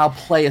 it will now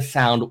play a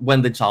sound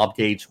when the job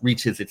gauge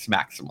reaches its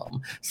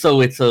maximum. So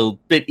it's a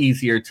bit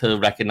easier to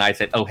recognize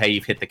that, oh, hey,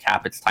 you've hit the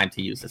cap, it's time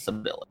to use this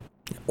ability.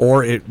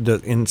 Or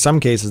in some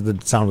cases, the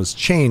sound was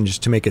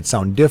changed to make it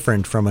sound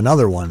different from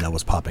another one that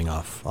was popping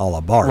off, a la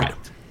Bard. Right.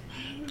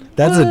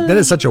 That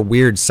is such a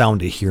weird sound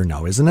to hear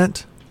now, isn't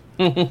it?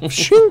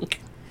 Shink.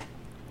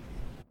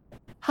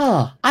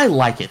 I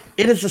like it.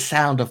 It is a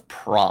sound of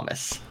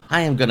promise.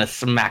 I am gonna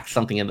smack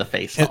something in the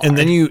face. And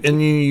then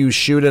you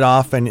shoot it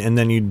off, and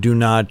then you do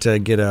not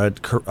get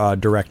a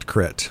direct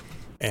crit,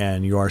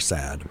 and you are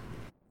sad.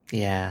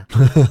 Yeah.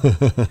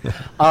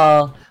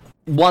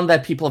 One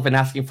that people have been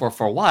asking for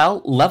a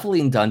while,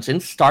 leveling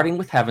dungeons, starting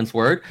with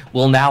Heavensward,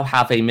 will now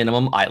have a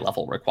minimum eye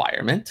level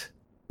requirement.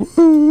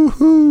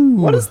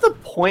 What is the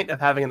point of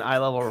having an eye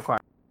level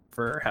requirement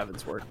for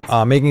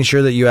Heavensward? Making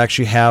sure that you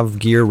actually have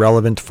gear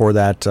relevant for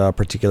that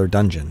particular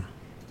dungeon.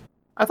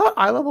 I thought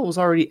eye level was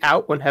already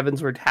out when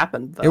Heavensward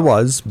happened, though. It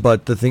was,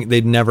 but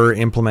they'd never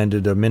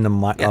implemented a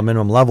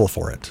minimum level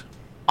for it.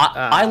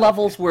 Eye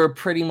levels were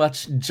pretty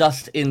much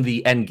just in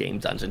the end game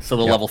dungeons, so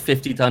the level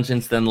 50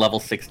 dungeons, then level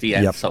 60,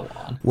 and so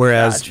on.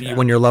 Whereas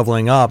when you're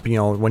leveling up,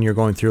 when you're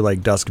going through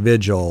like Dusk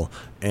Vigil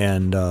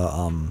and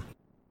the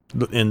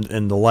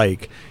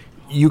like,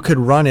 you could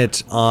run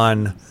it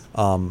on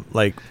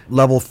like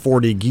level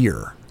 40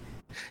 gear.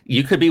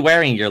 You could be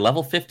wearing your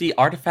level 50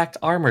 artifact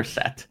armor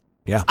set.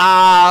 Yeah.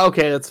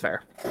 Okay, that's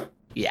fair.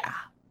 Yeah.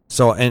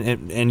 So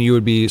and you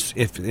would be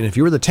if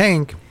you were the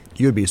tank,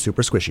 you would be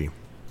super squishy.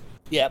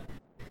 Yep.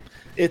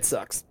 It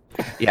sucks.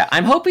 Yeah,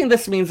 I'm hoping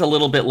this means a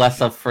little bit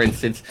less of, for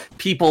instance,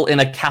 people in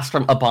a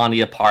Castrum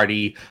Abania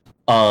party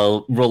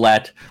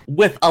roulette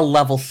with a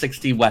level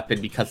 60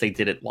 weapon because they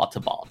didn't want to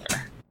bother.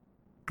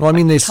 Well, I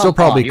mean, they still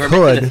probably you're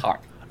making could this hard.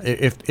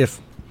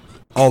 if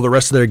all the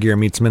rest of their gear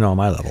meets minimum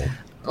eye level.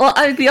 Well,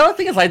 the other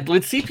thing is I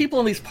would see people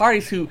in these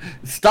parties who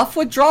stuff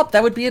would drop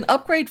that would be an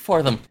upgrade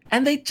for them,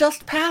 and they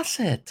just pass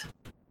it.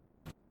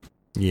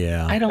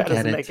 Yeah. I don't That get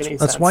doesn't it. make any sense.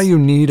 That's why you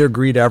need to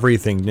greet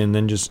everything, and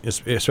then just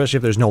especially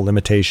if there's no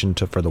limitation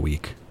for the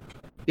week.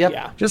 Yep.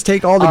 Yeah. Just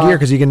take all the gear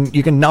because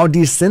you can now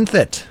desynth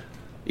it.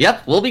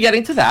 Yep, we'll be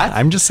getting to that.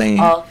 I'm just saying.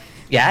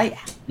 Yeah.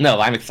 No,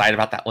 I'm excited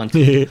about that one.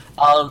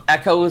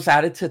 Echo was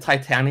added to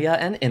Titania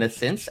and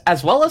Innocence,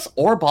 as well as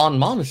Orbon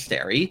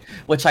Monastery,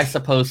 which I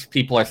suppose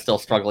people are still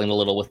struggling a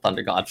little with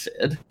Thunder God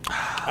Sid.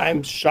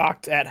 I'm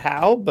shocked at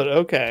how, but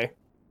okay.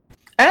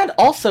 And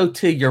also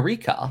to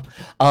Eureka.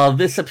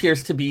 This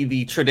appears to be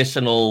the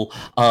traditional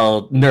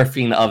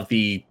nerfing of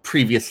the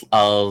previous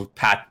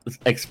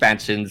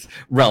expansion's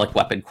Relic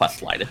Weapon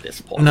questline at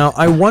this point. Now,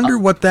 I wonder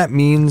what that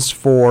means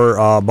for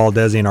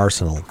Baldesion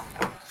Arsenal.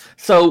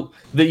 So,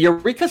 the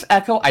Eureka's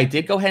Echo, I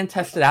did go ahead and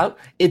test it out.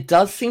 It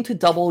does seem to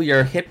double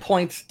your hit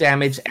points,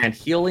 damage, and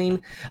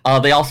healing.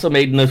 They also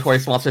made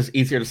Notorious Monsters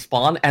easier to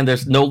spawn, and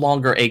there's no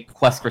longer a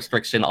quest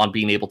restriction on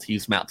being able to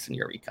use mounts in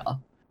Eureka.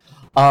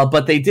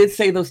 But they did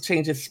say those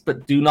changes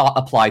but do not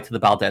apply to the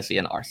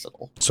Baldesion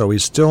Arsenal. So we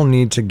still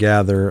need to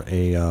gather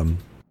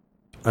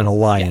an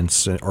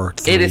alliance or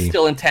three. It is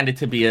still intended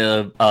to be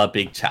a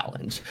big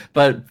challenge.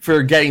 But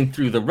for getting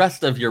through the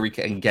rest of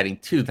Eureka and getting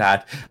to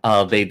that,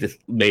 they just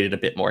made it a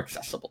bit more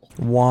accessible.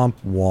 Womp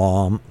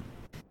womp.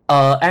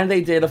 And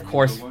they did, of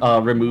course,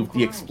 remove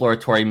the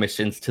exploratory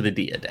missions to the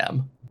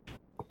Diadem.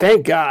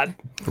 Thank God.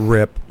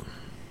 Rip.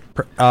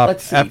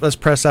 Let's see. Let's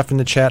press F in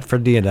the chat for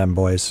Diadem,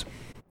 boys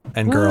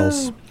and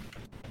girls.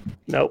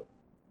 Nope.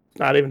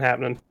 Not even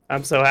happening.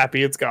 I'm so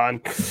happy it's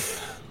gone.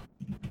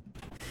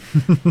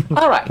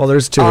 All right. Well,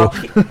 there's two.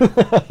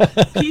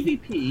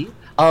 PvP,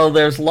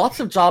 there's lots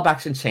of job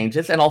action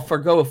changes, and I'll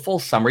forgo a full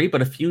summary,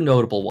 but a few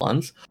notable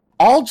ones.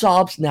 All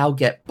jobs now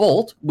get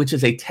Bolt, which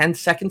is a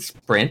 10-second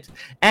sprint,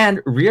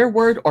 and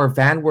Rearward or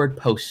Vanward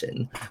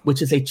Potion,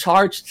 which is a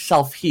charged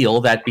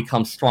self-heal that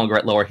becomes stronger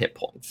at lower hit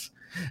points.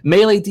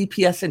 Melee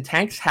DPS and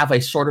tanks have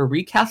a shorter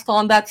recast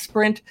on that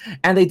sprint,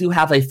 and they do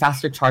have a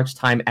faster charge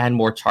time and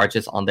more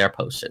charges on their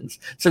potions,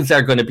 since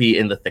they're going to be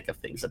in the thick of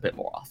things a bit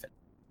more often.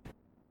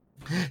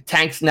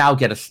 Tanks now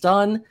get a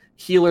stun,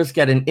 healers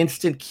get an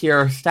instant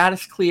cure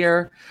status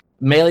clear,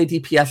 Melee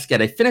DPS get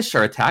a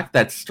finisher attack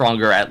that's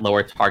stronger at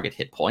lower target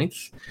hit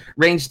points.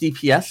 Ranged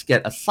DPS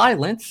get a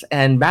silence,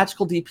 and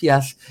magical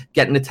DPS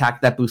get an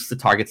attack that boosts the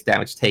target's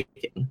damage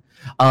taken.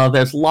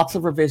 There's lots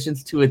of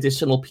revisions to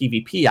additional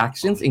PvP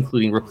actions,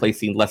 including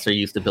replacing lesser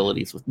used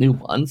abilities with new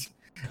ones.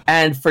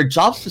 And for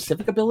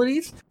job-specific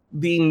abilities,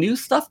 the new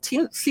stuff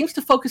seems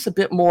to focus a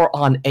bit more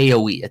on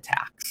AoE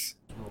attacks.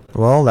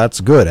 Well,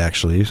 that's good,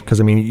 actually, because,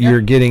 I mean,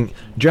 you're getting...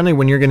 Generally,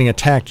 when you're getting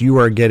attacked, you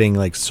are getting,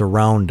 like,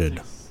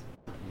 surrounded.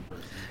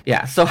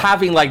 Yeah, so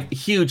having, like,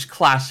 huge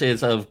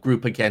clashes of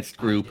group against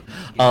group,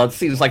 it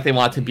seems like they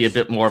want it to be a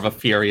bit more of a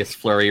furious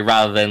flurry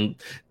rather than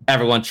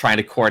everyone trying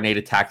to coordinate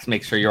attacks,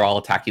 make sure you're all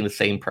attacking the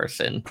same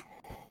person.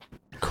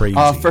 Crazy.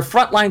 For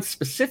frontlines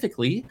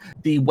specifically,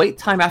 the wait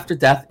time after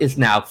death is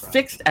now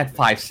fixed at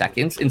 5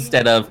 seconds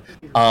instead of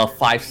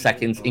 5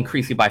 seconds,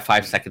 increasing by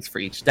 5 seconds for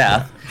each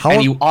death,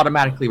 and you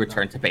automatically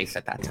return to base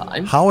at that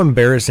time. How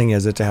embarrassing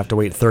is it to have to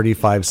wait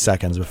 35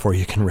 seconds before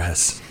you can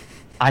rest?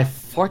 I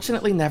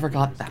fortunately never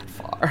got that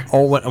far.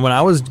 Oh, when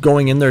I was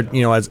going in there,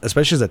 you know,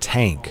 especially as a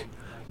tank,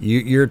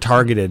 you're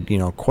targeted, you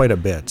know, quite a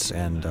bit,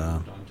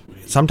 and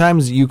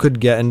sometimes you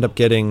could end up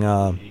getting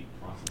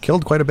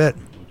killed quite a bit.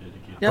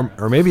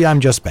 Yep. Or maybe I'm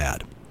just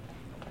bad.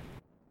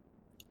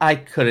 I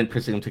couldn't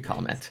presume to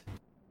comment.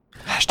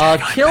 Hashtag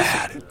I'm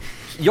bad.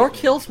 Your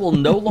kills will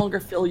no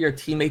longer fill your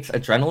teammates'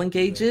 adrenaline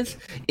gauges.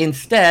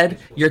 Instead,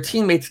 your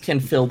teammates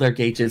can fill their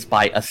gauges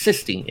by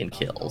assisting in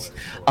kills.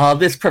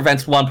 This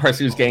prevents one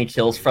person who's getting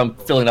kills from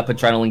filling up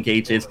adrenaline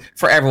gauges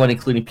for everyone,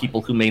 including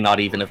people who may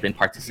not even have been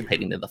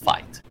participating in the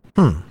fight.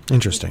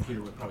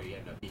 Interesting.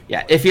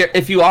 Yeah,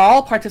 if you are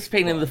all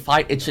participating in the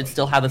fight, it should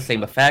still have the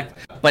same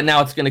effect, but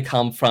now it's going to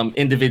come from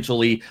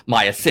individually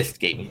my assist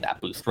gave me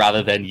that boost,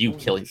 rather than you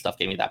killing stuff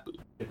gave me that boost.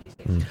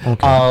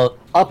 Okay.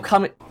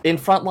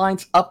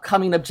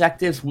 Upcoming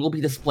objectives will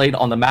be displayed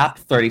on the map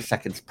 30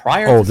 seconds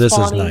prior to this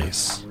spawning. is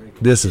nice.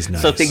 This is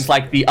nice. So things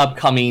like the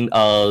upcoming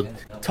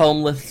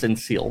Tomeliths in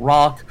Seal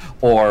Rock,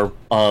 or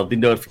the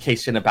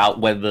notification about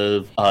when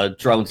the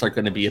drones are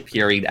going to be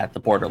appearing at the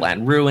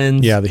Borderland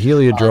ruins. Yeah, the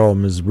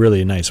Heliodrome is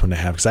really a nice one to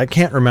have, because I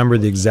can't remember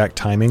the exact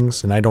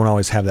timings, and I don't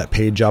always have that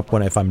page up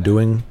if I'm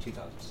doing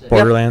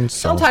Borderlands.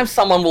 Yep. Sometimes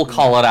someone will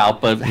call it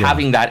out, but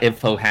having that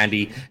info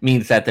handy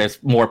means that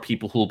there's more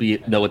people who will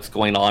know what's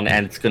going on,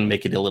 and it's going to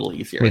make it a little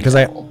easier. Because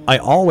I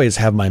always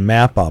have my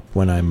map up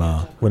when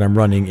I'm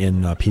running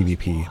in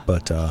PvP,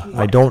 but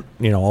I don't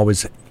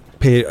always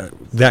pay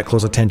that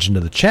close attention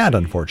to the chat,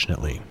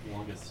 unfortunately.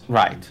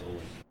 Right.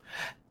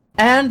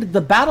 And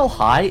the battle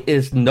high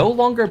is no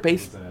longer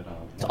based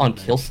on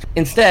kills.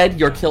 Instead,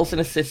 your kills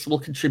and assists will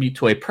contribute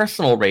to a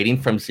personal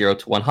rating from 0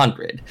 to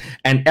 100,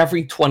 and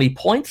every 20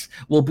 points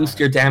will boost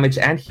your damage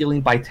and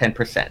healing by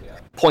 10%,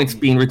 points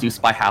being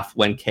reduced by half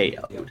when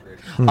KO'd.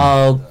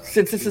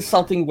 Since this is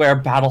something where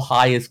Battle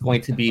High is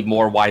going to be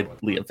more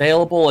widely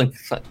available and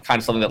kind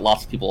of something that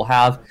lots of people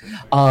have,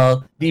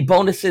 the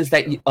bonuses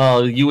that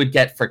you would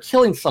get for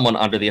killing someone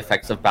under the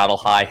effects of Battle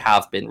High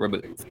have been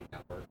removed.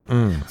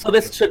 So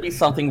this should be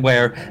something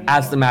where,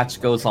 as the match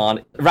goes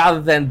on,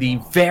 rather than the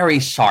very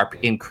sharp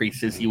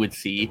increases you would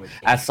see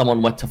as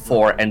someone went to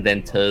 4 and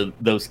then to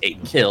those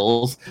 8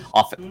 kills,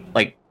 often,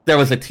 like, there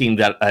was a team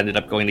that I ended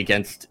up going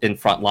against in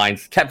front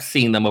lines, kept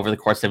seeing them over the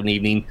course of an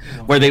evening,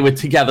 where they would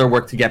together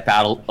work to get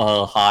Battle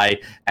High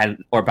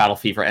or Battle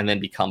Fever and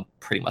then become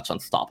pretty much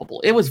unstoppable.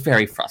 It was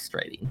very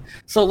frustrating.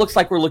 So it looks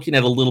like we're looking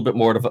at a little bit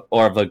more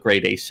of a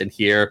gradation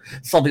here,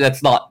 something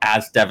that's not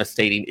as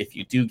devastating if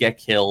you do get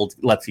killed,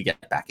 lets you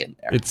get back in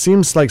there. It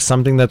seems like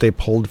something that they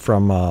pulled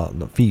from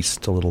the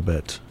Feast a little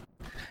bit.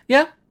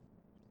 Yeah,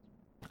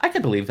 I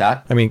can believe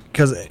that. I mean,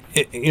 because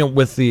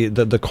with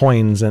the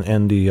coins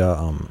and the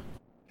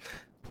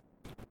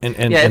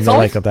and the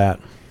like of that.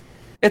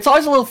 It's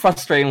always a little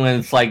frustrating when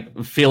it's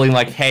like feeling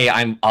like, hey,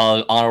 I'm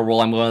on a roll,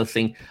 I'm going to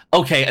think,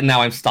 okay, and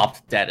now I'm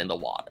stopped dead in the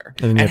water.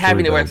 And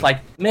having it where it's like,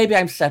 maybe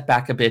I'm set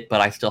back a bit,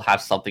 but I still have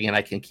something and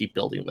I can keep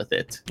building with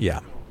it. Yeah,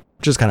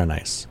 which is kind of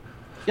nice.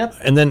 Yep.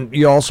 And then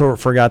you also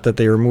forgot that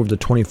they removed the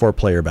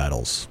 24-player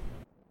battles.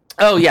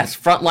 Oh, yes.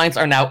 Frontlines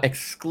are now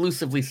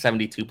exclusively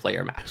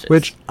 72-player matches.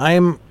 Which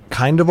I'm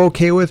kind of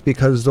okay with,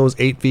 because those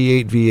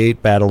 8v8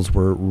 v8 battles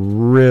were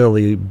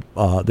really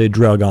they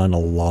drug on a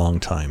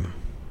long time.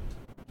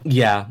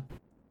 Yeah,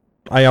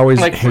 I always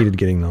hated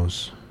getting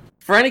those.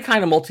 For any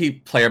kind of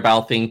multiplayer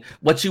battle thing,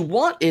 what you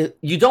want is,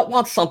 you don't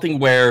want something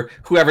where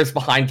whoever's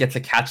behind gets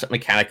a catch-up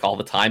mechanic all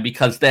the time,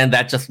 because then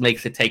that just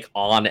makes it take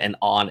on and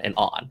on and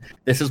on.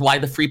 This is why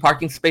the free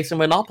parking space in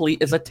Monopoly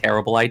is a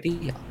terrible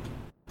idea.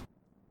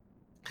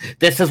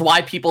 This is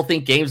why people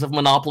think games of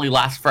Monopoly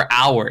last for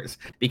hours,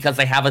 because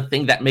they have a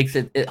thing that makes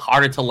it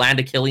harder to land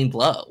a killing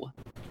blow.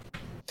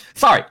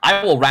 Sorry,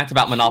 I will rant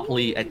about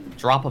Monopoly at the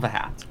drop of a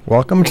hat.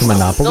 Welcome to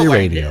Monopoly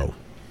Radio.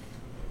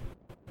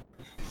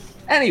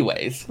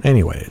 Anyways.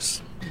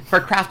 For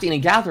crafting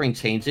and gathering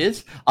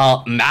changes,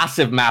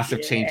 massive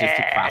changes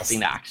to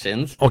crafting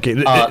actions. Okay,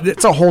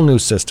 it's a whole new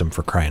system,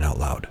 for crying out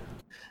loud.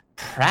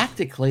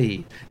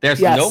 Practically.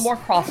 There's no more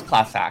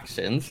cross-class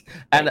actions,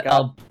 and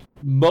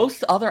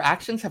Most other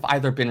actions have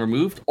either been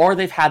removed or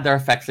they've had their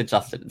effects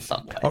adjusted in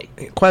some way.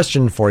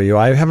 Question for you.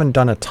 I haven't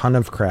done a ton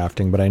of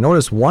crafting, but I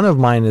noticed one of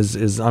mine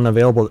is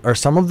unavailable. Are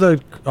some of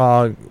the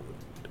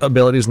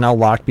abilities now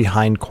locked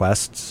behind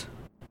quests?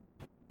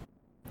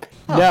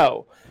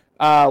 No.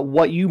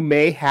 What you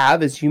may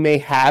have is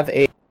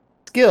a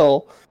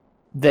skill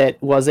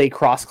that was a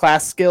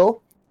cross-class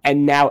skill,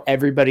 and now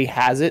everybody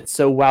has it.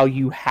 So while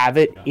you have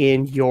it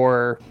in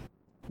your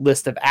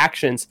list of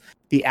actions,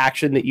 the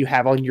action that you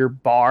have on your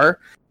bar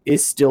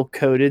is still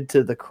coded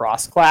to the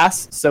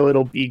cross-class, so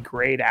it'll be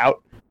grayed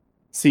out.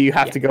 So you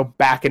have to go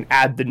back and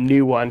add the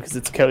new one because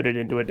it's coded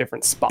into a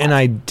different spot. And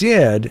I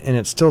did, and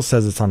it still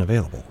says it's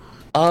unavailable.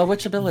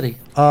 Which ability?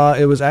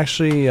 It was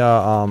actually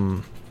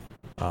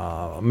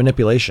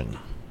manipulation.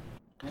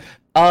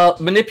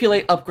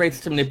 Manipulate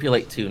upgrades to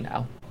manipulate 2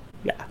 now.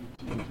 Yeah.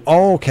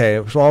 Oh,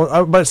 okay.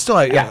 So, but still,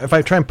 if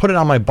I try and put it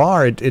on my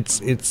bar, it's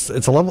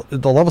the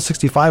level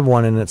 65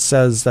 one, and it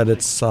says that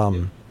it's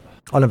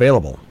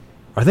unavailable.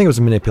 I think it was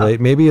manipulate.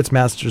 Maybe it's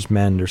master's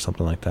mend or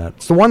something like that.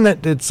 It's the one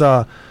that it's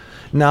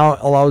now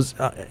allows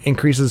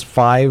increases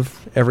 5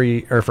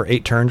 for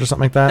 8 turns or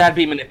something like that. That'd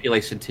be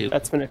manipulation 2.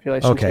 That's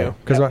manipulation Okay, too.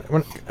 because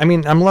I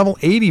mean I'm level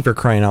 80 for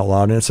crying out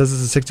loud, and it says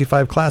it's a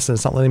 65 class, and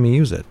it's not letting me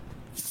use it.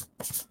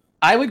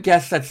 I would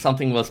guess that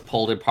something was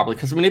pulled in probably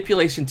because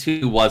manipulation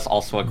 2 was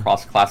also a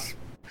cross-class.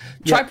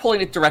 Try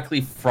pulling it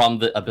directly from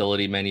the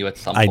ability menu at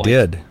some point. I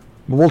did.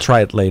 We'll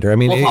try it later. I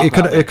mean, We'll talk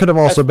about it could have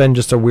also been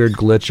just a weird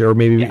glitch, or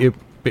maybe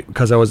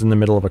because I was in the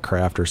middle of a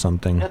craft or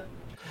something.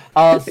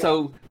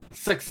 So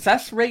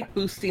success rate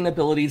boosting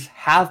abilities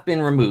have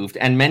been removed,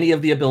 and many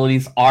of the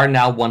abilities are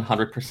now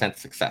 100%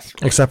 success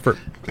rate. Except for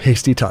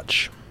hasty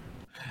touch.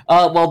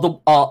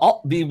 Well,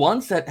 the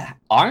ones that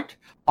aren't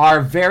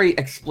are very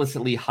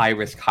explicitly high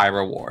risk, high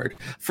reward.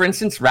 For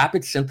instance,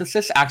 rapid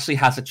synthesis actually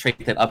has a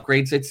trait that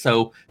upgrades it,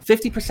 so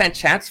 50%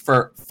 chance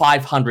for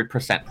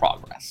 500%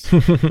 progress.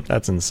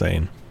 That's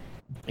insane.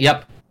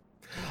 Yep.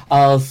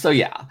 So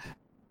yeah,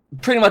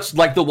 pretty much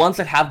like the ones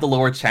that have the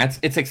lower chance,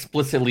 it's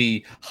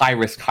explicitly high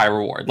risk, high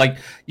reward. Like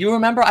you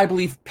remember, I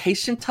believe,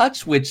 patient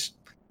touch, which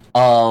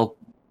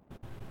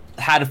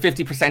had a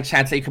 50%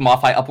 chance that you can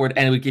modify upward,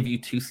 and it would give you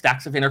 2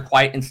 stacks of inner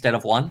quiet instead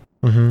of 1.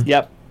 Mm-hmm.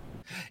 Yep.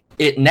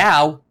 It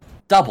now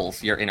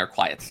doubles your inner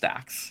quiet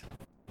stacks.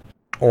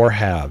 Or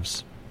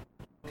halves.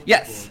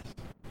 Yes.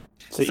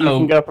 So you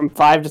can go from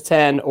 5 to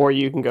 10, or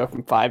you can go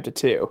from 5 to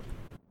 2.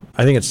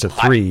 I think it's to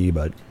 3,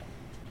 but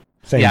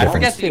same I difference.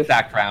 forget the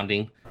exact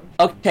rounding.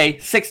 Okay,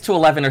 6 to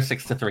 11 or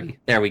 6 to 3.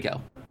 There we go.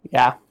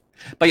 Yeah.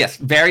 But yes,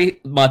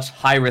 very much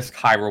high risk,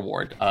 high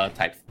reward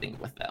type thing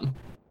with them.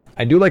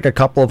 I do like a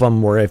couple of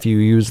them where if you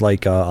use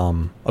like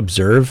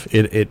observe,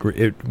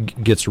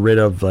 it gets rid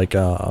of like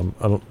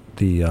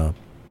the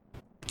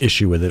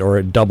issue with it, or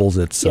it doubles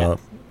its It goes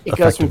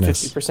from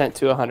effectiveness. 50%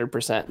 to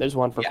 100%. There's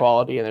one for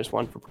quality, and there's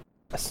one for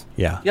progress.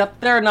 Yeah.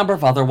 Yep, there are a number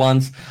of other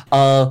ones.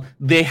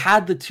 They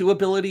had the 2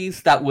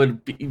 abilities that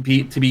would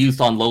be used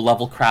on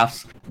low-level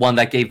crafts. One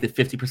that gave the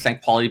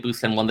 50% quality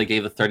boost, and one that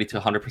gave the 30 to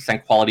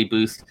 100% quality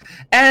boost.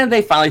 And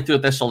they finally threw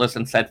it their shoulders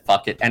and said,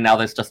 "Fuck it!" And now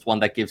there's just one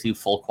that gives you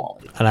full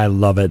quality. And I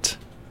love it.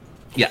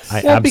 Yes. I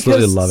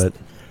absolutely because love it.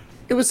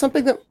 It was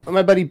something that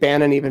my buddy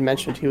Bannon even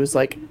mentioned. He was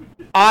like,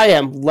 I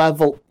am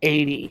level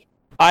 80.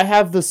 I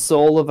have the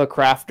soul of a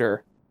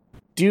crafter.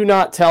 Do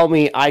not tell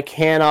me I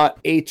cannot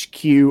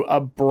HQ a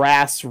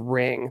brass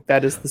ring.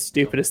 That is the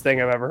stupidest thing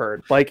I've ever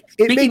heard. Like,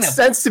 it makes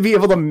sense to be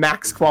able to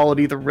max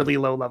quality the really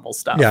low-level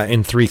stuff. Yeah,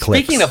 in 3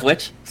 clicks. Speaking of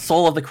which,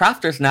 Soul of the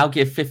Crafters now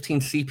give 15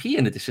 CP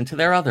in addition to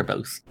their other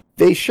boosts.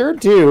 They sure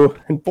do.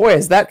 And boy,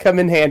 has that come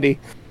in handy.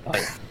 Oh,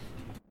 yeah.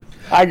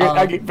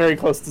 I get very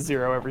close to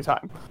 0 every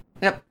time.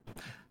 Yep.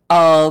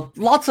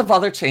 Lots of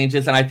other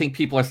changes, and I think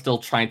people are still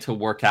trying to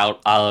work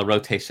out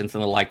rotations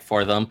and the like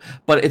for them.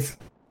 But it's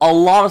a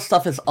lot of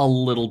stuff is a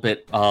little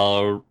bit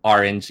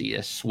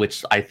RNG-ish,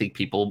 which I think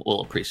people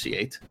will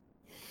appreciate.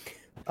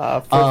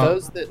 For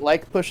those that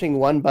like pushing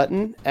one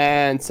button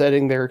and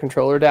setting their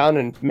controller down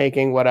and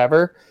making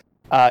whatever,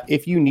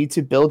 if you need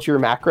to build your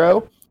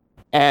macro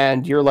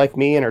and you're like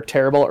me and are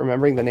terrible at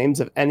remembering the names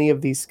of any of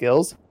these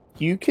skills,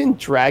 you can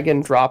drag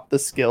and drop the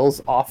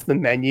skills off the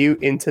menu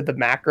into the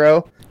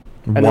macro,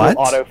 and What?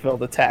 it'll autofill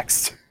the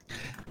text.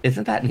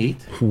 Isn't that neat?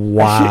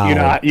 Wow. I shit you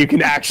not. You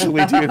can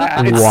actually do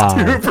that. It's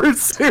Wow.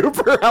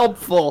 super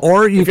helpful.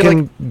 Or you If you're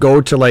can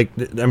go to like,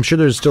 I'm sure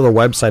there's still a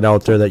website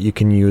out there that you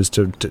can use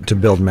to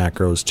build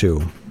macros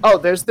too. Oh,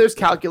 there's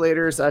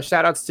calculators.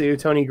 Shout outs to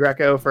Tony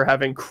Greco for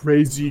having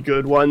crazy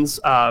good ones.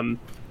 I'm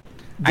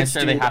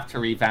sure they have to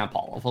revamp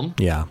all of them.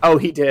 Yeah. Oh,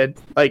 he did.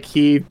 Like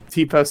he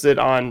posted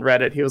on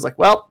Reddit. He was like,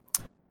 "Well,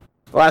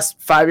 the last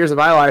 5 years of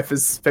my life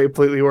is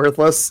completely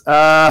worthless.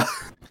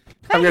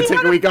 I'm gonna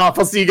take a week off.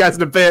 I'll see you guys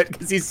in a bit."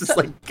 Because he's just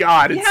like,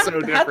 God, it's so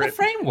Had the different.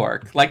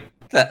 framework. Like,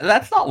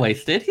 that's not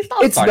wasted. He's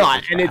not It's starting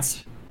not, from and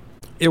scratch.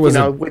 It was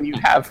when you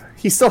have,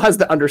 he still has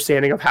the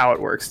understanding of how it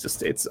works.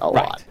 Just it's a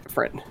lot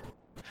different.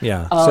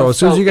 yeah. So as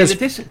soon as you in guys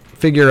addition-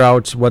 figure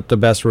out what the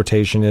best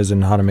rotation is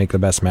and how to make the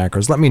best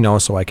macros, let me know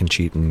so I can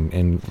cheat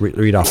and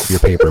read off your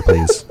paper,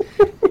 please.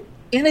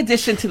 In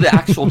addition to the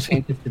actual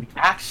changes to the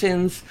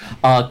actions,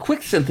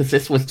 quick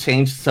synthesis was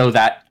changed so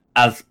that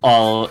as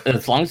long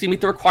as you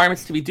meet the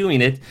requirements to be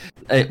doing it,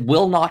 it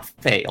will not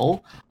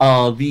fail.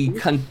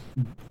 The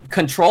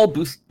control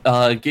boost,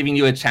 giving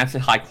you a chance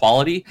at high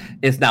quality,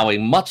 is now a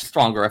much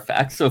stronger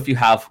effect. So if you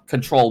have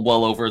control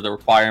well over the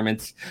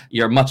requirements,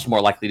 you're much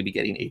more likely to be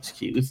getting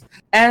HQs.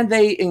 And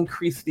they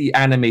increase the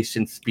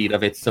animation speed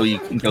of it so you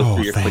can go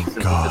through your quick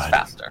synthesis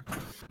faster.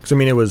 So I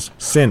mean, it was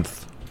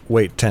synth,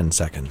 wait 10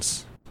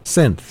 seconds.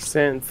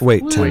 Synth.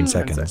 Wait 10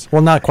 seconds.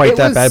 Well, not quite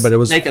that bad, but it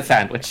was... Make a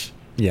sandwich.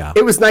 Yeah.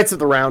 It was Knights of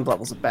the Round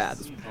levels of bad.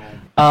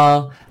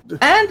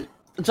 And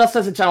just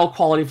as a general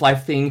quality of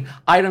life thing,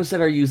 items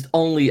that are used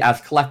only as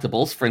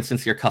collectibles, for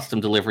instance, your custom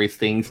deliveries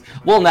things,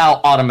 will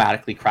now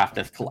automatically craft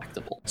as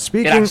collectible.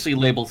 It actually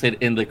labels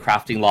it in the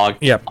crafting log.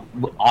 Yep.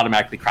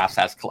 Automatically crafts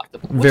as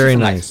collectible. Very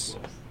nice.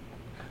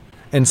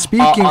 And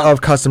speaking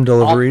of custom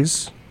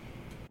deliveries...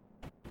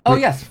 Oh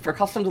yes, for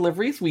custom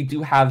deliveries, we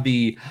do have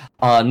the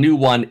new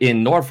one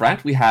in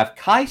Norvrent. We have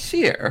Kai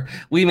Shear.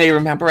 We may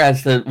remember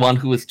as the one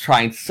who was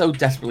trying so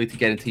desperately to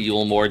get into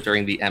Yulmore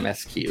during the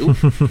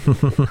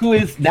MSQ, who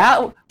is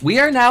now... We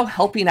are now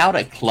helping out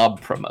a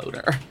club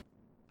promoter.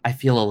 I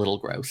feel a little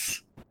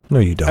gross. No,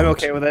 you don't. I'm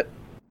okay with it.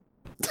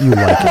 You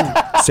like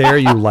it. Sarah,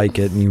 you like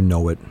it, and you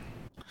know it.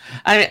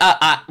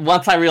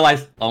 Once I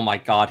realized, oh my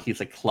god,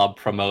 he's a club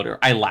promoter,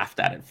 I laughed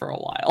at it for a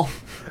while.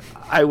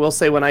 I will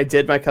say, when I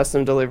did my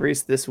custom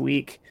deliveries this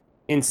week,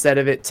 instead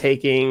of it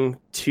taking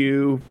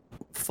 2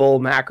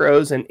 full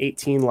macros and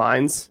 18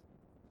 lines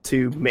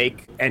to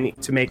make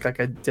like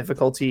a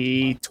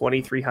difficulty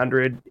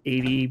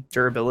 2380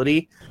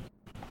 durability,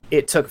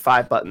 it took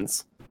 5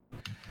 buttons.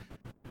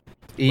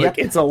 Yep.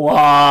 Like, it's a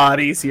lot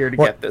easier to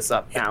get this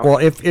up now. Well,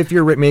 if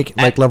you're making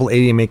like level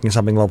 80 and making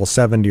something level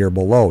 70 or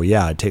below,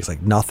 yeah, it takes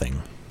like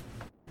nothing.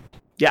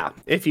 Yeah,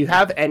 if you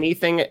have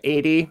anything at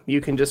 80,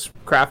 you can just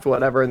craft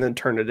whatever and then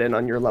turn it in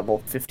on your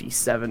level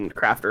 57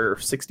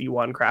 crafter,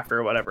 61 crafter,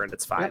 or whatever, and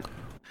it's fine.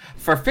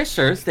 For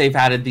fishers, they've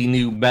added the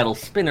new metal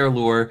spinner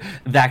lure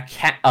that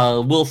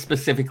will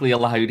specifically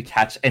allow you to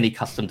catch any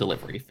custom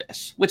delivery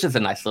fish, which is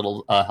a nice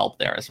little help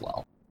there as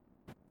well.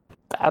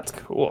 That's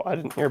cool. I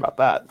didn't hear about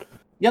that.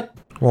 Yep.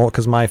 Well,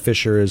 because my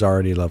Fisher is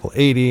already level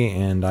 80,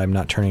 and I'm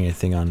not turning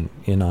anything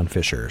on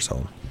Fisher,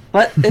 so...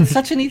 But it's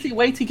such an easy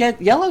way to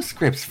get yellow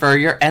scripts for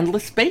your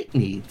endless bait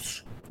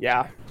needs.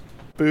 Yeah.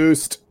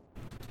 Boost.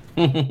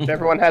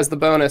 Everyone has the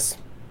bonus.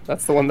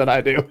 That's the one that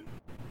I do.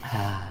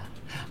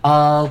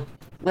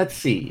 Let's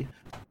see.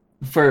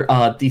 For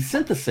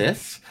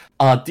desynthesis,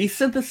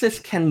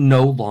 desynthesis can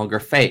no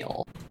longer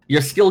fail.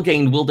 Your skill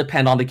gain will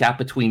depend on the gap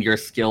between your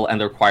skill and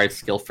the required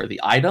skill for the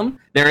item.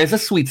 There is a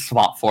sweet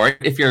spot for it.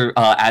 If you're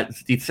at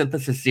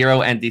desynthesis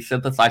 0 and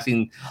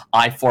desynthesizing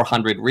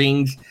I-400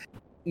 rings,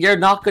 you're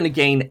not going to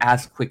gain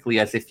as quickly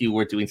as if you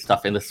were doing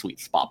stuff in the sweet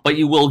spot, but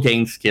you will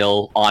gain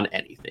skill on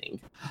anything.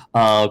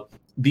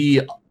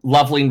 The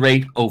leveling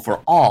rate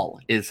overall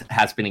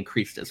has been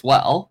increased as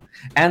well,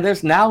 and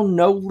there's now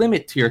no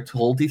limit to your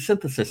total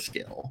desynthesis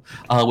skill,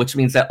 which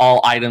means that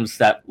all items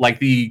that, like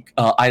the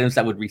items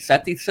that would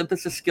reset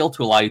desynthesis skill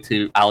to allow you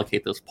to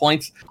allocate those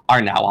points,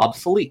 are now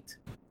obsolete.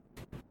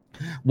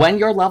 When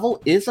your level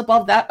is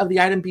above that of the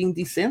item being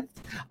desynthed,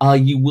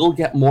 you will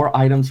get more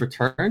items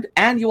returned,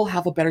 and you will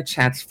have a better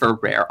chance for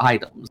rare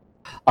items.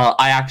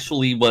 I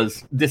actually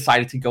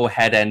decided to go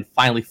ahead and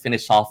finally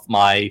finish off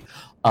my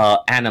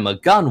anima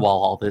gun while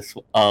all this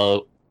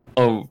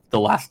the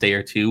last day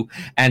or two,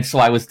 and so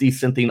I was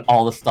desynthing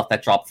all the stuff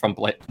that dropped from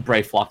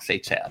Brayflox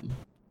HM.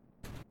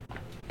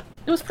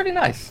 It was pretty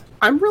nice.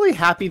 I'm really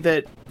happy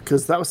that,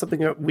 because that was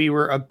something that we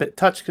were a bit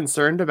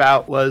concerned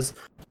about, was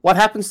what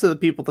happens to the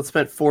people that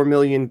spent 4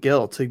 million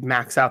gil to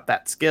max out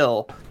that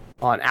skill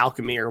on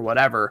alchemy or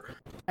whatever,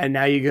 and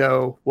now you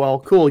go, well,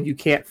 cool, you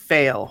can't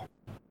fail.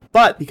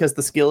 But because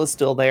the skill is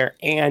still there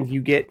and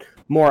you get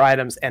more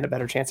items and a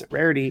better chance at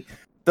rarity,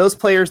 those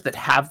players that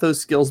have those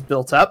skills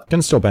built up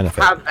can still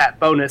benefit. Have that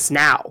bonus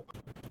now.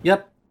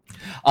 Yep.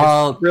 It's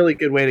a really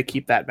good way to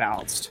keep that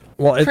balanced.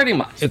 Well, pretty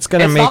much. It's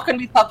not going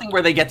to be something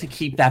where they get to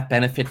keep that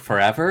benefit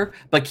forever,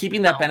 but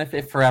keeping that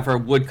benefit forever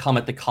would come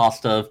at the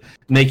cost of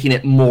making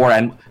it more.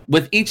 And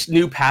with each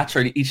new patch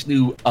or each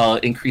new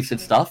increase in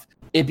stuff,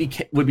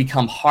 it would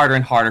become harder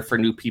and harder for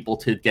new people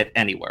to get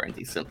anywhere in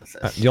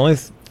desynthesis. The only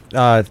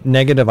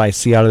negative I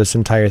see out of this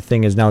entire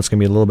thing is now it's going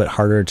to be a little bit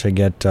harder to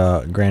get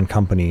Grand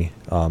Company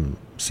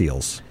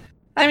seals.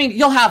 I mean,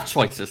 you'll have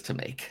choices to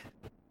make.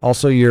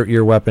 Also,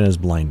 your weapon is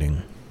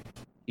blinding.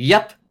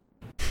 Yep.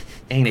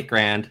 Ain't it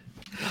grand?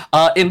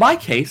 In my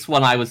case,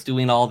 when I was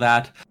doing all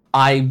that,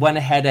 I went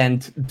ahead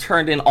and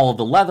turned in all of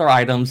the leather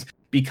items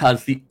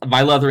because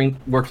my leathering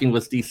working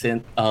was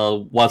decent,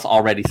 was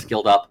already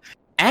skilled up,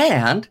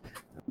 and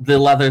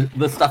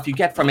the stuff you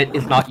get from it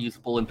is not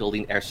usable in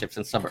building airships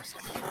and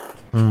submersibles.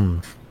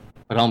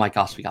 But oh my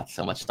gosh, we got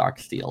so much dark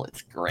steel.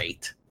 It's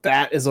great.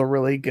 That is a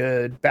really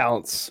good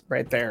balance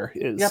right there.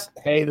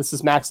 Hey, this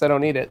is maxed, I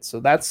don't need it.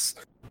 So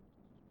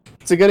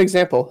it's a good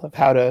example of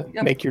how to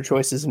make your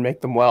choices and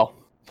make them well.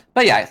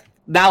 But yeah,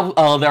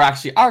 Now there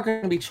actually are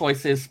going to be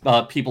choices.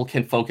 People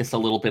can focus a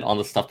little bit on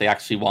the stuff they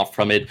actually want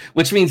from it,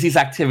 which means these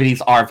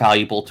activities are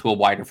valuable to a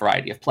wider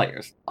variety of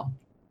players.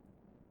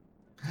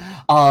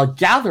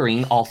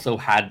 Gathering also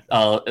had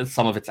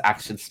some of its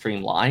actions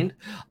streamlined.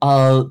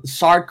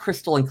 Shard,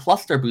 Crystal, and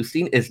Cluster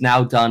boosting is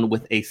now done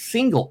with a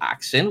single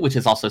action, which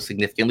is also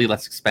significantly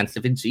less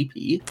expensive in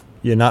GP.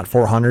 You're not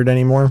 400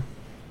 anymore?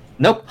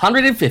 Nope,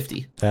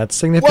 150. That's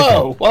significant.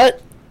 Whoa,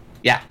 what?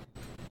 Yeah.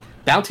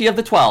 Bounty of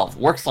the 12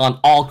 works on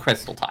all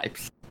crystal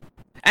types,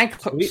 and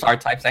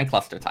shard types, and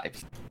cluster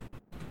types.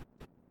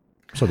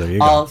 So there you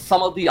go.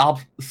 Some of the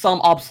some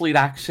obsolete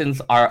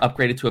actions are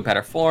upgraded to a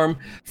better form.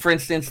 For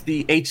instance,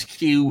 the HQ,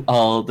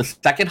 the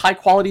second high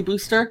quality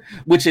booster,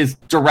 which is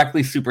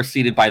directly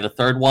superseded by the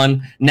third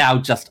one, now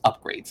just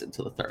upgrades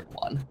into the third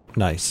one.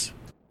 Nice.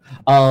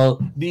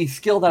 The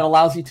skill that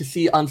allows you to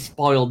see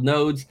unspoiled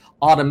nodes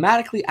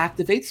automatically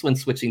activates when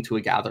switching to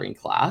a gathering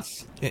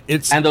class.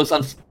 And those I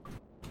was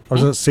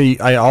going to see,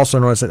 I also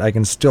noticed that I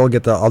can still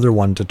get the other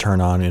one to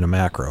turn on in a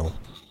macro.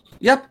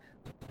 Yep.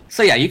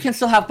 So yeah, you can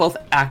still have both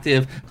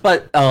active,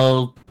 but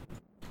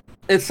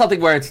it's something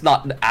where it's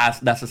not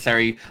as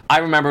necessary. I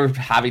remember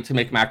having to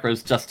make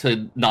macros just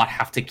to not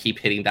have to keep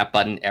hitting that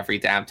button every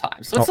damn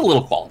time. So it's a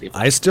little quality.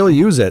 I still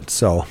use it,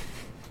 so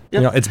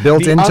yep. It's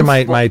built into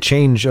my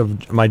change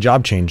of my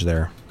job change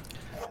there.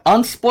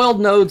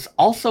 Unspoiled nodes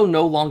also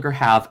no longer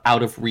have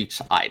out of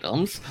reach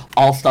items.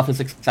 All stuff is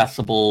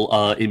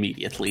accessible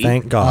immediately.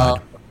 Thank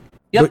God.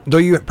 Yep.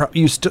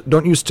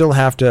 Don't you still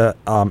have to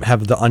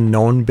have the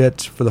unknown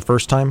bit for the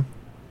first time?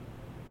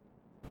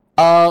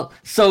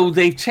 So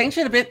they've changed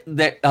it a bit.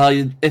 That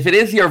if it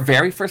is your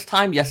very first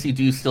time, yes, you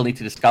do still need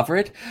to discover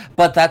it,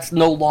 but that's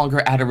no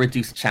longer at a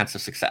reduced chance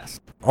of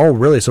success. Oh,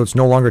 really? So it's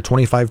no longer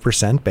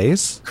 25%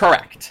 base?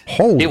 Correct.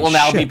 Holy It will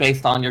now be shit.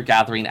 based on your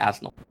gathering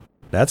as normal.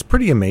 That's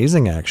pretty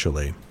amazing,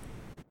 actually.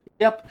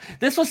 Yep.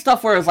 This was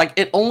stuff where it was like,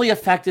 it only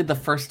affected the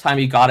first time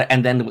you got it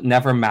and then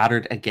never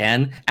mattered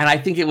again. And I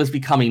think it was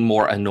becoming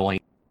more annoying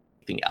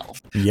than anything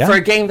else. Yeah. For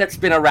a game that's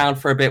been around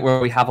for a bit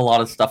where we have a lot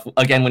of stuff,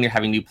 again, when you're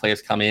having new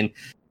players come in,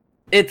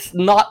 it's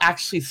not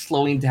actually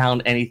slowing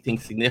down anything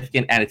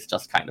significant, and it's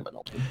just kind of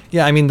annoying.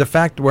 Yeah, I mean, the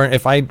fact where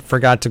if I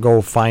forgot to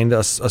go find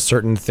a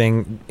certain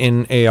thing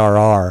in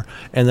ARR,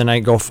 and then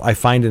I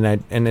find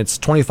it, and it's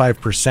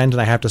 25%,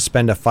 and I have to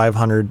spend a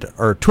 500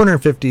 or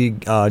 250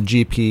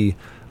 GP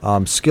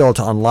skill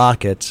to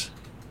unlock it.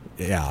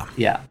 Yeah.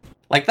 Yeah.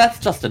 Like, that's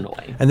just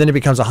annoying. And then it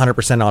becomes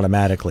 100%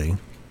 automatically.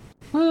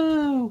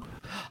 Woo!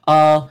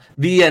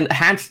 The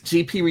enhanced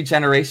GP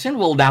regeneration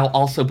will now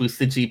also boost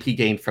the GP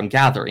gained from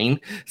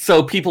gathering.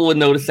 So people would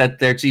notice that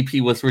their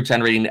GP was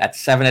regenerating at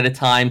 7 at a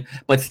time,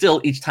 but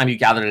still each time you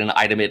gathered an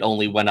item, it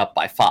only went up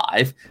by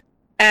 5.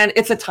 And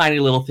it's a tiny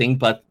little thing,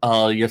 but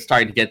you're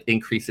starting to get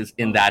increases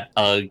in that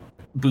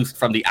boost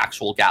from the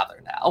actual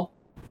gather now.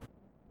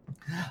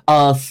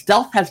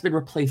 Stealth has been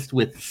replaced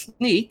with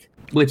Sneak,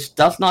 which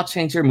does not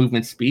change your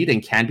movement speed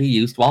and can be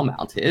used while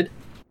mounted.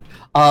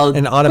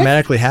 And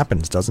automatically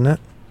happens, doesn't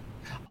it?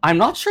 I'm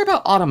not sure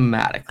about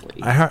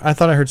automatically. I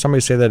thought I heard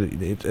somebody say that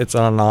it's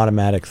an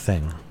automatic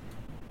thing.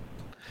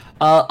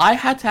 I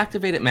had to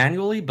activate it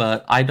manually,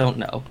 but I don't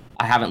know.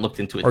 I haven't looked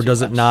into it. Or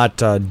does it not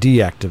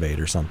deactivate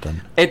or something?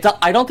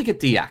 I don't think it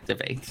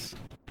deactivates.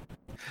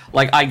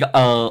 Like,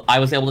 I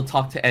was able to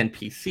talk to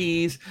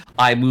NPCs.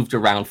 I moved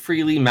around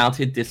freely,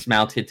 mounted,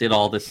 dismounted, did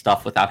all this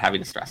stuff without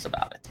having to stress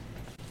about it.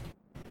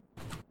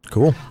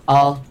 Cool.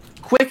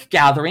 Quick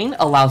gathering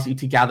allows you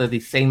to gather the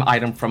same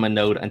item from a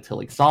node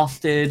until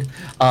exhausted.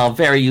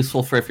 Very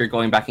useful for if you're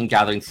going back and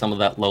gathering some of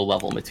that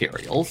low-level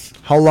materials.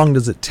 How long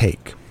does it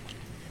take?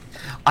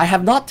 I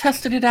have not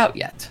tested it out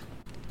yet.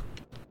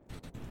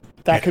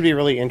 That could be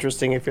really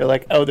interesting if you're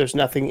like, oh, there's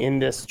nothing in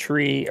this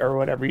tree or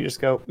whatever. You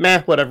just go,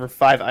 meh, whatever,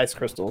 5 ice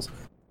crystals.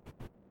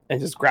 And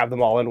just grab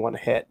them all in one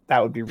hit.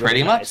 That would be really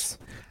Pretty nice.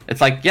 much.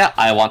 It's like, yeah,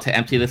 I want to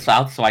empty this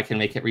out so I can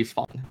make it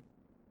respawn.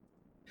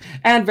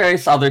 And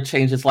various other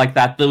changes like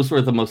that. Those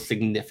were the most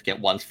significant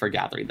ones for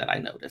gathering that I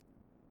noticed.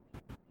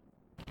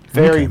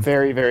 Very, Okay.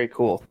 very, very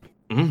cool.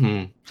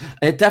 Mm-hmm.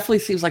 It definitely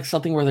seems like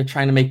something where they're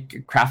trying to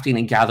make crafting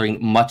and gathering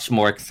much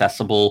more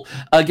accessible.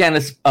 Again,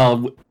 it's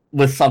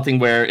with something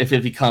where if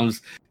it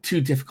becomes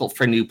too difficult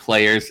for new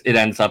players, it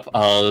ends up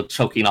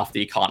choking off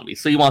the economy.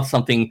 So you want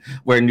something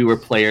where newer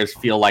players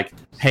feel like,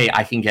 hey,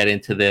 I can get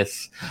into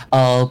this.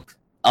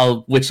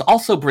 Which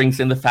also brings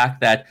in the fact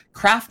that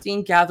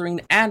crafting, gathering,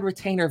 and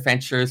retainer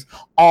ventures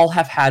all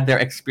have had their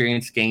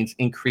experience gains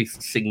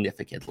increased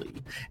significantly.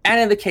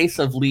 And in the case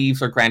of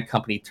Leaves or Grand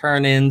Company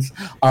turn-ins,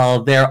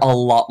 they're a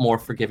lot more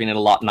forgiving and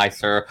a lot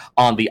nicer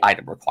on the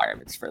item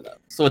requirements for those.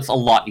 So it's a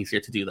lot easier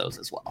to do those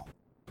as well.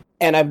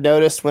 And I've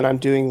noticed when I'm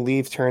doing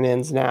leave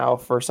turn-ins now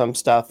for some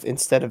stuff,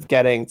 instead of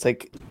getting, it's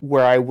like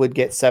where I would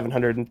get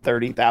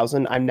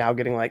 730,000, I'm now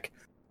getting like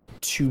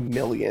 2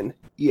 million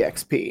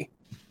EXP.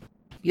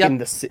 Yep.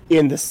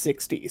 In the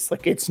 60s.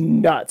 Like, it's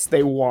nuts.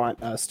 They want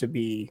people to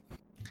be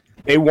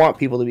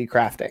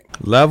crafting.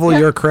 Level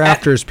your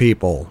crafters,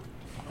 people.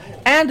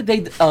 And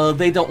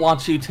they don't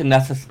want you to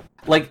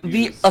Like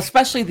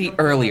especially the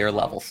earlier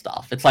level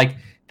stuff. It's like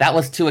that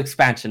was 2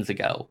 expansions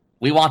ago.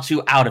 We want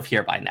you out of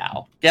here by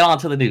now. Get on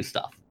to the new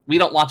stuff. We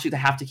don't want you to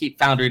have to keep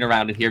foundering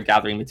around in here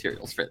gathering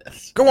materials for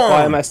this. Go on.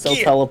 Why am I still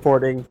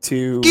teleporting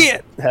to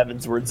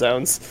Heavensward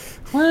Zones?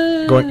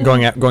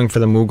 Going for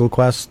the Moogle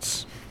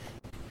quests?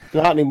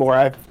 Not anymore.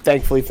 I've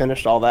thankfully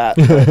finished all that.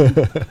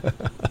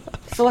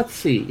 So let's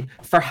see.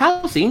 For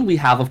housing, we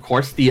have, of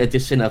course, the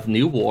addition of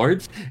new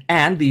wards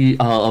and the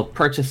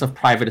purchase of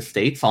private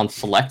estates on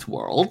select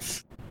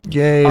worlds.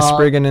 Yay,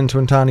 Spriggan and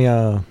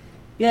Twintania.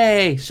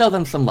 Yay, show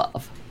them some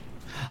love.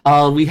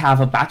 We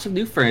have a batch of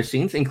new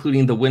furnishings,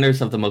 including the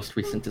winners of the most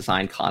recent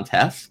design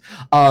contest,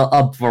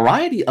 a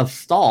variety of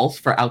stalls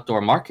for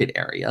outdoor market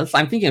areas.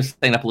 I'm thinking of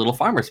setting up a little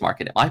farmer's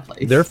market at my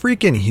place. They're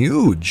freaking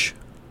huge.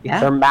 Yeah.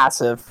 They're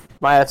massive.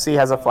 My FC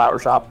has a flower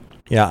shop.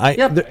 Yeah,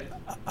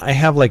 I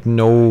have like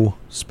no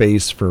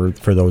space for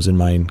those in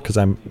mine because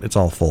it's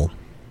all full.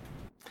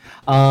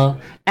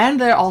 And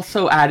they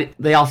also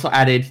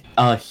added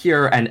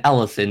Here and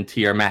Ellison to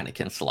your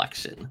mannequin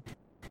selection.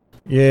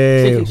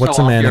 Yay! So What's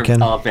a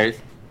mannequin?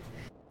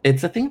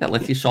 It's a thing that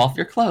lets you show off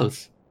your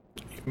clothes.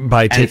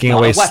 By And taking it's not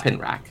away a weapon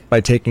rack. by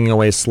taking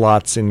away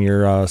slots in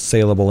your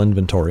saleable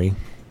inventory.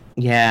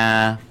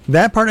 Yeah,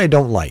 That part I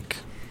don't like.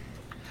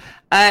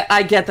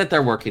 I get that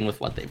they're working with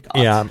what they've got.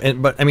 Yeah,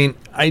 but I mean,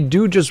 I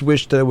do just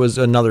wish there was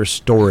another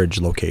storage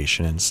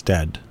location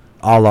instead,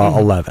 a la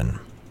 11.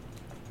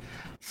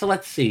 So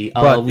let's see.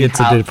 But We it's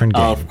a have, different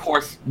game. Of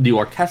course, new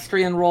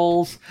orchestrion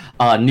roles,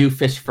 new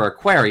fish for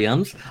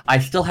aquariums. I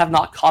still have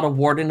not caught a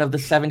Warden of the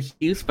Seven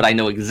Hues, but I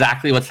know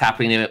exactly what's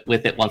happening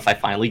with it once I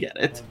finally get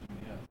it.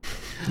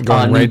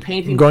 New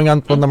painting. Going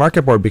on the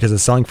market board because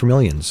it's selling for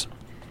millions.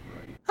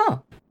 Huh.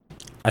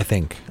 I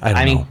think. I don't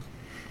I know. mean,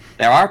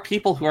 there are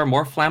people who are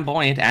more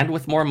flamboyant and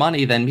with more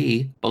money than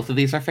me. Both of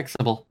these are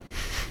fixable.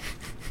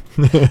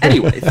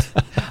 Anyways,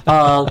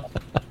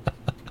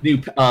 new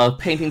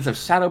paintings of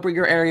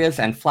Shadowbringer areas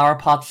and flower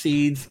pot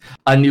seeds,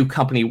 a new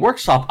company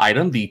workshop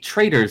item, the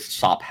Trader's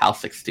Shop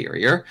House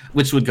exterior,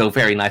 which would go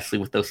very nicely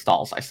with those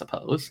stalls, I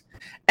suppose.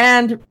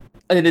 And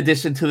in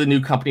addition to the new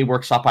company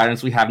workshop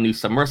items, we have new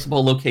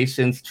submersible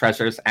locations,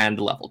 treasures, and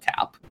level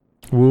cap.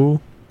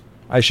 Woo.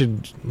 I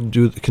should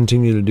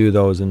continue to do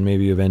those and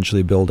maybe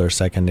eventually build our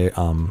second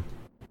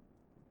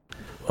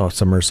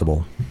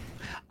submersible.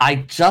 I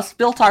just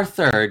built our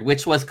third,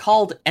 which was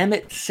called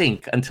Emmett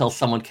Sink, until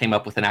someone came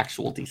up with an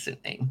actual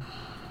decent name.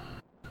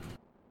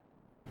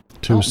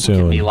 Too Don't soon.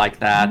 Look at me like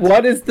that.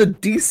 What is the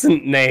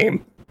decent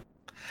name?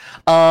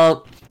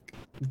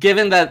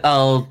 Given that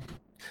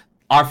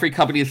our free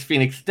company is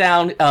Phoenix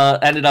Down,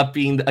 ended up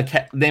being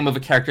the name of a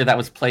character that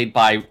was played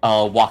by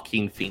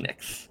Joaquin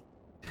Phoenix.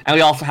 And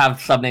we also have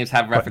subnames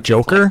have references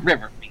Joker? like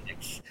River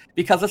Phoenix,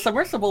 because a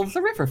submersible is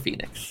a River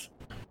Phoenix.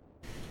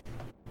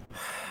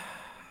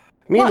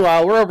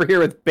 Meanwhile, we're over here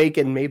with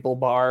Bacon Maple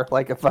Bar,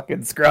 like a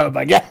fucking scrub,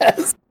 I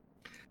guess.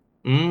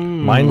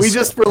 Mine's- We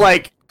just were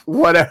like,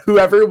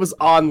 whoever was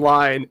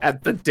online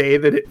at the day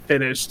that it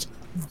finished,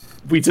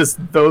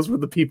 those were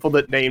the people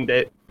that named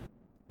it.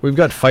 We've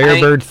got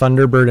Firebird,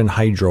 Thunderbird, and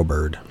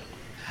Hydrobird.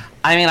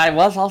 I mean, I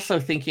was also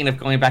thinking of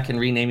going back and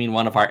renaming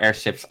one of our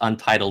airships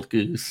Untitled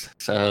Goose,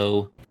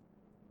 so...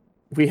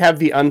 We have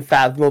the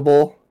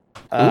Unfathomable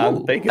Ooh,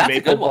 Bacon that's a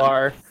Maple good one.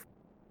 Bar.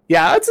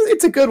 Yeah,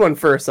 it's a good one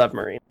for a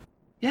submarine.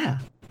 Yeah.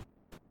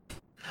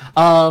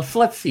 So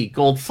let's see.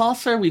 Gold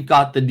Saucer, we've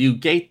got the new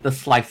gate, the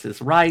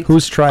Slices Right.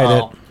 Who's tried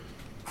it?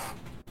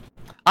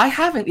 I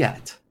haven't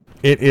yet.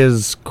 It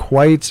is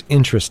quite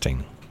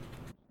interesting.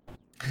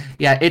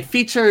 Yeah, it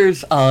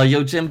features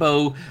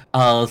Yojimbo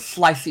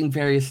slicing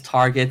various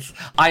targets.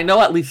 I know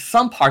at least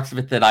some parts of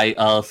it that I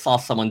saw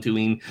someone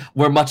doing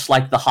were much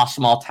like the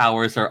Hashimal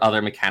Towers or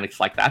other mechanics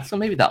like that, so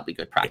maybe that'll be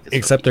good practice.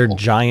 Except they're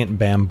giant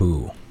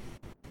bamboo.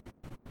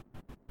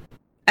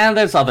 And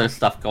there's other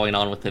stuff going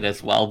on with it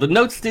as well. The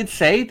notes did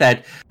say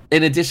that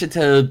in addition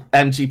to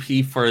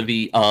MGP for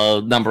the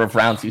number of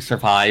rounds you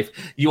survive,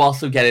 you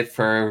also get it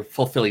for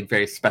fulfilling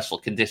very special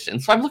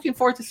conditions. So I'm looking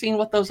forward to seeing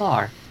what those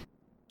are.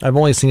 I've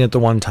only seen it the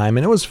one time,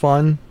 and it was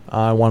fun.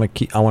 I want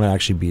to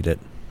actually beat it.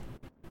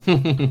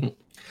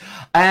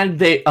 And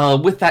they,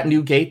 with that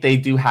new gate, they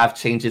do have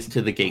changes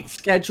to the gate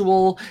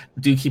schedule.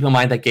 Do keep in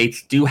mind that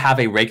gates do have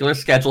a regular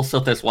schedule, so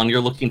if there's one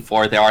you're looking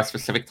for, there are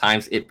specific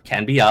times it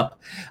can be up.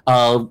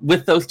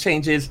 With those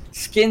changes,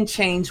 skin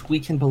change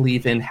we can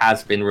believe in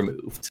has been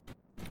removed.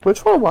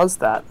 Which one was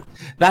that?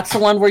 That's the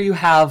one where you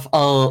have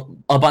a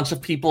bunch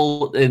of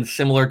people in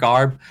similar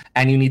garb,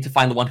 and you need to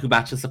find the one who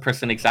matches the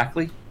person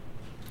exactly.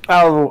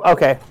 Oh,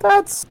 okay.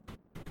 That's...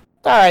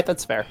 Alright,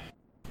 that's fair.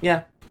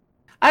 Yeah.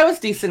 I was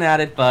decent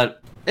at it,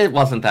 but it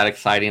wasn't that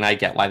exciting. I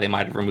get why they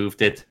might have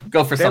removed it.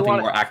 Go for something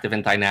more active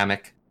and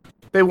dynamic.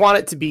 They want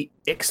it to be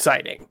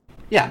exciting.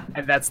 Yeah.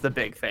 And that's the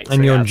big thing. And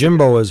So, yeah.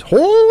 Yojimbo is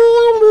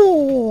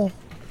horrible.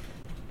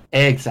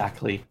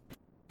 Exactly.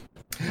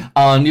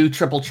 New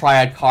triple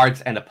triad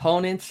cards and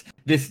opponents.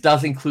 This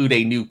does include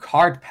a new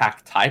card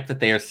pack type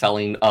that they are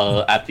selling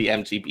at the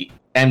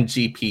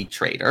MGP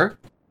Trader.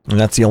 And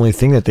that's the only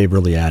thing that they've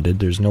really added.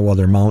 There's no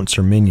other mounts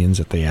or minions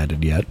that they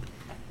added yet.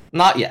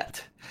 Not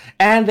yet.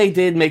 And they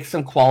did make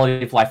some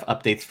quality of life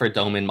updates for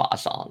Dome and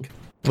Mahjong.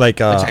 Like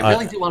Which I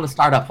really do want to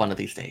start up one of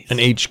these days. an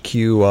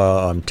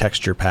HQ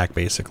texture pack,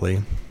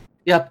 basically.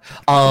 Yep.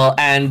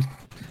 And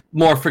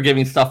more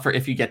forgiving stuff for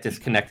if you get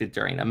disconnected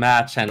during a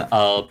match, and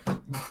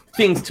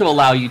things to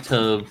allow you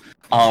to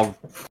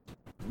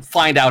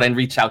find out and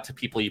reach out to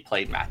people you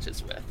played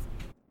matches with.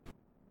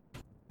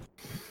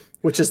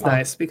 Which is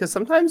nice, because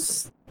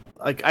sometimes,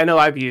 like, I know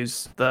I've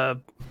used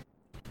the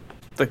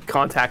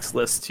contacts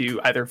list to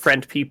either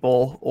friend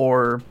people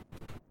or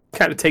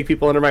kind of take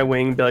people under my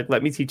wing, be like,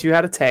 let me teach you how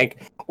to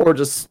tank, or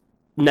just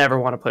never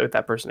want to play with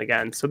that person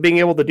again. So being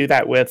able to do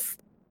that with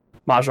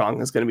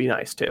Mahjong is going to be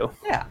nice too.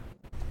 Yeah.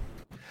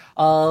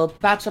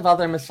 Batch of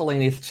other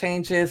miscellaneous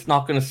changes.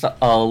 Not going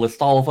to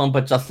list all of them,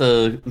 but just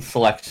a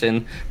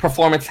selection.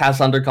 Performance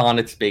has undergone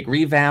its big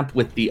revamp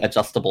with the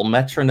adjustable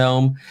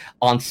metronome.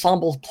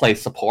 Ensemble play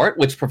support,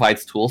 which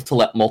provides tools to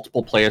let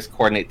multiple players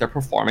coordinate their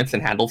performance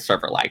and handle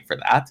server lag for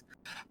that.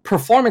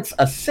 Performance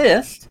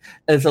Assist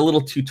is a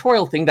little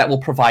tutorial thing that will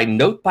provide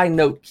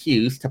note-by-note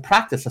cues to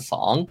practice a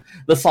song.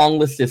 The song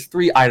list is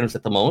 3 items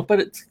at the moment, but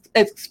it's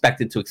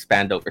expected to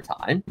expand over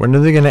time. When are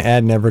they going to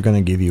add Never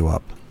Gonna Give You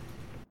Up?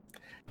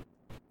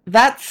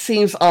 That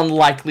seems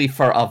unlikely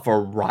for a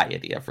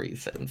variety of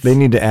reasons. They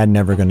need to add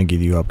Never Gonna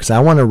Give You Up, because I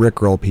want to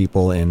rickroll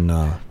people in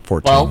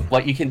 14. Well,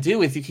 what you can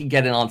do is you can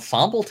get an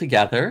ensemble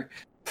together,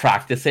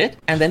 practice it,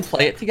 and then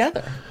play it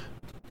together.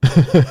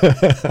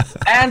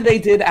 And they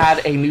did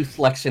add a new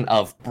selection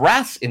of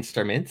brass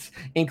instruments,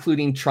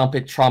 including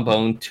trumpet,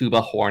 trombone,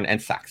 tuba, horn,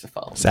 and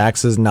saxophone.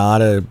 Sax is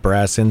not a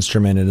brass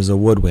instrument, it is a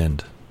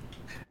woodwind.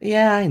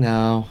 Yeah, I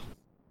know.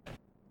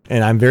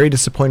 And I'm very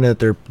disappointed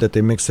that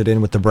they mixed it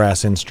in with the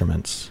brass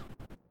instruments.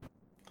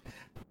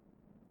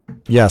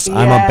 Yes,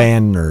 I'm a Yeah.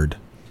 band nerd.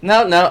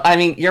 No, I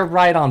mean, you're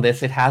right on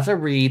this. It has a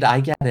reed, I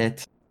get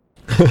it.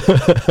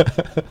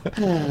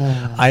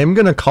 I am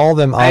going to call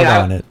them out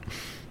on it.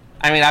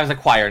 I mean, I was a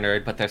choir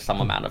nerd, but there's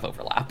some amount of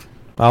overlap.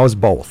 I was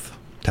both,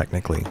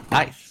 technically.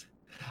 Nice.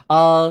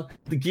 The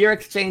gear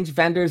exchange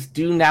vendors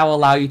do now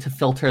allow you to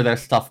filter their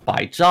stuff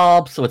by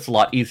job, so it's a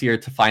lot easier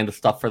to find the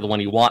stuff for the one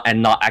you want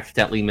and not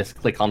accidentally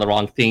misclick on the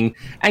wrong thing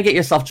and get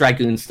yourself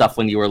Dragoon stuff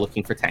when you were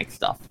looking for tank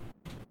stuff.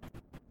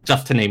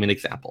 Just to name an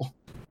example.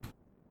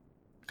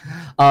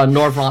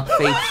 Norvrant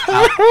Fates.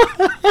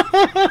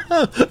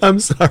 I'm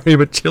sorry,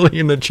 but Chili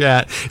in the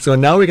chat. So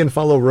now we can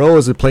follow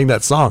Rose with playing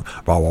that song.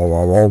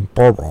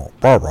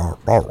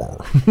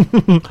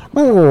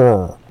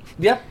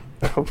 Yep.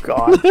 Oh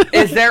god.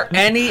 Is there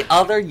any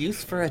other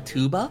use for a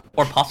tuba?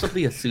 Or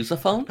possibly a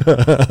sousaphone?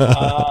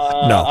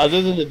 No.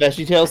 Other than the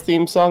VeggieTales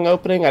theme song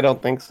opening, I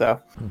don't think so.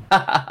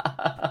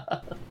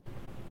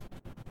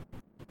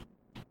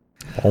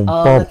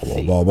 Let's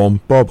see.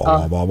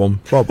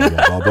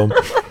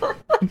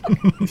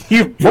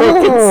 You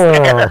broken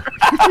stare.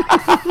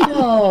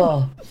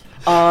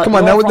 Come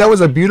on, that was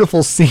a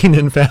beautiful scene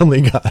in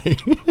Family Guy.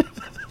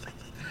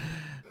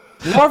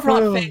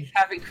 Norvrant Fates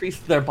have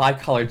increased their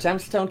bicolor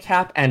gemstone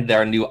cap, and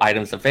there are new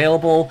items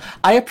available.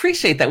 I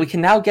appreciate that we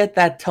can now get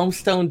that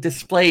tombstone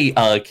display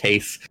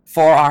case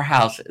for our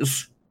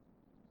houses.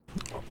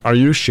 Are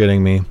you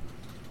shitting me?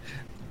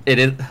 It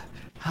is.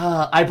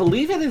 I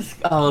believe it is.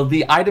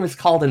 The item is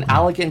called an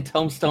elegant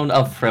tombstone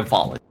of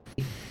frivolity.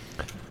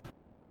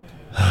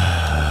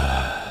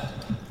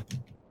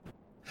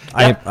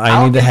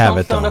 I need to have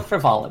it Tombstone though. of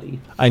frivolity.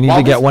 I need While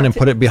to get this one and parti-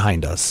 put it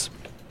behind us.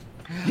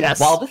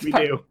 Yes, we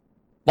do.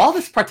 While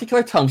this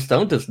particular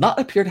tombstone does not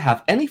appear to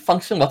have any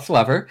function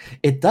whatsoever,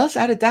 it does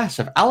add a dash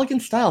of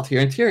elegant style to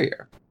your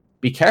interior.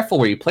 Be careful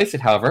where you place it,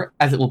 however,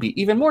 as it will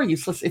be even more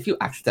useless if you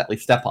accidentally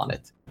step on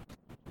it.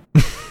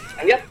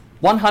 And yep,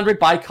 100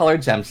 bicolor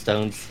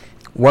gemstones.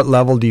 What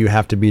level do you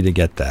have to be to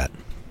get that?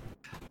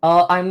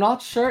 I'm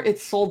not sure.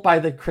 It's sold by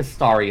the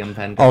Crystarium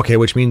vendor. Okay,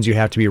 which means you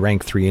have to be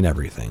rank 3 in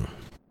everything.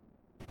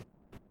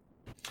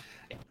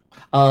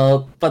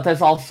 But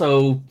there's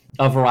also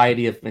a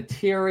variety of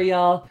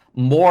materia,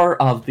 more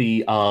of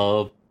the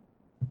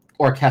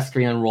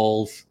orchestrion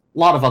rolls, a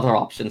lot of other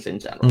options in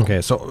general.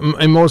 Okay, so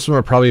and most of them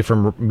are probably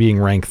from being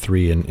rank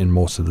 3 in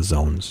most of the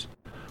zones,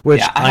 which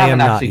Yeah, I am haven't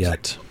not actually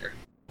yet.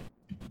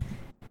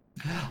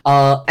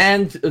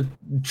 And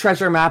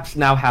treasure maps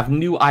now have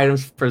new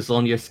items for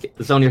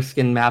Zonier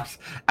skin maps,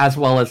 as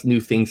well as new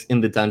things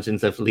in the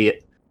dungeons of Lygia?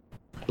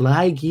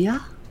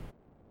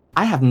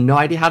 I have no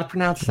idea how to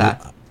pronounce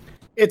that.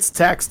 It's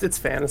text, it's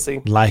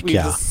fantasy. Like, We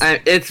yeah. just-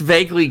 It's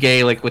vaguely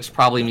Gaelic, which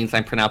probably means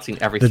I'm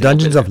pronouncing everything. The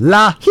Dungeons of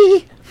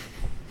Lahi.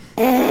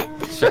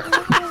 Sure.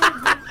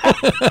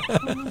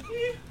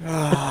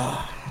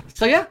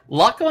 So yeah, a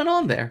lot going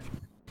on there.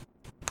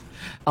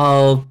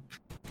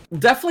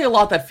 Definitely a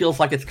lot that feels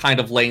like it's kind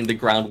of laying the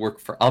groundwork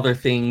for other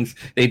things.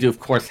 They do, of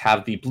course,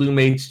 have the Blue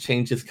Mage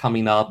changes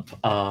coming up.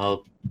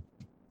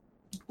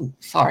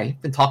 Sorry,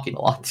 I've been talking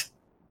a lot.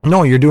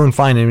 No, you're doing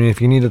fine. I mean,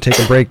 if you need to take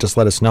a break, just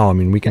let us know. I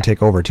mean, we can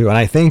take over too. And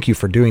I thank you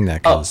for doing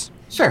that, cause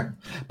Sure.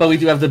 But we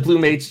do have the Blue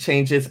Mage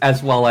changes,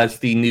 as well as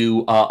the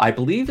new, I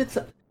believe it's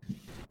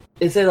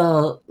Is it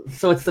a?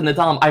 So it's the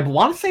Nadam. I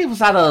want to say it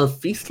was at a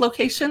feast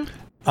location.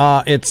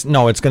 It's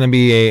going to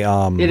be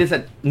a. It is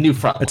a new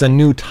front. It's a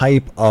new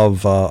type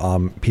of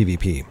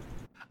PvP.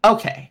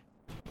 Okay.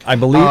 I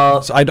believe.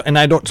 I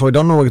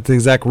don't know what the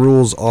exact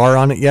rules are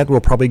on it yet. We'll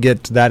probably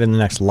get to that in the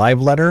next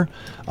live letter.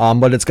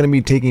 But it's going to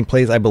be taking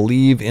place, I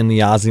believe, in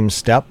the Azim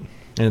Steppe,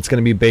 and it's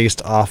going to be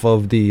based off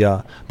of the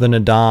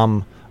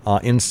Nadam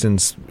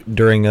instance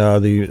during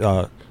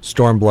the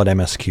Stormblood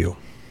MSQ.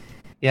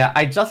 Yeah,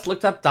 I just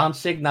looked up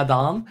Danzig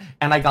Nadam,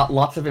 and I got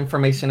lots of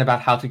information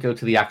about how to go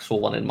to the actual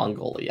one in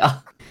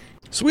Mongolia.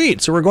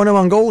 Sweet. So we're going to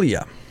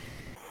Mongolia.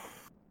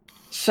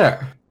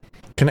 Sure.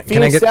 Can I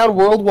Phoenix get Down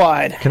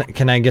worldwide.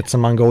 Can I get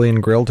some Mongolian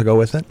grill to go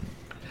with it?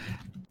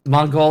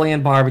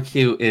 Mongolian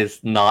barbecue is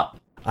not.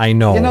 I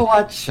know. You know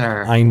what?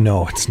 Sure. I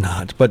know it's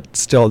not, but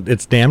still,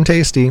 it's damn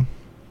tasty.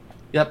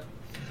 Yep.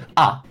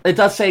 It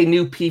does say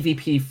new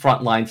PvP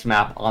frontlines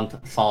map on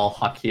Saul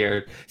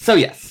Hakir. So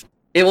yes,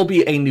 it will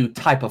be a new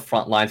type of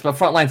frontlines, but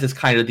frontlines is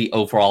kind of the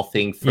overall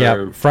thing for. Yeah,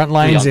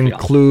 frontlines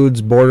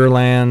includes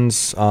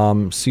Borderlands,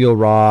 Seal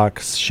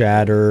Rocks,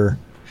 Shatter.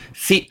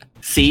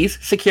 Seize,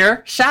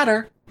 secure,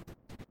 shatter,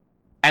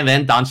 and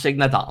then Danzig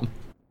Nadam.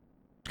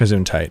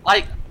 Gesundheit.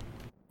 Like,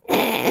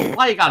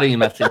 why you gotta be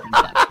messing with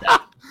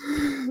that?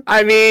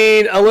 I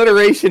mean,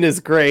 alliteration is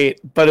great,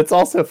 but it's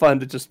also fun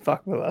to just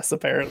fuck with us,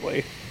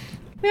 apparently.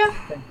 Yeah.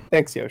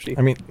 Thanks, Yoshi.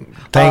 I mean,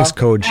 thanks,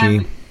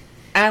 Koji.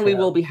 And we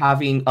will be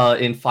having,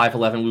 in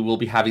 5.11, we will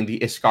be having the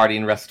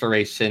Ishgardian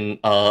Restoration,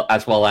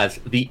 as well as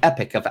the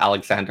Epic of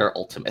Alexander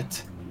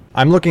Ultimate.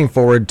 I'm looking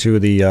forward to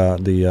the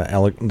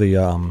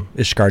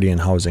Ishgardian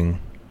housing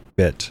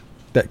bit.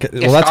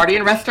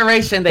 Ishgardian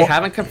Restoration, they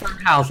haven't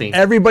confirmed housing.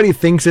 Everybody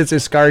thinks it's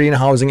Ishgardian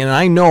housing, and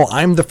I know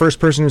I'm the first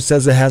person who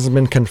says it hasn't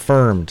been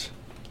confirmed.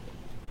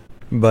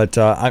 But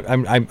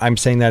I'm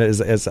saying that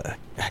as a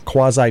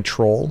quasi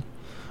troll.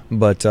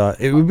 But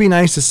it would be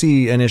nice to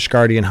see an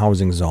Ishgardian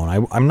housing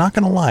zone. I'm not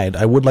going to lie.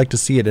 I would like to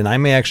see it, and I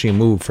may actually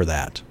move for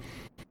that.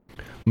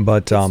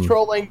 But it's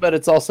trolling, but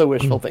it's also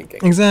wishful thinking.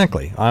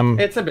 Exactly.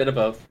 It's a bit of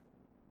both.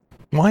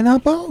 Why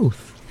not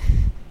both?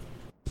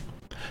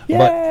 Yay!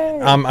 But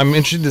I'm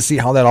interested to see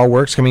how that all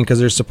works. I mean, because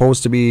there's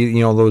supposed to be,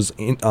 those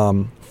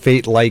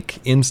fate-like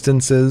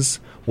instances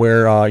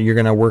where you're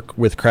going to work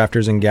with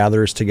crafters and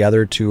gatherers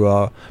together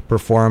to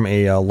perform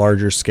a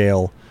larger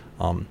scale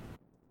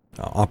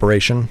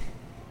operation.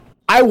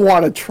 I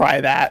want to try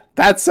that.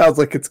 That sounds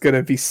like it's going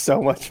to be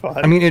so much fun.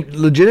 I mean, it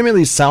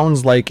legitimately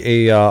sounds like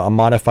a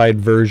modified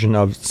version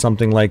of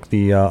something like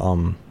the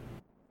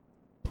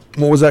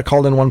what was that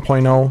called in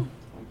 1.0?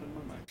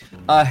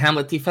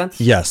 Hamlet Defense?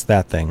 Yes,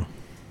 that thing.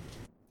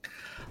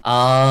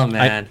 Oh,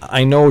 man.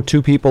 I know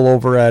two people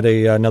over at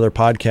another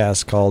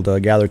podcast called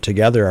Gather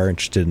Together are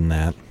interested in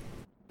that.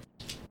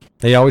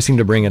 They always seem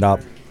to bring it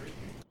up.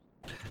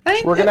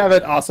 We're going to have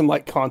an awesome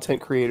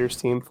content creators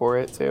team for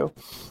it, too.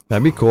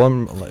 That'd be cool.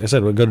 Like I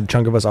said, a good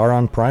chunk of us are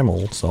on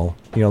Primal, so,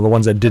 the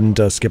ones that didn't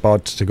skip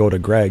out to go to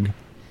Greg.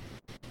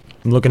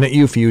 I'm looking at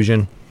you,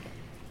 Fusion.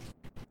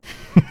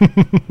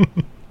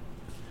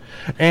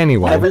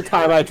 Anyway. Every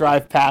time I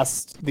drive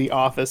past the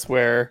office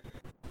where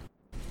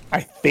I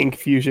think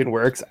Fusion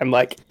works, I'm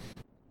like,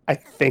 I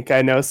think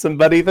I know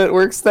somebody that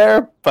works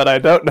there, but I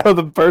don't know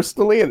them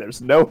personally, and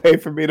there's no way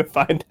for me to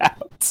find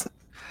out.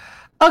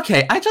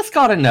 Okay, I just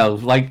gotta know,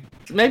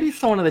 maybe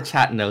someone in the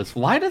chat knows,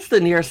 why does the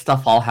near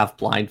stuff all have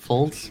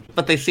blindfolds,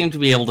 but they seem to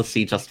be able to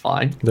see just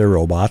fine? They're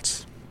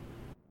robots.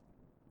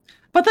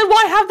 But then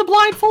why have the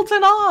blindfolds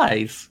and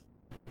eyes?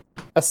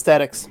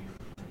 Aesthetics.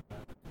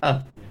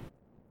 Oh.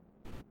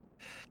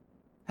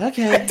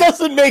 Okay. It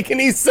doesn't make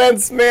any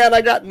sense, man.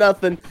 I got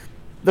nothing.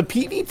 The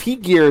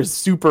PvP gear is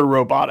super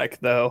robotic,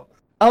 though.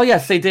 Oh,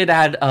 yes, they did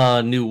add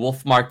new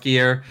Wolfmark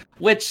gear,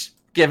 which,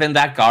 given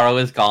that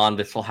Garo is gone,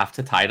 this will have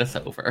to tide us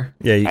over.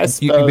 Yeah, you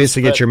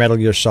basically get your Metal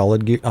Gear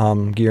Solid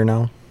gear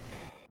now.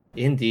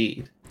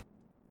 Indeed.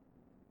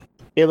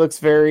 It looks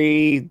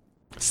very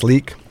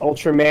sleek,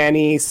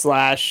 Ultraman-y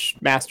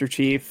 / Master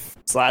Chief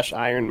 /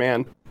 Iron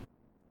Man.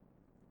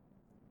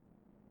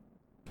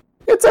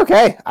 It's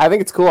okay. I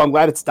think it's cool. I'm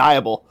glad it's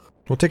dyeable.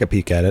 We'll take a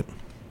peek at it.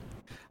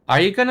 Are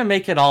you gonna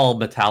make it all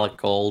metallic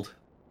gold?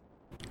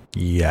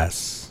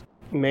 Yes.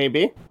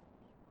 Maybe.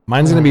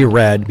 Mine's gonna be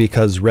red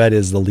because red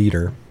is the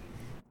leader.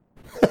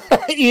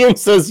 Ian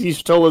says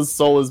Y'shtola's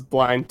soul is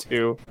blind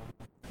too.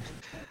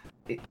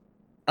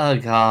 Oh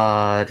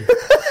god.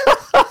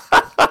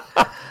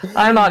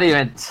 I'm not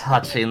even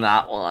touching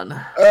that one.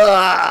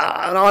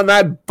 And on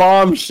that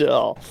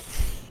bombshell.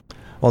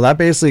 Well, that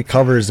basically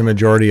covers the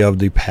majority of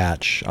the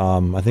patch.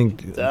 I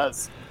think it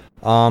does.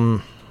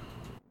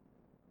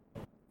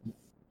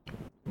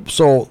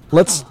 So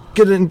let's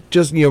get in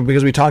just,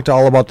 because we talked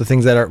all about the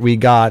things that we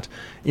got.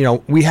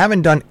 We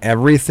haven't done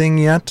everything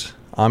yet.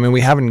 And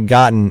we haven't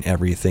gotten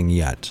everything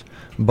yet.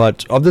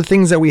 But of the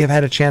things that we have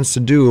had a chance to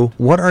do,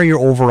 what are your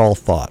overall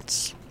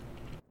thoughts?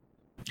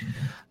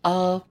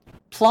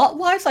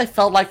 plot-wise, I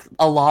felt like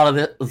a lot of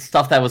the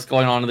stuff that was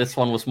going on in this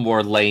one was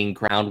more laying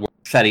groundwork,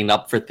 setting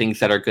up for things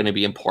that are going to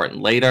be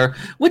important later,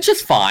 which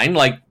is fine.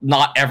 Like,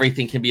 not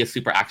everything can be a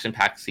super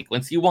action-packed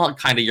sequence. You want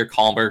kind of your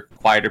calmer,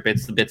 quieter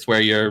bits, the bits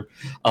where you're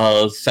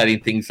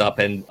setting things up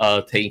and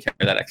taking care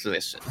of that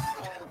exposition.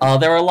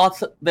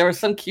 There were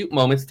some cute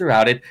moments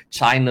throughout it.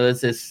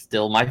 China's is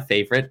still my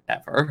favorite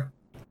ever.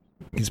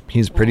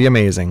 He's pretty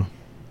amazing.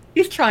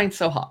 He's trying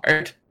so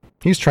hard.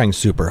 He's trying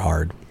super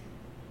hard.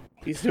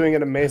 He's doing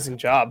an amazing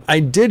job.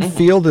 I did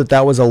feel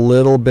that was a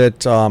little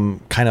bit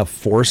kind of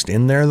forced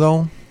in there,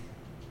 though.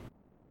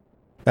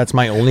 That's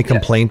my only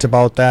complaint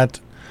about that.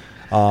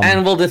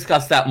 And we'll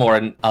discuss that more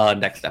in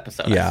next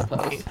episode. Yeah, I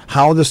suppose.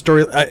 how the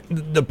story,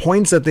 the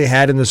points that they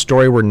had in the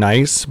story were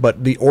nice,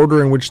 but the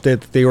order in which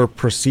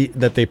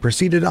they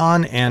proceeded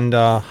on and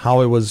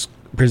how it was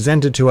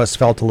presented to us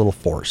felt a little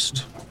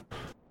forced.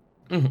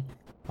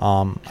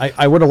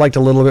 I would have liked a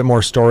little bit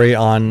more story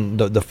on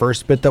the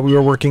first bit that we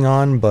were working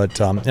on,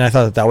 but and I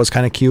thought that was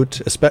kind of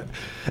cute,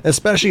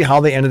 especially how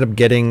they ended up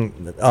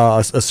getting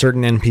a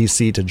certain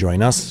NPC to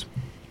join us.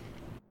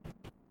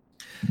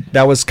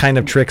 That was kind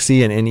of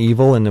tricksy and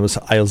evil, and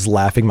I was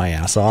laughing my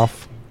ass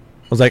off.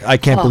 I was like, I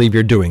can't believe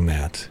you're doing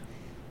that.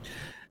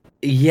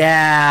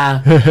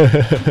 Yeah.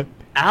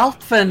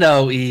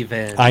 Alphino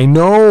even. I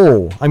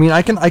know. I mean,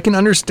 I can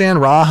understand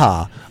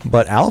Raha,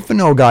 but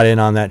Alphino got in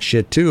on that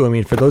shit too. I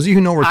mean, for those of you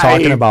who know what we're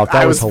talking about,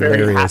 that was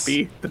hilarious.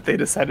 Very happy that they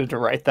decided to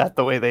write that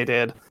the way they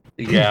did.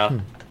 Yeah.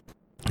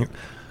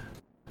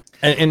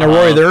 And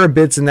Rory, there are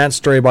bits in that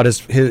story about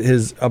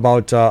his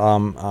about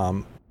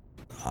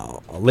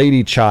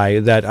Lady Chai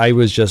that I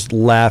was just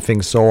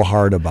laughing so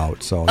hard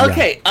about. So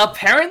okay,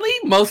 apparently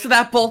most of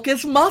that bulk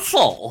is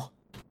muscle.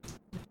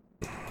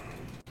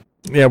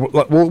 Yeah,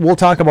 we'll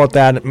talk about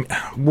that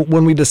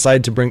when we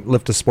decide to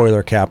lift a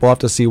spoiler cap. We'll have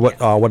to see what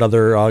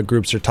other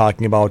groups are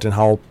talking about and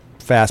how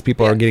fast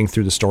people are getting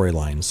through the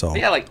storyline. So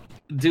yeah, like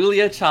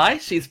Dulia Chai,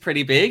 she's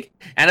pretty big,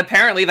 and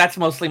apparently that's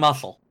mostly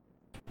muscle.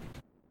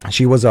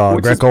 She was a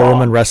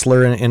Greco-Roman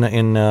wrestler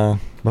in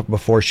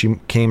before she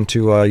came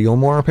to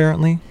Yulmore,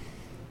 apparently,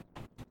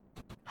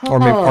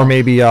 or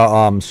maybe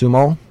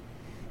sumo.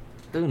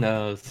 Who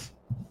knows?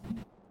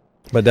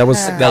 But that was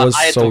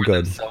I so adore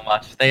good. them so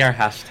much. They are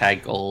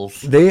hashtag goals.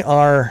 They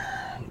are.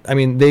 I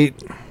mean, like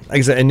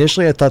I said,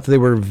 initially I thought that they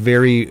were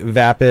very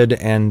vapid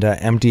and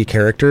empty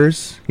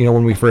characters. You know,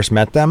 when we first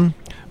met them,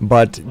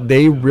 but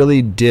they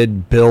really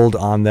did build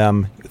on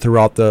them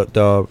throughout the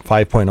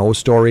 5.0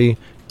 story,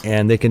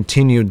 and they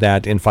continued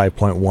that in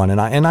 5.1.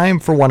 And I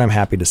am, for one, I'm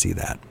happy to see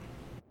that.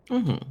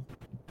 Mm-hmm.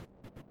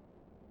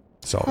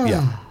 So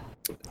yeah.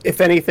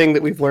 If anything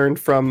that we've learned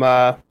from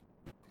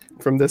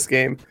this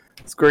game,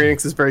 Square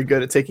Enix is very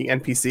good at taking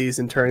NPCs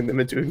and turning them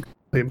into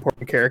incredibly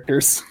important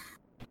characters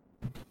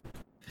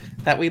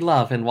that we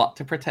love and want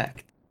to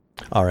protect.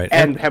 All right,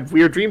 and have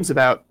weird dreams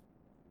about. ...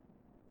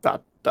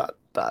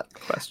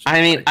 Question.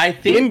 I mean, I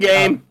think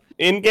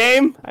in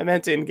game. I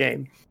meant in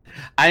game.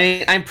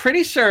 I'm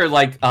pretty sure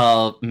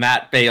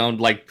Matt Bayonne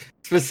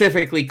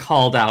specifically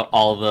called out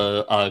all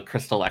the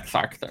Crystal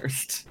Exarch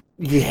thirst.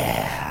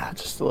 Yeah,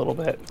 just a little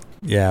bit.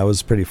 Yeah, it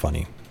was pretty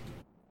funny.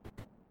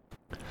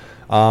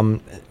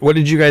 What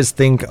did you guys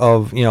think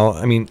of,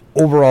 I mean,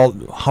 overall,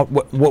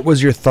 what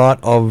was your thought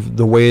of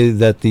the way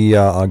that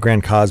the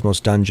Grand Cosmos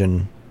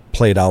dungeon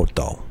played out,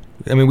 though?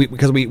 I mean,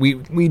 because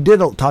we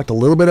talked a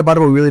little bit about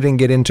it, but we really didn't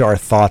get into our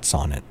thoughts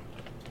on it.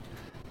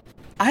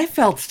 I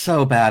felt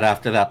so bad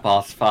after that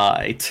boss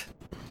fight.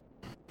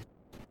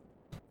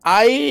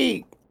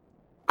 I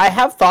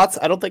have thoughts.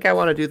 I don't think I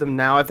want to do them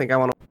now. I think I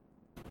want to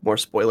more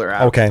spoiler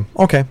out.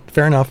 Okay,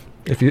 fair enough.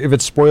 If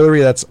it's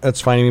spoilery,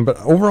 that's fine. I mean, but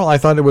overall, I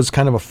thought it was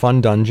kind of a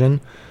fun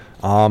dungeon.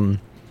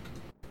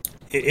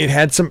 It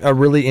had a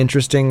really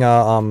interesting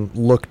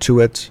look to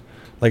it.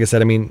 Like I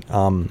said, I mean,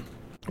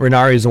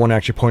 Renari is the one who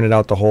actually pointed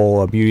out the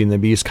whole Beauty and the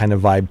Beast kind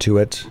of vibe to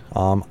it.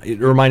 It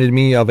reminded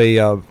me of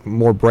a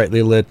more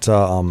brightly lit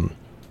vault.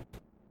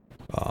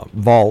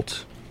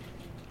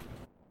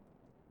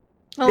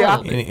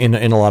 Yeah.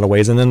 In a lot of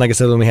ways. And then, like I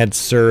said, when we had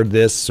Sir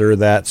this, Sir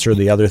that, Sir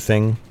the other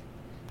thing.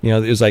 It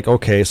was like,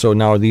 okay, so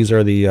now these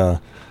are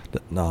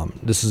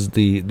this is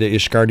the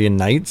Ishgardian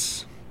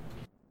Knights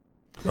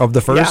of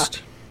the first.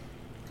 Yeah.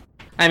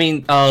 I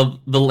mean,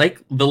 the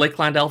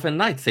Lakeland Elven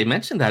Knights, they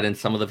mentioned that in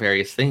some of the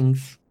various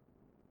things.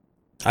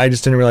 I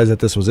just didn't realize that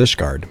this was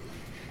Ishgard.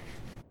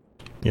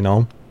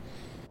 Yeah.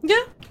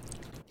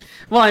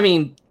 Well, I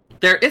mean,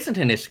 there isn't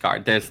an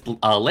Ishgard. There's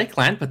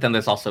Lakeland, but then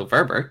there's also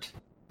Verbert.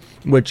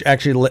 Which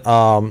actually,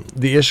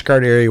 the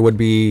Ishgard area would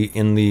be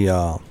in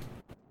the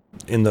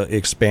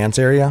Expanse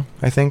area,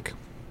 I think.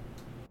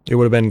 It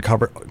would have been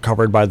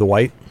covered by the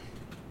White.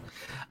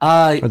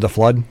 Or the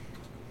Flood.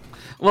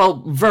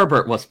 Well,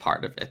 Verbert was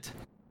part of it.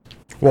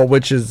 Well,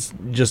 which is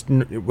just...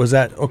 Was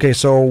that... Okay,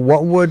 so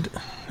what would...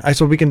 I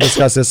suppose we can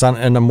discuss this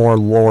in a more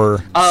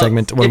lore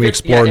segment when we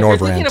explore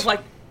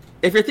Norvrant.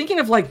 If you're thinking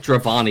of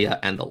Dravania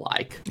and the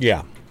like.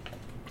 Yeah.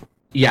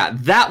 Yeah,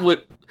 that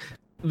would...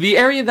 The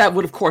area that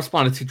would have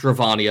corresponded to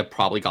Dravania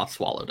probably got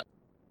swallowed up.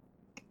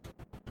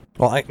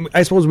 Well,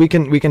 I suppose we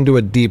can do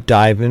a deep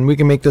dive, and we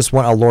can make this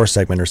one a lore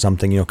segment or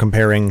something.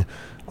 Comparing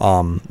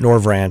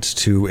Norvrant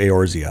to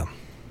Eorzea.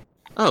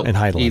 Oh, and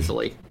Hydaelyn.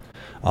 Easily.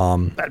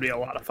 That'd be a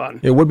lot of fun.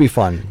 It would be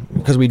fun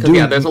because we do.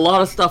 Yeah, there's a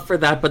lot of stuff for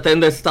that, but then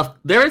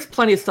there is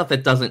plenty of stuff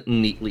that doesn't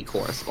neatly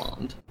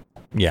correspond.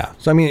 Yeah,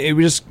 so I mean, it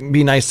would just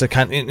be nice to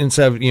kind of,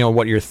 instead of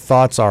what your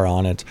thoughts are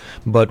on it,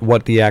 but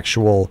what the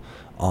actual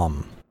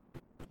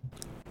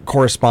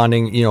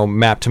corresponding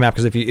map to map.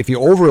 Because if you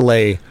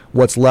overlay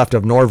what's left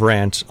of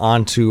Norvrant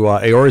onto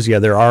Eorzea,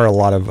 there are a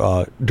lot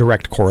of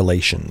direct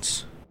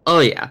correlations. Oh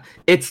yeah,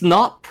 it's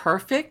not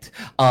perfect.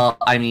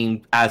 I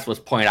mean, as was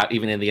pointed out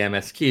even in the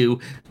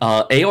MSQ,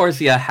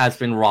 Eorzea has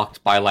been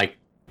rocked by like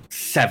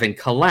 7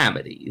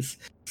 calamities.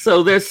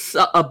 So there's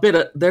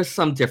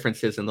some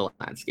differences in the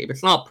landscape.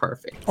 It's not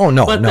perfect. Oh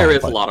no, but there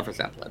is a lot of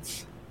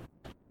resemblance.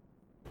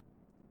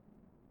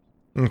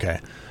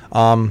 Okay.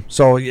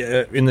 So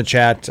in the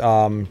chat,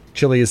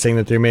 Chili is saying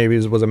that there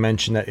maybe was a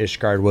mention that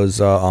Ishgard was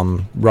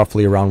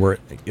roughly around where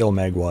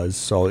Ilmeg was.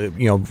 So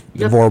Yep.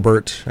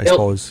 Vorbert, I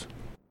suppose.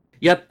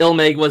 Yep,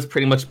 Ilmeg was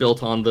pretty much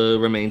built on the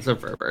remains of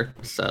Verbert.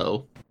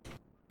 So.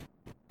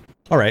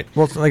 All right.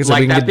 Well, like I said,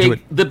 we can get to it.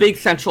 The big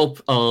central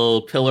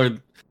pillar,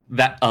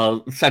 that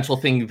central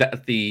thing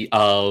that the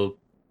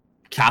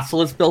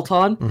castle is built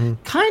on,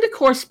 kind of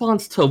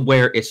corresponds to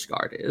where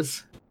Ishgard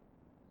is.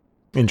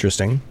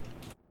 Interesting.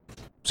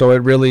 So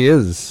it really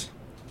is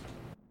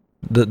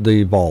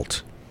the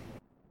vault.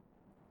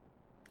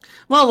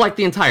 Well, like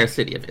the entire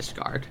city of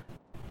Ishgard.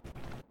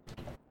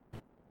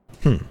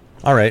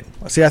 All right.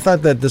 See, I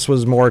thought that this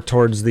was more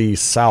towards the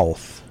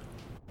south.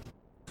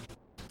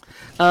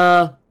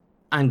 I'm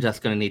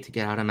just gonna need to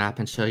get out a map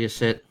and show you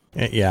shit.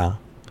 Yeah.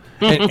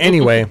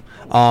 Anyway,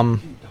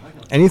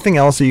 anything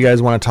else that you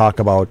guys want to talk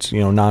about,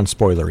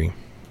 non-spoilery?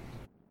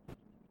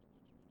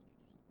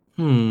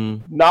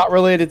 Not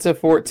related to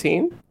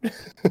 14.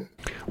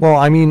 Well,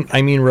 I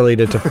mean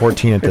related to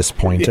 14 at this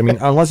point. I mean,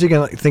 unless you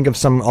can think of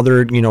some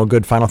other,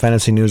 good Final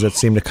Fantasy news that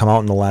seemed to come out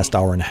in the last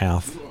hour and a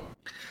half.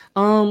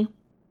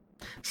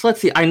 So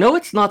let's see. I know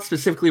it's not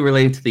specifically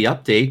related to the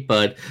update,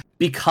 but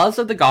because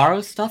of the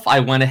Garo stuff, I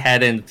went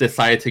ahead and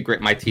decided to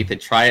grit my teeth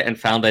and try it, and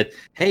found that,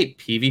 hey,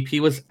 PvP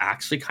was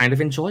actually kind of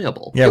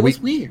enjoyable. Yeah, it was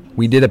weird.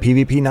 We did a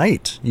PvP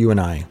night, you and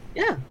I.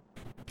 Yeah.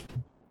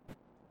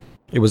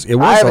 It was I a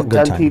haven't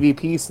good done time.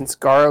 PvP since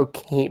Garo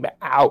came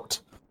out.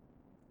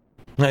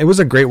 It was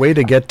a great way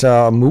to get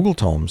Moogle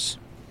tomes.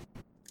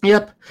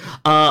 Yep.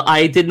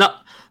 I did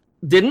not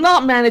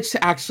manage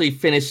to actually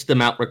finish the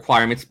mount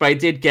requirements, but I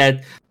did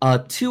get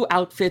 2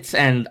 outfits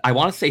and I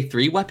want to say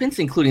 3 weapons,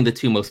 including the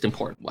 2 most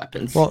important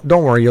weapons. Well,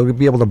 don't worry, you'll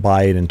be able to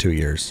buy it in 2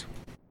 years.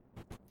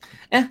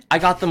 I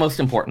got the most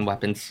important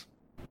weapons.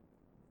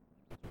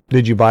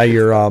 Did you buy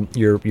your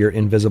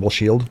invisible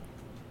shield?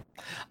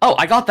 Oh,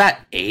 I got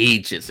that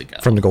ages ago.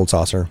 From the Gold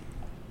Saucer.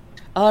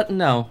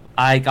 No.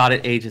 I got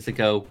it ages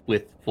ago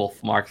with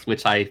wolf marks,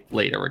 which I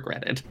later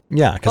regretted.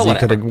 Yeah, because you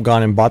could have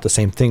gone and bought the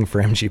same thing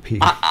for MGP.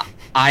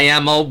 I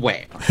am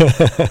aware.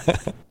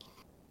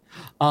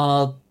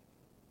 All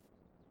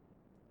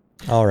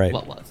right.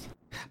 What was?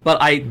 But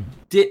I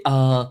did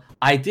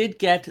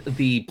get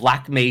the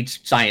Black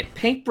Mage giant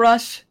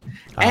paintbrush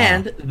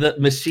and the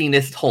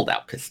Machinist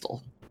holdout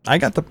pistol. I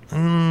got the...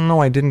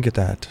 no, I didn't get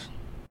that.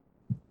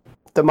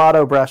 The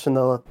Motto brush and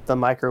the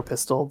micro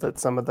pistol that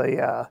some of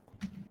the...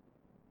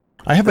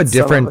 I have a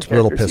different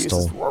little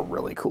pistol. Were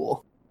really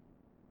cool.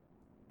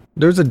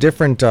 There's a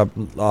different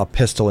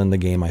pistol in the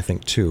game, I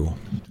think, too.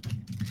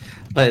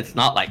 But it's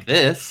not like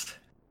this.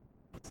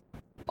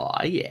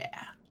 Oh, yeah.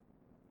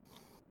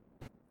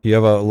 You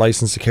have a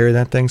license to carry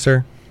that thing,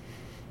 sir?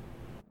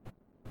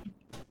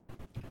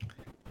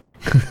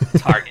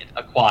 Target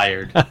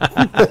acquired.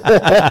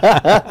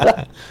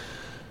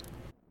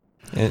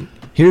 And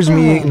here's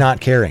me not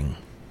caring.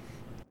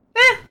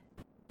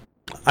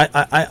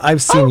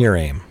 I've seen your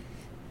aim.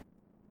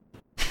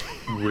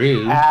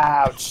 Rude.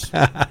 Ouch.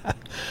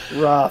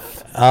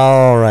 Rough.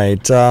 All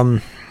right.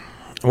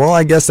 Well,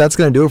 I guess that's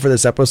going to do it for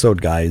this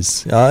episode,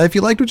 guys. If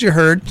you liked what you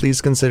heard,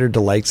 please consider to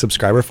like,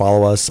 subscribe, or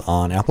follow us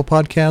on Apple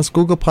Podcasts,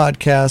 Google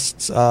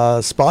Podcasts,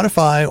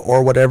 Spotify,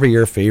 or whatever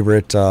your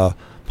favorite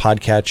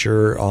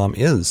podcatcher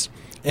is.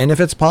 And if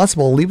it's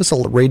possible, leave us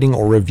a rating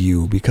or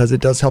review, because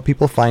it does help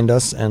people find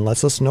us and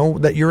lets us know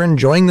that you're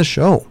enjoying the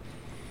show.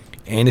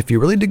 And if you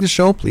really dig the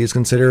show, please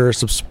consider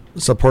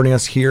supporting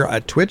us here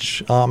at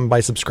Twitch by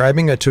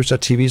subscribing at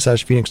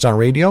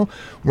twitch.tv/PhoenixDownRadio,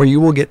 where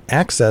you will get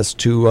access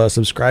to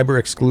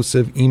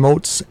subscriber-exclusive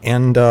emotes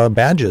and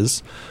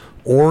badges.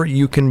 Or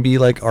you can be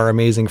like our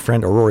amazing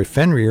friend Aurora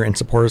Fenrir and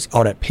support us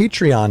out at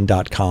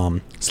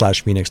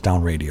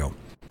patreon.com/PhoenixDownRadio.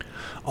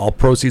 All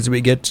proceeds we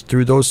get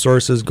through those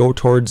sources go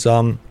towards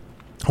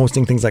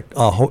hosting things like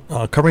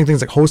covering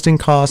things like hosting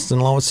costs,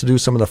 and allow us to do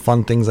some of the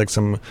fun things like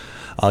some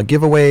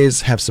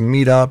giveaways, have some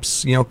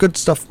meetups, good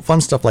stuff,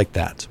 fun stuff like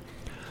that.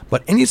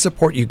 But any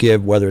support you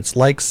give, whether it's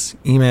likes,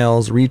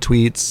 emails,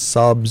 retweets,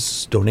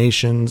 subs,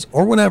 donations,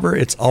 or whatever,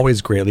 it's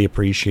always greatly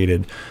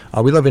appreciated.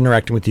 We love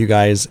interacting with you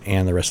guys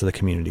and the rest of the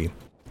community.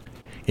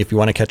 If you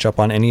want to catch up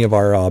on any of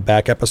our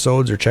back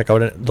episodes or check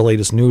out the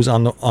latest news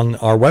on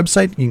our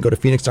website, you can go to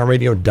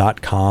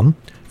phoenixdownradio.com.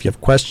 If you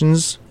have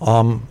questions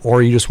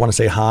or you just want to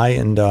say hi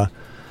and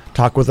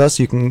talk with us,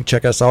 you can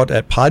check us out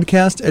at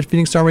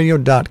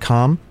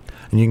podcast@phoenixdownradio.com.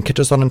 And you can catch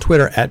us on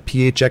Twitter at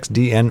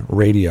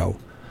PHXDNRadio.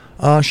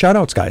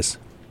 Shout-outs, guys.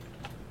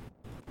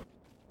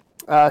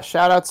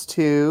 Shout-outs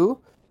to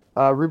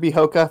Ruby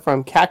Hoka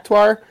from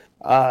Cactuar.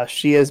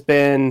 She has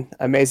been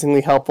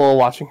amazingly helpful.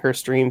 Watching her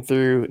stream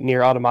through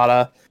Nier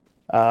Automata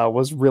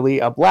was really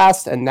a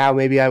blast, and now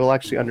maybe I will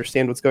actually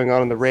understand what's going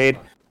on in the raid.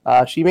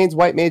 She mains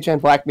White Mage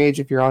and Black Mage.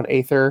 If you're on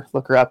Aether,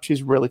 look her up.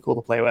 She's really cool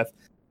to play with.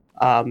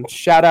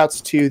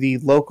 Shout-outs to the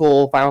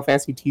local Final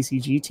Fantasy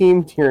TCG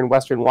team here in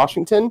Western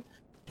Washington.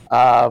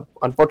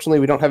 Unfortunately,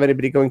 we don't have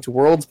anybody going to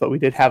Worlds, but we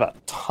did have a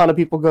ton of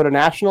people go to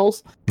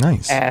Nationals.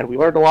 Nice. And we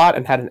learned a lot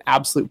and had an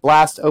absolute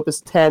blast.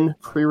 Opus 10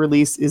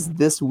 pre-release is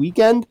this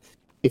weekend.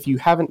 If you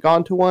haven't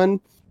gone to one,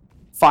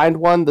 find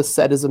one. The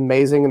set is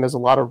amazing, and there's a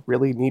lot of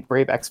really neat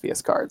Brave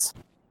Exvius cards.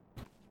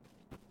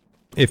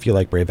 If you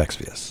like Brave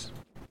Exvius.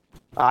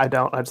 I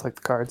don't. I just like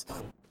the cards.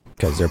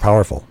 Because they're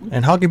powerful.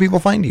 And how can people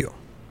find you?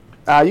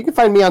 You can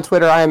find me on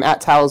Twitter. I am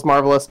at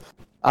 @TalasMarvelous.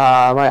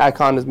 My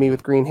icon is me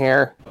with green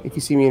hair. If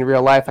you see me in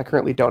real life, I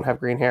currently don't have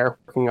green hair.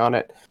 Working on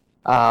it.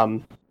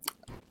 I'm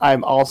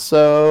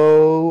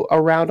also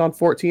around on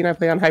 14. I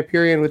play on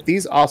Hyperion with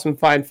these awesome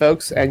fine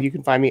folks, and you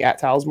can find me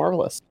at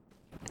 @TalasMarvelous.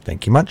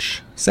 Thank you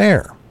much.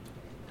 Sarah.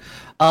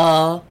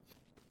 Shout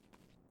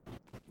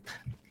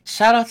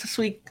out this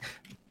week.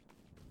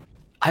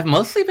 I've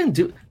mostly been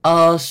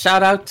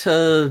shout out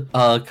to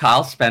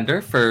Kyle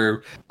Spender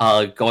for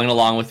going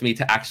along with me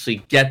to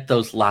actually get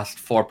those last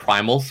 4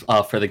 primals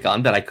for the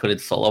gun that I couldn't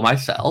solo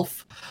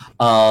myself.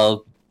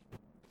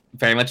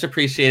 Very much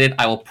appreciated.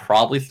 I will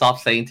probably stop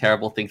saying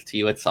terrible things to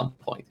you at some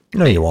point.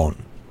 No, you won't.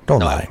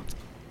 Don't lie.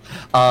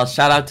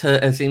 Shout out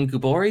to Azim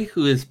Gubori,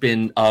 who has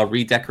been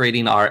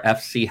redecorating our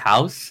FC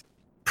house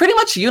pretty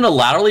much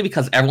unilaterally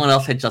because everyone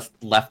else had just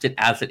left it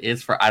as it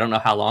is for I don't know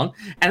how long,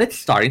 and it's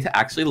starting to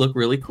actually look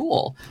really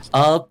cool.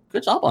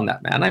 Good job on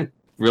that, man. I'm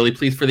really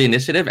pleased for the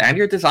initiative and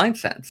your design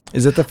sense.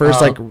 Is it the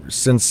first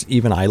since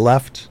even I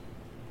left?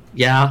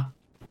 Yeah.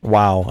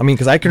 Wow. I mean,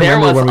 because I can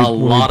remember when we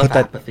put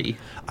that. Apathy.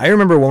 I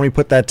remember when we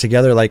put that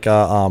together. Like,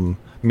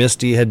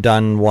 Misty had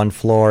done one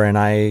floor, and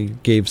I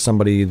gave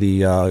somebody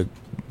the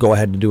go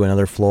ahead to do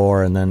another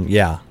floor, and then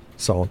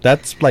so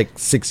that's like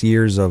 6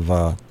 years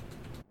of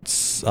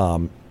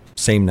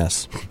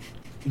sameness.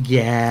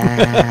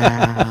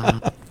 Yeah.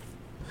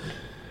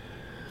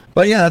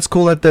 But that's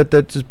cool that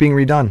it's being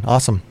redone.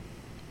 Awesome.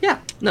 Yeah,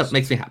 no, it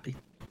makes me happy.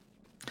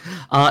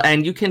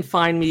 And you can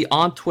find me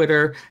on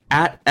Twitter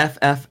at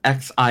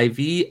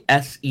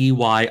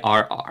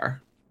FFXIVSEYRR.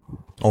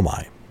 Oh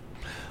my.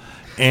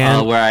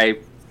 And where I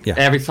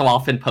every so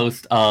often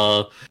post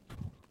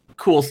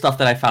cool stuff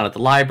that I found at the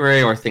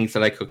library or things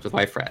that I cooked with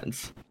my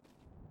friends.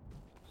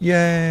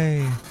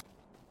 Yay.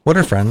 What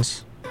are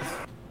friends?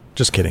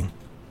 Just kidding.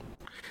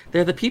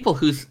 They're the people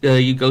who's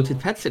you go to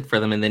pet sit for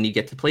them and then you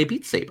get to play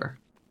Beat Saber.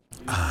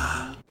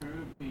 I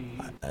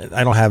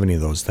don't have any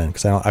of those then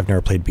because I've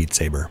never played Beat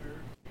Saber.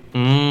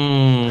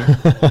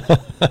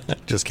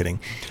 Just kidding.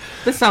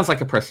 This sounds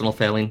like a personal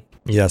failing.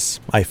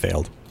 Yes, I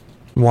failed.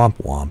 Womp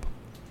womp.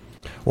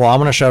 Well, I'm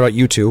going to shout out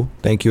you two.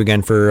 Thank you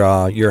again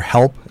for your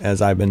help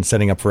as I've been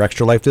setting up for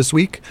Extra Life this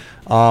week.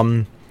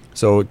 So,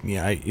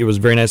 it was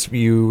very nice of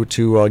you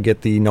to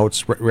get the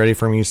notes ready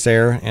for me,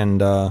 Sarah,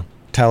 and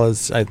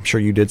Talas, I'm sure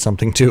you did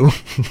something too.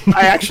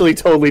 I actually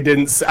totally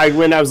didn't. I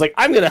was like,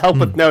 I'm going to help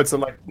with notes.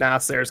 I'm like, nah,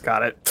 Sarah's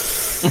got it.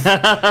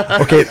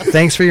 Okay,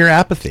 thanks for your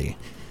apathy.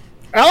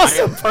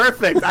 Awesome,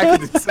 perfect. I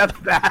can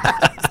accept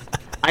that.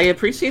 I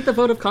appreciate the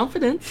vote of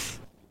confidence.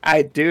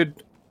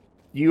 Dude,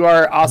 you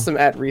are awesome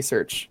at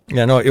research.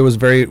 Yeah, no, it was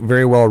very,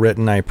 very well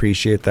written. I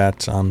appreciate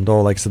that.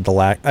 Though, like I said,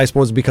 I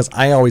suppose because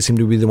I always seem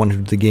to be the one who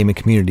did the gaming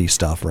community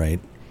stuff, right?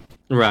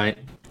 Right.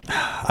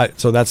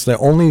 So that's the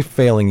only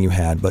failing you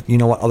had, but you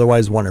know what?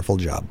 Otherwise, wonderful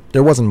job.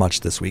 There wasn't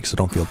much this week, so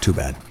don't feel too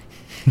bad.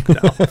 No.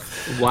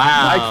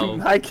 Wow.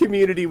 My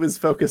community was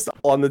focused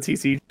on the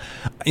TCG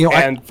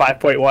and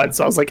 5.1,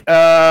 so I was like,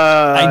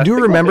 I do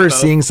remember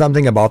seeing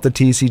something about the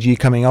TCG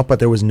coming up, but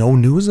there was no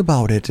news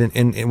about it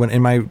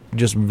in my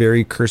just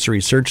very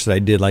cursory search that I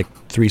did like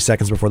 3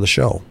 seconds before the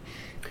show.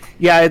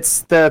 Yeah,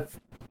 it's the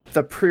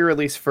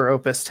pre-release for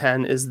Opus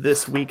 10 is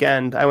this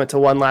weekend. I went to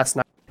one last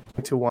night,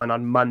 to one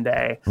on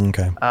Monday.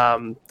 Okay.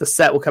 The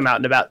set will come out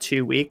in about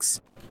 2 weeks,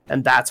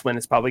 and that's when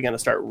it's probably going to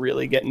start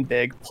really getting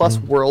big. Plus,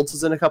 Worlds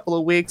is in a couple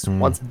of weeks.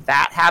 Once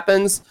that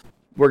happens,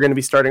 we're going to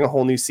be starting a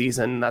whole new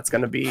season. That's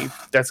going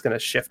to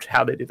shift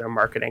how they do their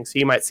marketing. So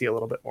you might see a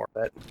little bit more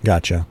of it.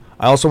 Gotcha.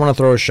 I also want to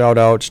throw a shout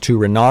out to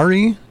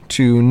Renari,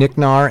 to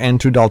Nicknar,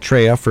 and to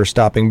Daltrea for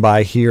stopping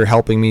by here,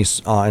 helping me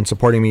and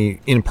supporting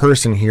me in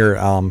person here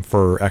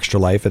for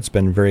Extra Life. It's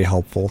been very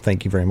helpful.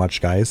 Thank you very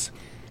much, guys.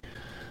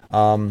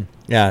 And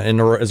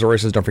as Roy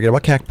says, don't forget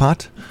about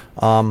Cactpot.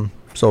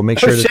 So make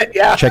sure to check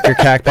your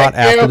Cactpot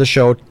after the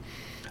show.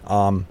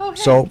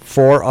 So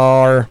for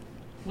our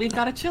we've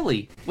got a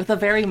Chili with a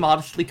very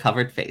modestly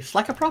covered face,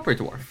 like a proper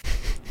dwarf.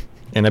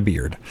 And a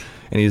beard.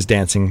 And he's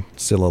dancing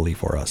sillily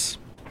for us.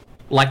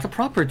 Like a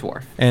proper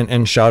dwarf.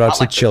 And shout out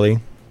to like Chili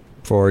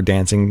for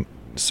dancing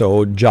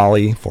so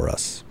jolly for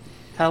us.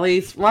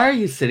 Tellies, why are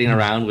you sitting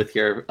around with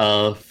your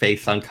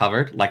face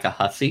uncovered like a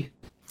hussy?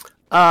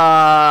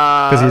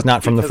 Because he's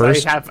not from the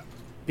first?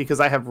 Because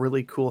I have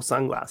really cool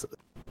sunglasses.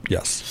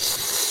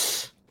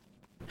 Yes.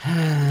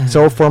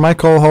 So for my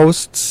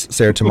co-hosts,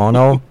 Sarah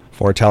Timono,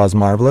 for Talas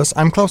Marvelous,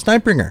 I'm Klaus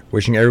Nightbringer.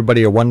 Wishing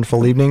everybody a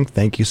wonderful evening.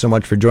 Thank you so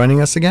much for joining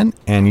us again,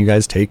 and you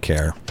guys take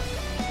care.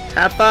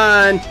 Have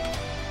fun!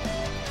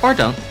 Or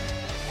don't.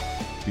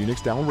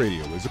 Phoenix Down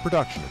Radio is a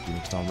production of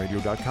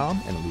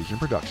PhoenixDownRadio.com and Illusion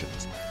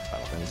Productions.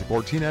 Final Fantasy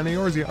XIV and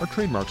Eorzea are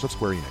trademarks of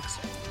Square Enix.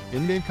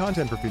 In-game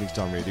content for Phoenix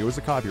Down Radio is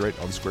the copyright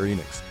of Square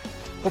Enix.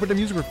 Opening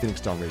music for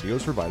Phoenix Down Radio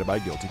is provided by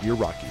Guilty Gear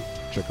Rock You.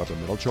 Check out the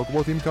Metal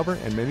Chocobo theme cover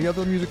and many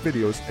other music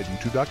videos at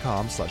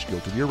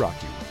youtube.com/Guilty Gear Rock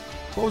You.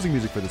 Closing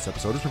music for this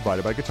episode is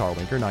provided by Guitar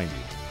Wanker 90.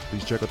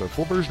 Please check out their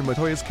full version of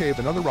Matoya's Cave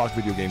and other rock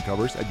video game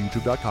covers at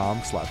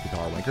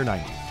youtube.com/Guitar Wanker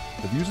 90.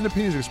 The views and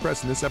opinions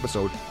expressed in this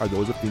episode are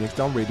those of Phoenix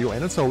Down Radio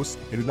and its hosts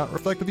and do not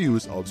reflect the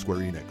views of Square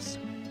Enix.